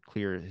think it would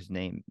clear his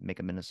name, make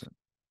him innocent?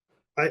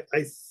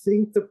 I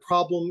think the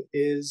problem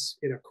is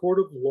in a court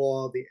of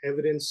law, the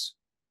evidence,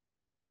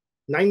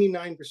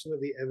 99%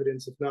 of the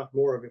evidence, if not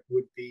more of it,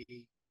 would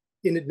be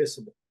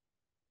inadmissible.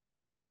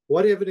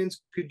 What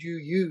evidence could you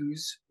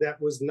use that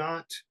was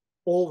not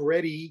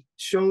already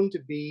shown to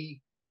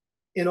be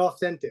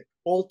inauthentic,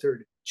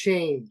 altered,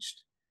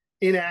 changed,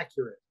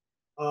 inaccurate?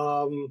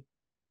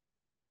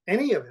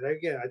 Any of it.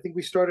 Again, I think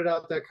we started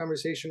out that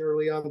conversation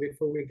early on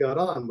before we got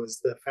on, was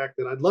the fact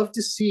that I'd love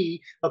to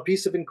see a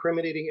piece of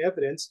incriminating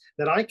evidence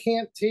that I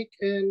can't take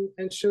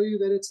and show you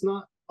that it's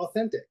not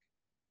authentic,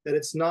 that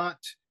it's not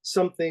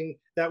something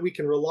that we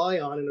can rely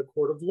on in a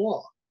court of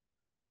law.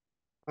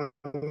 I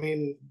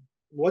mean,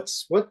 what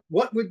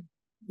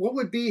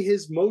would be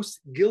his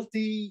most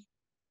guilty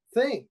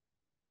thing?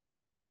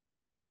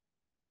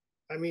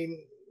 I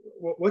mean,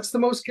 what's the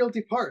most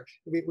guilty part?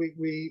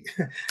 We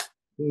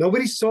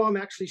nobody saw him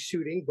actually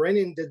shooting.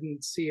 Brennan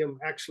didn't see him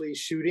actually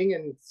shooting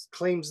and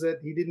claims that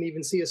he didn't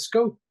even see a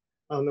scope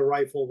on the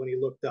rifle when he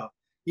looked up,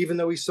 even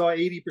though he saw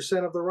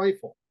 80% of the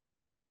rifle.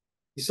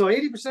 He saw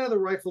 80% of the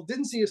rifle,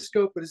 didn't see a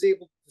scope, but is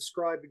able to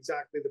describe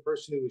exactly the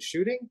person who was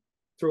shooting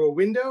through a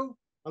window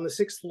on the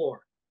 6th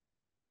floor,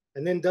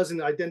 and then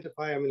doesn't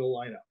identify him in the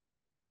lineup.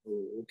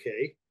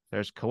 Okay.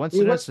 There's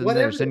coincidence and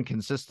there's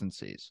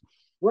inconsistencies.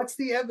 What's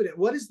the evidence?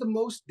 What is the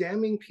most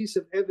damning piece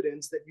of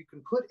evidence that you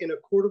can put in a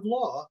court of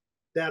law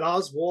that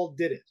Oswald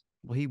did it?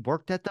 Well, he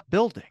worked at the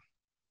building.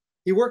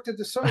 He worked at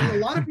a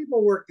lot of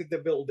people worked at the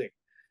building.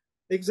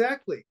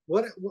 Exactly.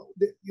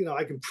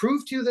 I can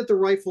prove to you that the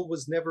rifle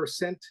was never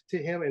sent to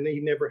him and he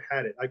never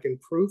had it. I can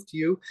prove to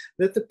you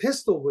that the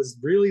pistol was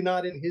really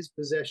not in his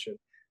possession.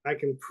 I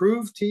can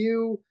prove to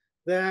you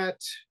that,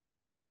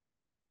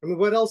 I mean,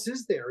 what else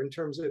is there in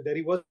terms of that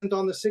he wasn't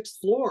on the 6th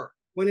floor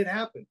when it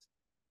happened?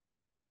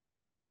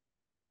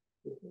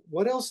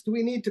 What else do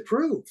we need to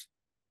prove?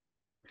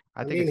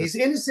 I mean, he's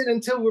innocent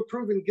until we're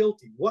proven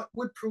guilty. What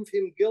would prove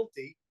him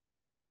guilty?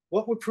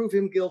 What would prove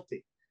him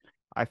guilty?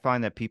 I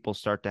find that people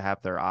start to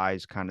have their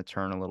eyes kind of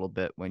turn a little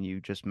bit when you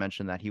just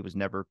mentioned that he was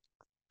never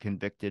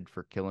convicted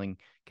for killing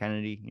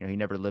Kennedy. You know, he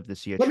never lived to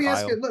see a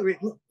trial.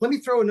 Let me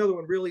throw another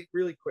one really,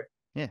 really quick.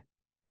 Yeah.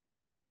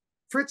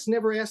 Fritz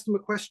never asked him a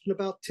question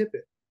about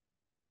Tippit.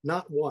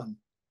 Not one.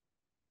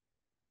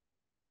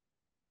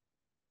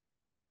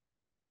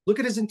 Look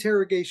at his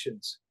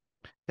interrogations.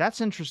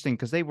 That's interesting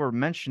because they were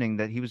mentioning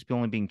that he was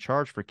only being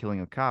charged for killing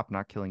a cop,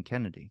 not killing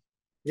Kennedy.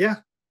 Yeah.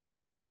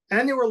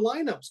 And there were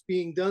lineups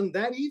being done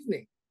that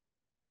evening.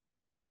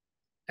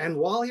 And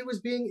while he was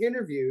being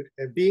interviewed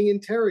and being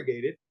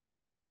interrogated,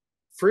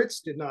 Fritz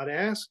did not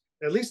ask,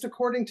 at least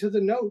according to the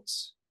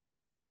notes,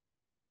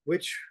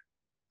 which,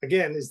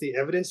 again, is the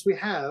evidence we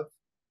have,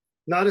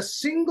 not a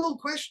single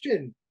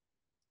question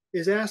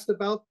is asked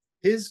about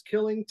his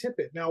killing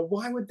Tippit. Now,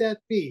 why would that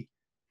be?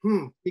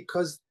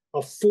 Because a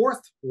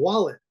 4th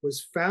wallet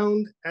was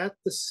found at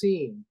the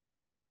scene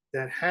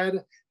that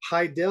had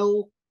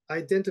Heidel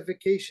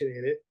identification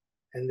in it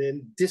and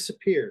then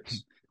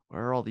disappears.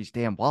 Where are all these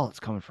damn wallets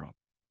coming from?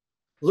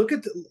 Look.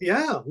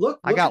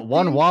 I got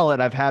one wallet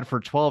I've had for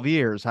 12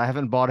 years. I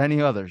haven't bought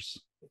any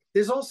others.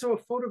 There's also a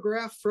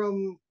photograph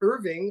from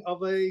Irving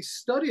of a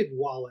studded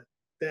wallet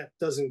that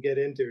doesn't get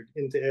entered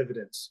into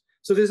evidence.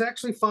 So there's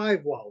actually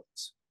 5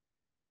 wallets.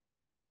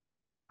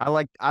 I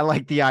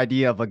like the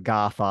idea of a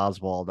goth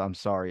Oswald. I'm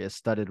sorry, a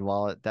studded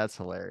wallet. That's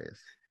hilarious.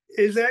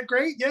 Is that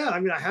great? Yeah, I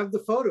mean, I have the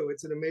photo.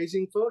 It's an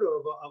amazing photo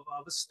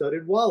of a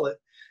studded wallet.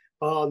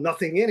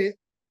 Nothing in it.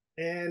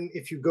 And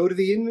if you go to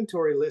the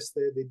inventory list,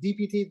 the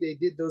DPT, they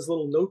did those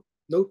little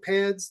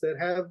notepads that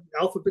have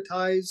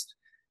alphabetized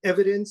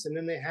evidence, and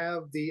then they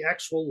have the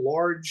actual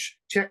large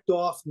checked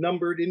off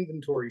numbered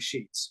inventory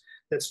sheets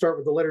that start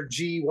with the letter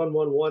G,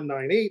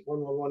 11198,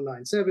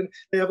 11197.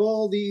 They have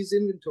all these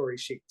inventory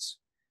sheets.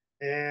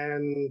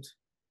 And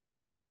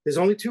there's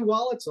only 2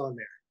 wallets on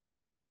there.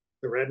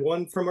 The red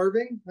one from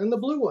Irving and the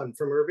blue one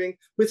from Irving,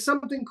 with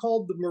something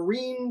called the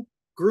Marine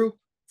Group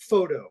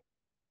photo,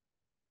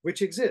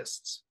 which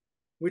exists,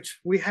 which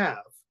we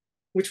have,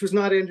 which was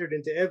not entered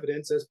into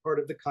evidence as part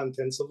of the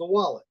contents of the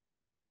wallet.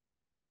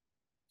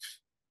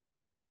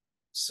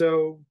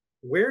 So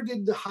where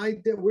did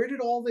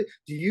do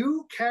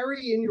you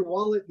carry in your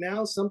wallet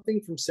now something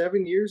from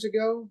 7 years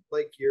ago,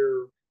 like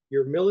your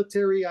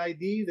military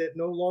ID that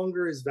no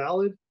longer is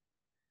valid?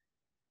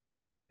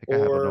 I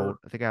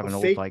think I have an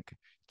old like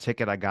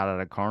ticket I got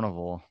at a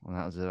carnival, and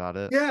that was about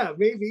it. Yeah,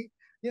 maybe.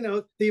 You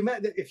know, the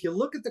amount that if you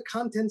look at the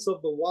contents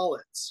of the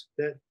wallets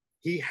that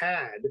he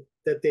had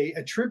that they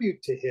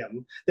attribute to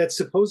him that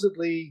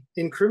supposedly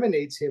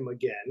incriminates him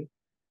again,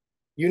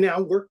 you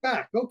now work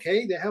back.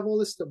 Okay, they have all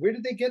this stuff. Where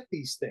did they get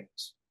these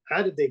things?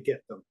 How did they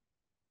get them?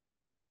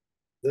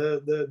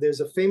 There's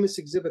a famous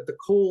exhibit, the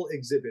Cole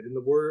exhibit in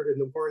the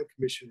Warren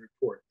Commission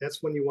report.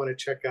 That's when you want to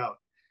check out.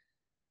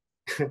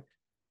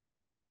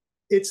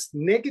 It's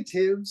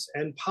negatives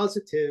and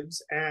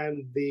positives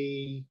and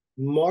the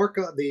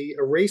the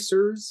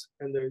erasers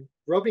and the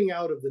rubbing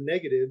out of the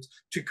negatives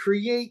to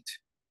create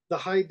the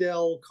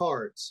Heidel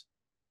cards.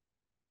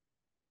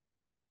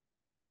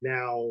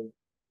 Now,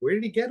 where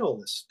did he get all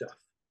this stuff?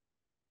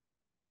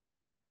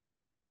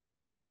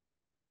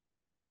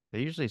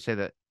 They usually say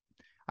that.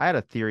 I had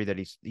a theory that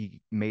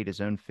he made his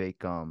own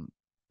fake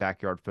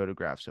backyard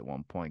photographs at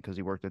one point because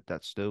he worked at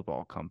that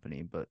Stovall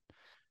company, but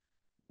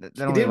that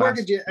he did work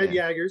at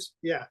Jaggers.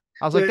 Yeah.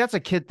 I was like, that's a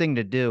kid thing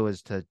to do,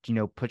 is to,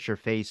 put your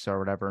face or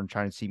whatever and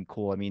try and seem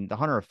cool. I mean, the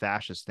Hunter of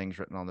Fascist thing's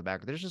written on the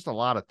back. There's just a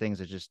lot of things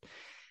that just,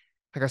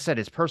 like I said,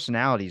 his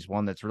personality is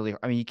one that's really,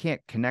 I mean, you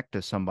can't connect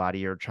to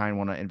somebody or try and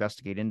want to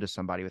investigate into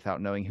somebody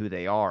without knowing who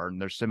they are. And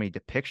there's so many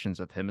depictions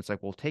of him. It's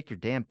like, well, take your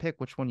damn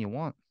pick. Which one you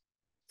want?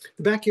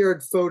 The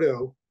backyard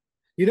photo,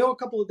 a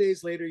couple of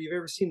days later, you've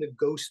ever seen the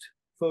ghost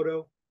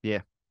photo?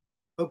 Yeah.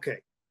 Okay.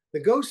 The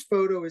ghost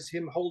photo is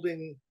him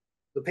holding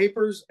the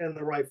papers and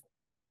the rifle.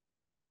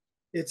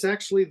 It's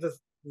actually the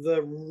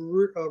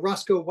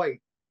Roscoe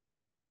White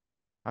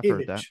I've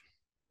image. Heard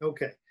that.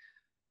 Okay.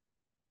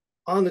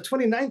 On the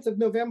 29th of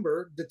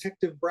November,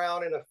 Detective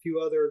Brown and a few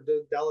other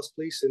the Dallas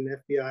police and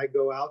FBI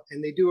go out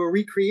and they do a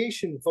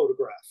recreation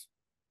photograph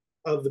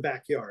of the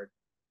backyard.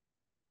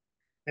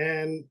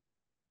 And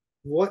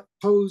what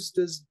pose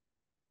does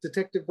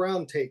Detective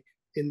Brown take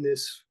in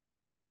this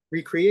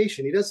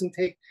recreation? He doesn't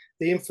take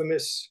the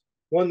infamous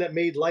one that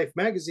made Life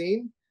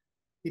magazine.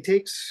 He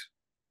takes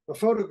a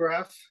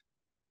photograph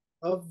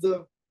of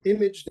the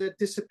image that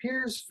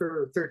disappears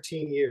for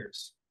 13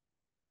 years.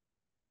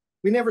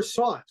 We never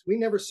saw it. We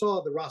never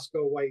saw the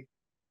Roscoe White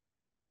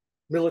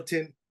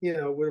militant,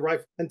 with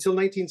rifle until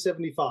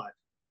 1975,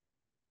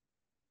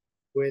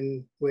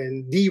 when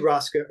D.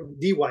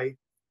 White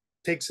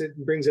takes it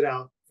and brings it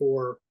out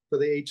for the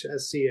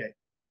HSCA.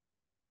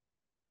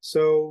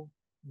 So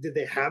did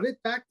they have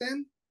it back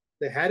then?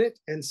 They had it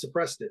and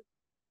suppressed it.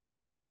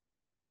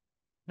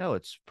 No,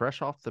 it's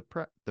fresh off the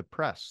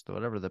press,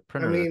 whatever the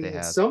printer that they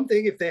had.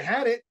 Something, if they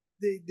had it,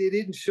 they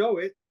didn't show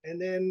it, and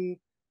then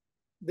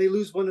they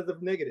lose one of the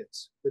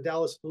negatives. The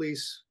Dallas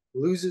police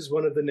loses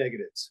one of the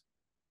negatives.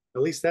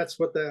 At least that's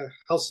what the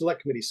House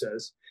Select Committee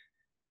says.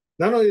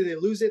 Not only do they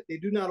lose it, they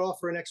do not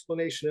offer an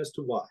explanation as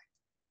to why.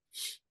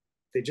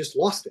 They just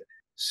lost it.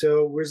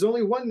 So there's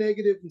only one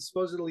negative and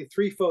supposedly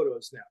 3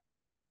 photos now.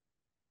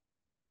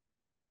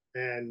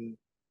 And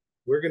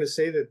we're going to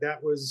say that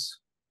that was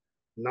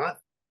not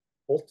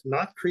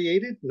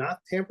created, not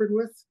tampered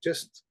with,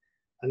 just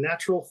a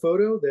natural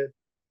photo that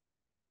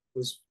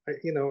was,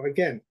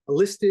 again,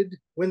 listed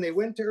when they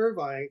went to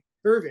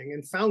Irving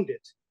and found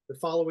it the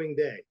following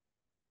day.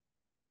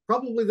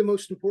 Probably the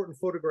most important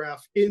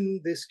photograph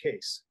in this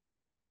case,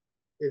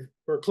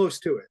 or close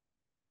to it.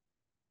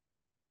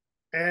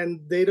 And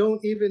they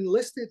don't even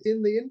list it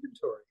in the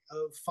inventory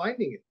of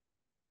finding it.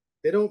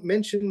 They don't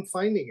mention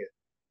finding it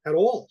at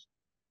all.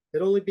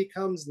 It only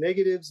becomes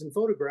negatives and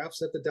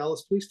photographs at the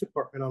Dallas Police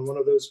Department on one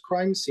of those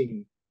crime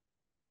scene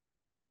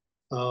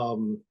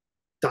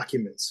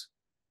documents.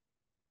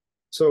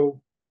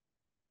 So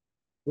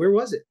where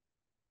was it?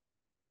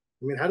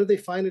 I mean, how did they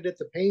find it at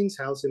the Payne's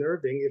house in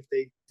Irving if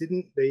they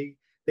didn't?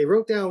 They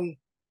wrote down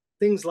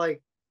things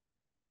like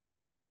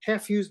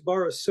half-used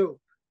bar of soap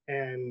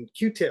and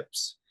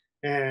Q-tips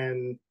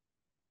and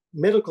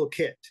medical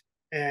kit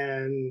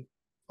and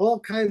all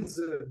kinds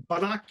of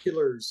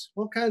binoculars,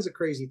 all kinds of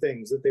crazy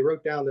things that they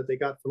wrote down that they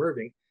got from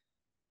Irving.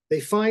 They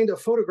find a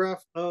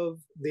photograph of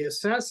the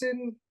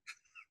assassin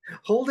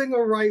holding a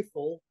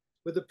rifle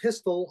with a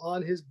pistol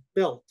on his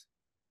belt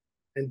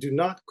and do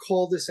not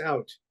call this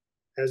out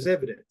as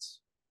evidence.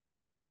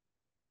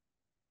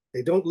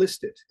 They don't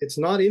list it. It's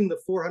not in the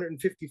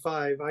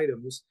 455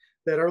 items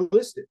that are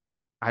listed.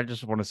 I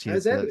just want to see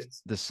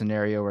the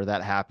scenario where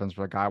that happens,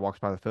 where a guy walks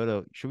by the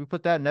photo. Should we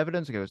put that in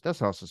evidence? He goes, that's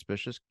not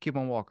suspicious. Keep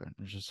on walking.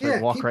 And just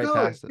walk right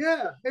past it.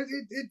 Yeah,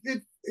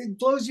 it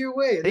blows you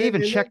away. They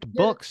even checked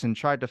books and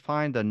tried to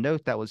find a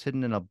note that was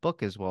hidden in a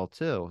book as well,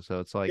 too. So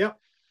it's like,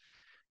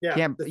 you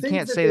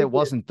can't say that it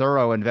wasn't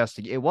thorough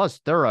investigation. It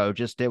was thorough,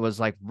 just it was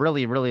like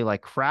really, really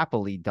like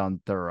crappily done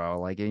thorough.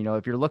 Like,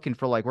 if you're looking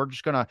for like, we're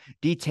just going to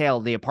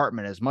detail the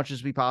apartment as much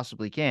as we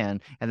possibly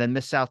can and then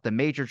miss out the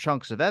major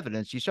chunks of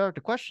evidence, you start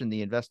to question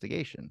the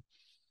investigation.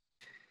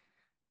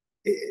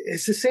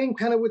 It's the same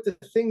kind of with the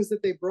things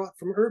that they brought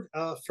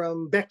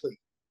from Beckley.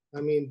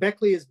 I mean,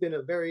 Beckley has been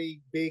a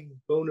very big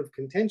bone of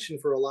contention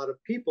for a lot of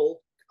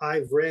people.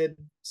 I've read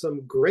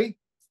some great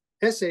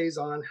essays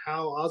on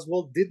how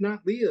Oswald did not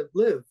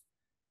live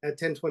at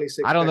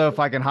 1026. I don't know if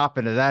I can hop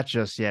into that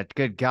just yet.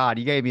 Good God,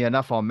 you gave me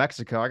enough on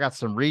Mexico. I got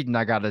some reading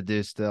I got to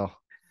do still.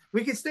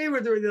 we could stay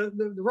with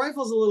the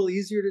rifle's a little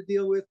easier to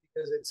deal with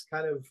because it's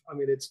kind of, I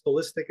mean, it's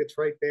ballistic, it's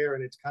right there,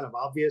 and it's kind of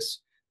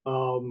obvious.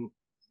 Um,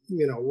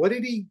 what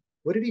did he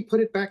put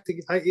it back to?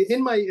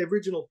 In my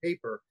original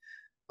paper,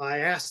 I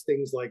asked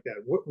things like that.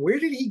 Where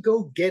did he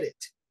go get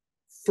it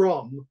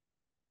from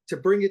to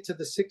bring it to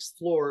the sixth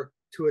floor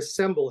to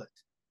assemble it?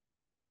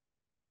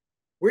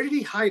 Where did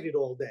he hide it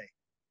all day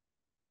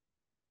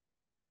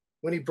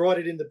when he brought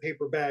it in the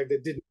paper bag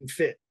that didn't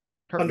fit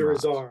Curtain under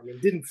his rods. arm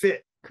and didn't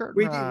fit?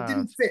 Curtain It didn't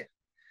rods. fit,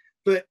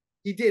 but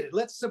he did it.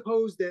 Let's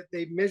suppose that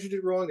they measured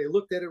it wrong, they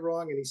looked at it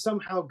wrong, and he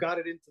somehow got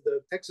it into the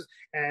Texas.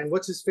 And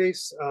what's his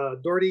face?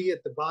 Doherty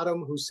at the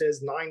bottom, who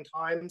says 9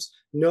 times,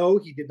 no,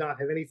 he did not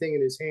have anything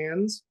in his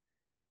hands.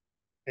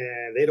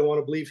 And they don't want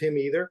to believe him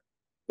either.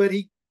 But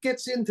he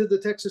gets into the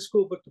Texas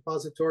School Book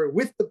Depository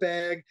with the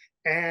bag.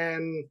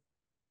 And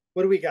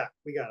what do we got?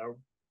 We got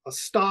a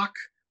stock.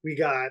 We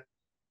got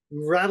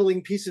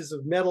rattling pieces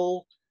of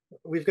metal.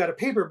 We've got a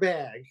paper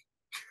bag.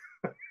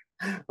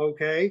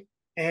 Okay.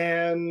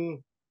 And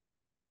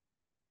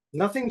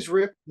nothing's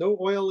ripped, no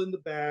oil in the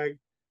bag,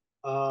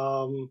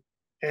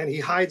 and he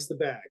hides the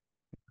bag.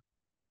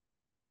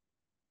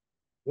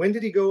 When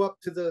did he go up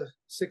to the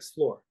 6th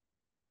floor?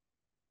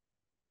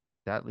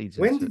 That leads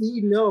When into did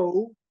he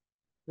know?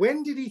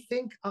 When did he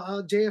think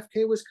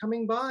JFK was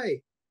coming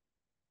by?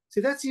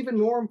 See, that's even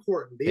more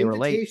important. They were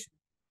late.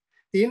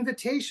 The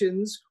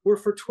invitations were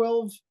for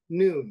 12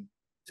 noon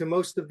to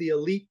most of the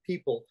elite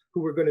people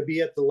who were going to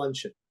be at the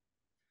luncheon.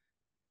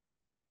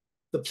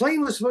 The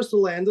plane was supposed to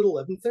land at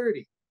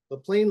 11:30. The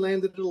plane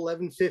landed at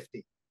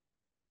 11:50.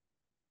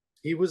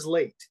 He was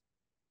late.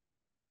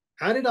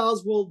 How did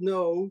Oswald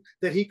know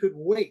that he could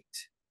wait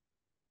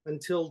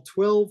until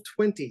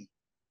 12:20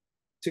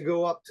 to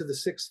go up to the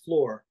 6th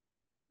floor,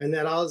 and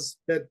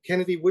that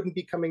Kennedy wouldn't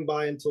be coming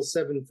by until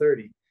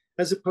 7:30,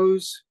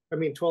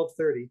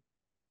 12:30,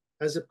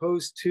 as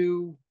opposed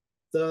to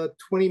the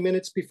 20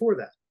 minutes before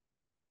that?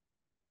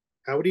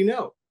 How would he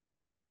know?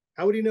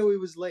 How would he know he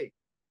was late?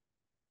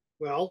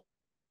 Well,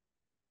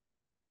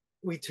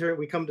 we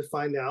come to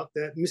find out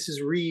that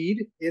Mrs.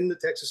 Reed in the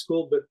Texas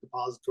School Book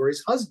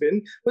Depository's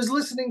husband was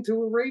listening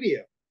to a radio,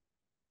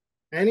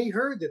 and he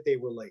heard that they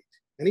were late,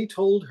 and he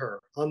told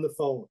her on the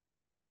phone.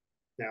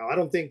 Now, I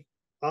don't think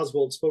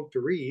Oswald spoke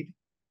to Reed,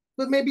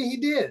 but maybe he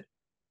did.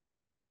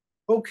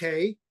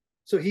 Okay,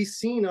 so he's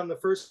seen on the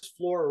 1st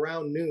floor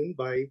around noon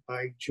by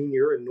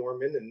Junior and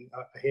Norman and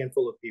a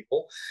handful of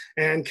people,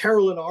 and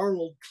Carolyn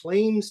Arnold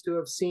claims to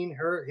have seen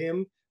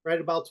him right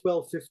about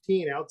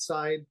 12:15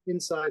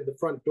 inside the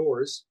front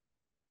doors,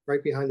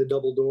 right behind the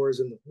double doors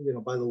and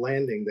by the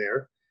landing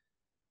there.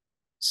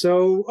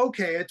 So,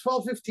 okay, at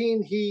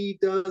 12:15, he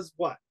does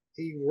what?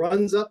 He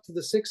runs up to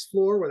the 6th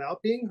floor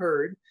without being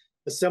heard,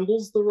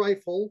 assembles the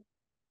rifle,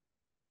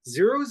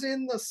 zeroes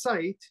in the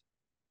sight,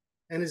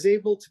 and is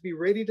able to be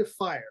ready to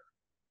fire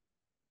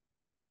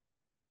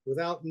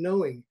without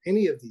knowing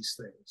any of these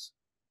things.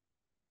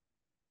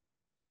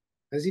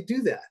 How does he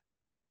do that?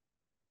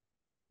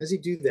 How does he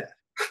do that?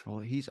 Well,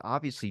 he's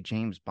obviously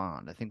James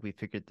Bond. I think we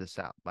figured this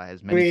out by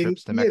his many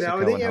trips to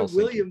Mexico they and have Helsinki.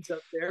 Williams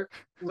up there.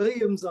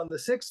 Williams on the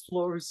 6th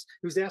floor,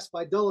 who's asked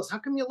by Dulles, how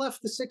come you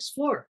left the 6th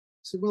floor?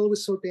 He said, well, it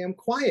was so damn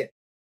quiet.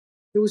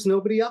 There was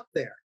nobody up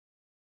there.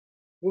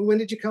 Well, when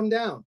did you come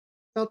down?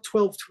 About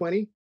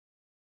 12:20.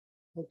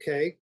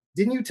 Okay.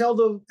 Didn't you tell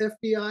the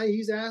FBI,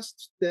 he's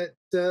asked, that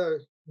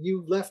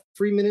you left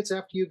 3 minutes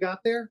after you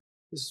got there?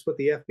 This is what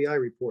the FBI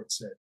report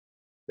said,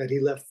 that he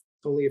left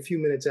only a few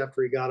minutes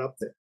after he got up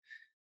there.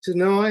 So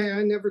no,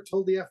 I never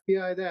told the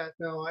FBI that.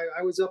 No,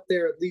 I was up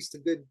there at least a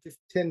good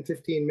 10,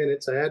 15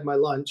 minutes. I had my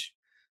lunch,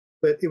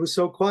 but it was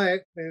so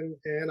quiet,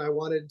 and I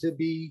wanted to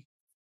be,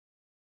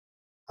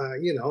 I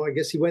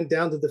guess he went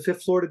down to the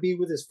 5th floor to be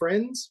with his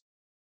friends.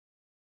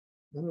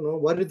 I don't know.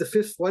 Why did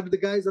the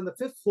guys on the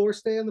 5th floor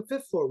stay on the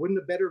 5th floor?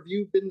 Wouldn't a better view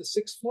have been the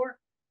 6th floor?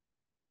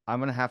 I'm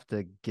going to have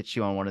to get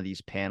you on one of these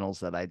panels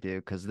that I do,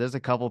 because there's a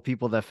couple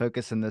people that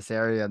focus in this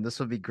area, and this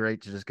would be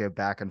great to just go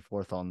back and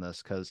forth on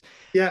this, because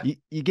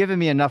you've given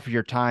me enough of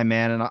your time,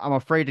 man. And I'm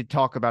afraid to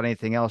talk about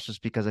anything else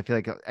just because I feel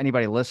like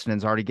anybody listening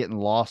is already getting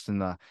lost in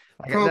the.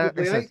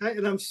 Probably.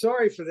 And I'm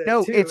sorry for that.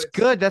 No, too. it's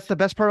good. That's the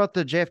best part about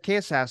the JFK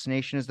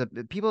assassination is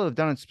that people have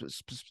done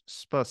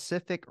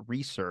specific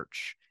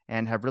research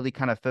and have really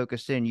kind of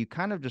focused in, you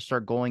kind of just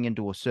start going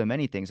into so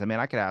many things. I mean,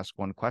 I could ask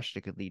one question,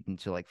 it could lead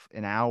into like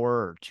an hour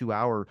or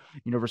 2-hour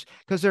universe,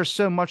 because there's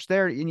so much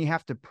there and you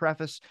have to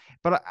preface.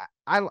 But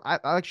I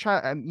like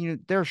try,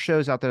 there are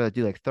shows out there that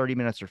do like 30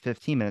 minutes or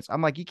 15 minutes.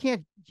 I'm like, you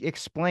can't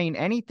explain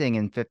anything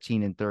in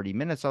 15 and 30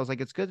 minutes. I was like,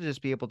 it's good to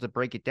just be able to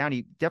break it down.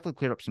 You definitely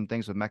cleared up some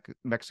things with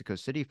Mexico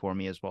City for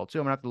me as well, too.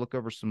 I'm gonna have to look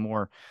over some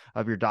more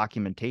of your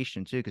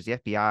documentation too, because the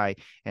FBI,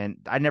 and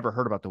I never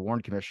heard about the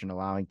Warren Commission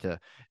allowing to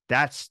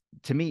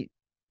me,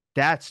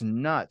 that's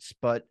nuts.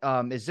 But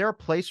is there a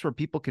place where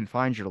people can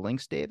find your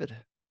links, David?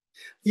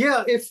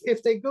 Yeah,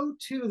 if they go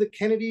to the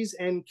Kennedys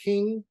and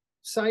King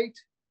site,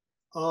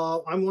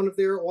 I'm one of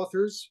their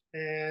authors,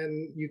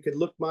 and you could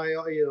look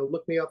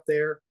me up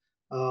there.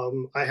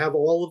 I have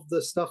all of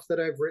the stuff that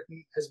I've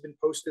written has been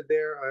posted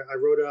there. I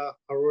wrote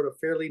a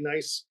fairly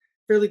nice,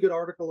 fairly good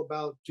article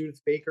about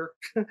Judith Baker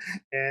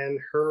and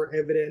her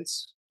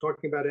evidence.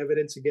 Talking about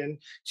evidence again,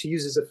 she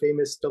uses a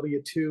famous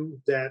W-2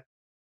 that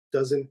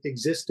doesn't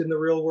exist in the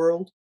real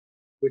world,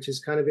 which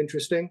is kind of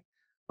interesting.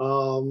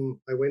 I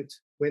went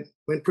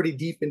pretty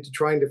deep into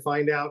trying to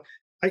find out.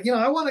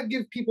 I want to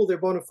give people their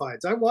bona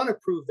fides. I want to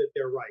prove that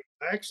they're right.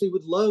 I actually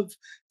would love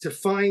to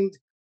find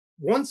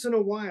once in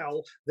a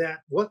while that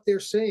what they're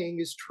saying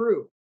is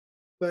true,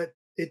 but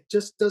it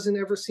just doesn't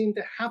ever seem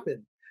to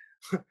happen.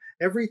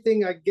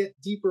 Everything I get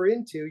deeper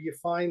into, you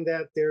find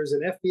that there's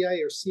an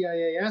FBI or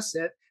CIA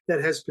asset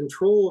that has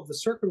control of the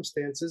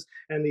circumstances,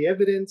 and the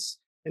evidence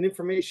and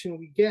information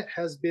we get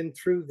has been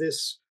through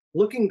this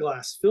looking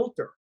glass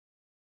filter.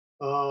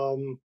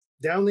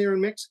 Down there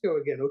in Mexico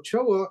again,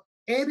 Ochoa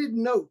added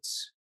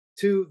notes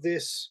to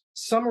this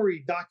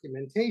summary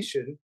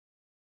documentation.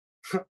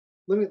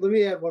 Let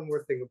me add one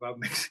more thing about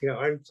Mexico.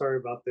 I'm sorry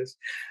about this.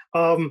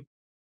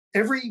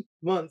 Every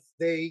month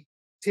they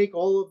take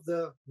all of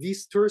the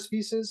tourist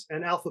visas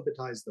and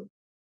alphabetize them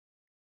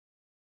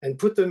and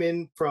put them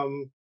in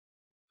from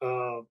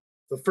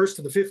the 1st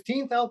to the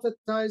 15th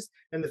alphabetized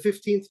and the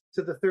 15th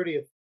to the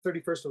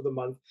 31st of the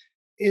month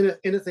in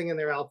a thing, and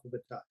they're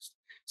alphabetized.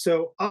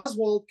 So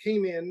Oswald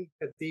came in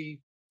at the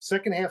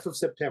second half of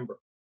September,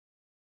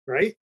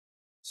 right?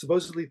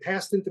 Supposedly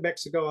passed into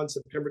Mexico on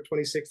September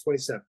 26th,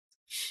 27th.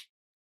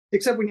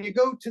 Except when you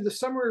go to the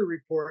summary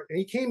report, and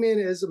he came in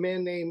as a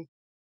man named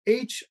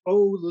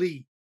H.O.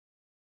 Lee,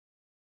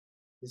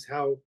 is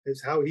how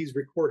he's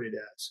recorded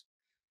as.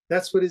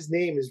 That's what his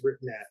name is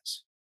written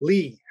as.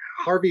 Lee,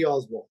 Harvey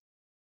Oswald.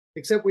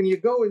 Except when you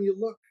go and you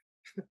look,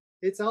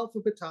 it's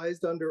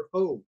alphabetized under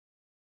O.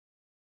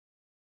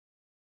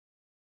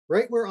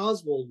 Right where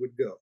Oswald would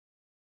go,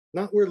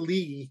 not where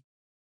Lee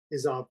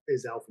is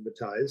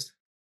alphabetized.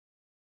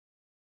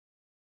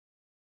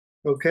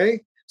 Okay,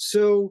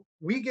 so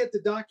we get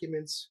the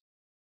documents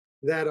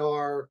that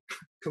are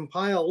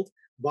compiled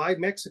by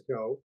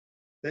Mexico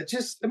that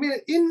just, I mean,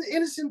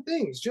 innocent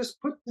things,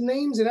 just put the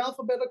names in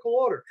alphabetical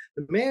order.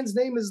 The man's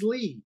name is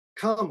Lee,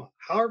 comma,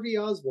 Harvey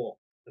Oswald.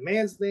 The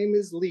man's name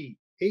is Lee,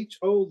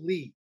 H.O.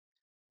 Lee.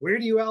 Where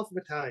do you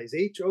alphabetize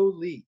H.O.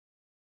 Lee?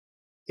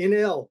 In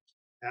L,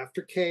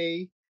 after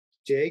K,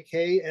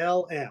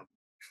 J-K-L-M.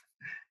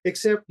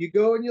 Except you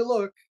go and you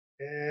look,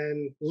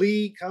 and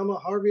Lee, comma,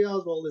 Harvey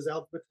Oswald is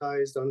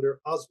alphabetized under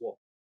Oswald.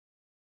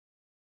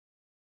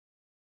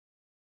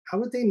 How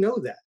would they know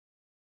that?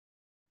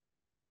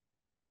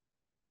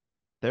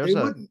 They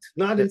wouldn't.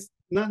 Not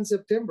in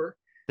September.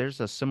 There's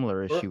a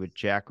similar issue with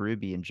Jack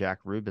Ruby and Jack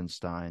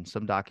Rubenstein.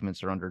 Some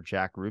documents are under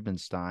Jack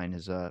Rubenstein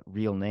as a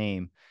real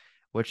name,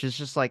 which is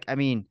just like, I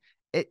mean,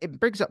 it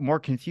brings up more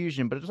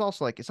confusion, but it's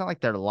also like, it's not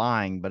like they're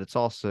lying, but it's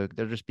also,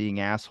 they're just being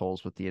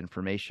assholes with the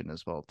information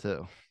as well,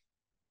 too.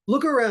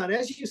 Look around.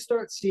 As you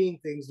start seeing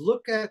things,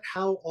 look at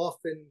how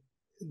often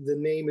the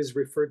name is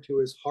referred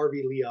to as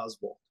Harvey Lee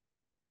Oswald.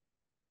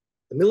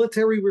 The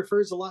military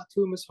refers a lot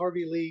to him as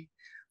Harvey Lee.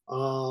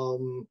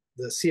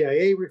 The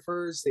CIA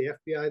refers, the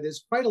FBI,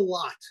 there's quite a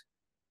lot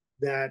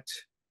that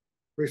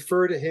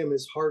refer to him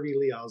as Harvey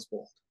Lee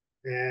Oswald.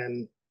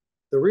 And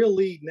the real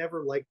Lee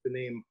never liked the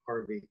name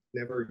Harvey,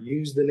 never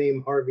used the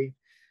name Harvey.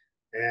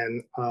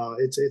 And I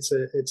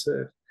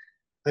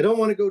don't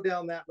want to go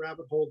down that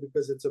rabbit hole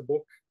because it's a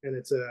book and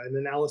it's an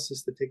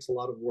analysis that takes a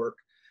lot of work,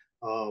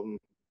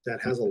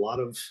 that has a lot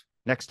of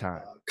next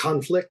time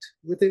conflict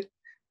with it.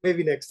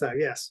 Maybe next time,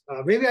 yes.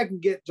 Maybe I can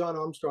get John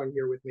Armstrong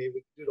here with me.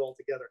 We can do it all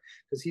together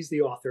because he's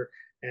the author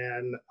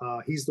and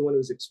he's the one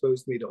who's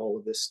exposed me to all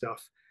of this stuff.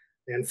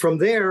 And from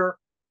there,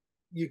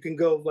 you can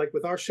go, like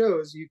with our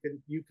shows, you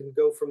can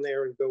go from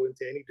there and go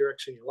into any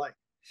direction you like.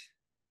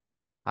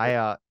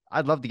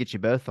 I'd love to get you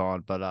both on,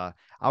 but I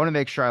want to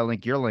make sure I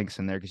link your links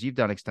in there because you've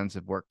done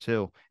extensive work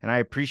too. And I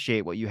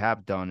appreciate what you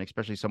have done,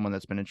 especially someone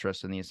that's been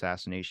interested in the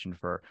assassination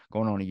for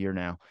going on a year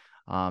now.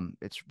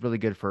 It's really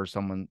good for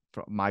someone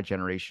from my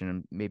generation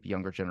and maybe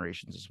younger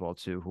generations as well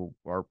too, who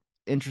are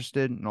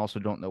interested and also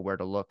don't know where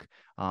to look.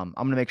 I'm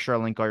going to make sure I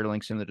link all your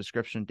links in the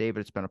description.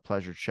 David, it's been a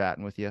pleasure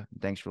chatting with you.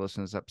 Thanks for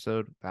listening to this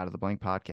episode of Out of the Blank Podcast.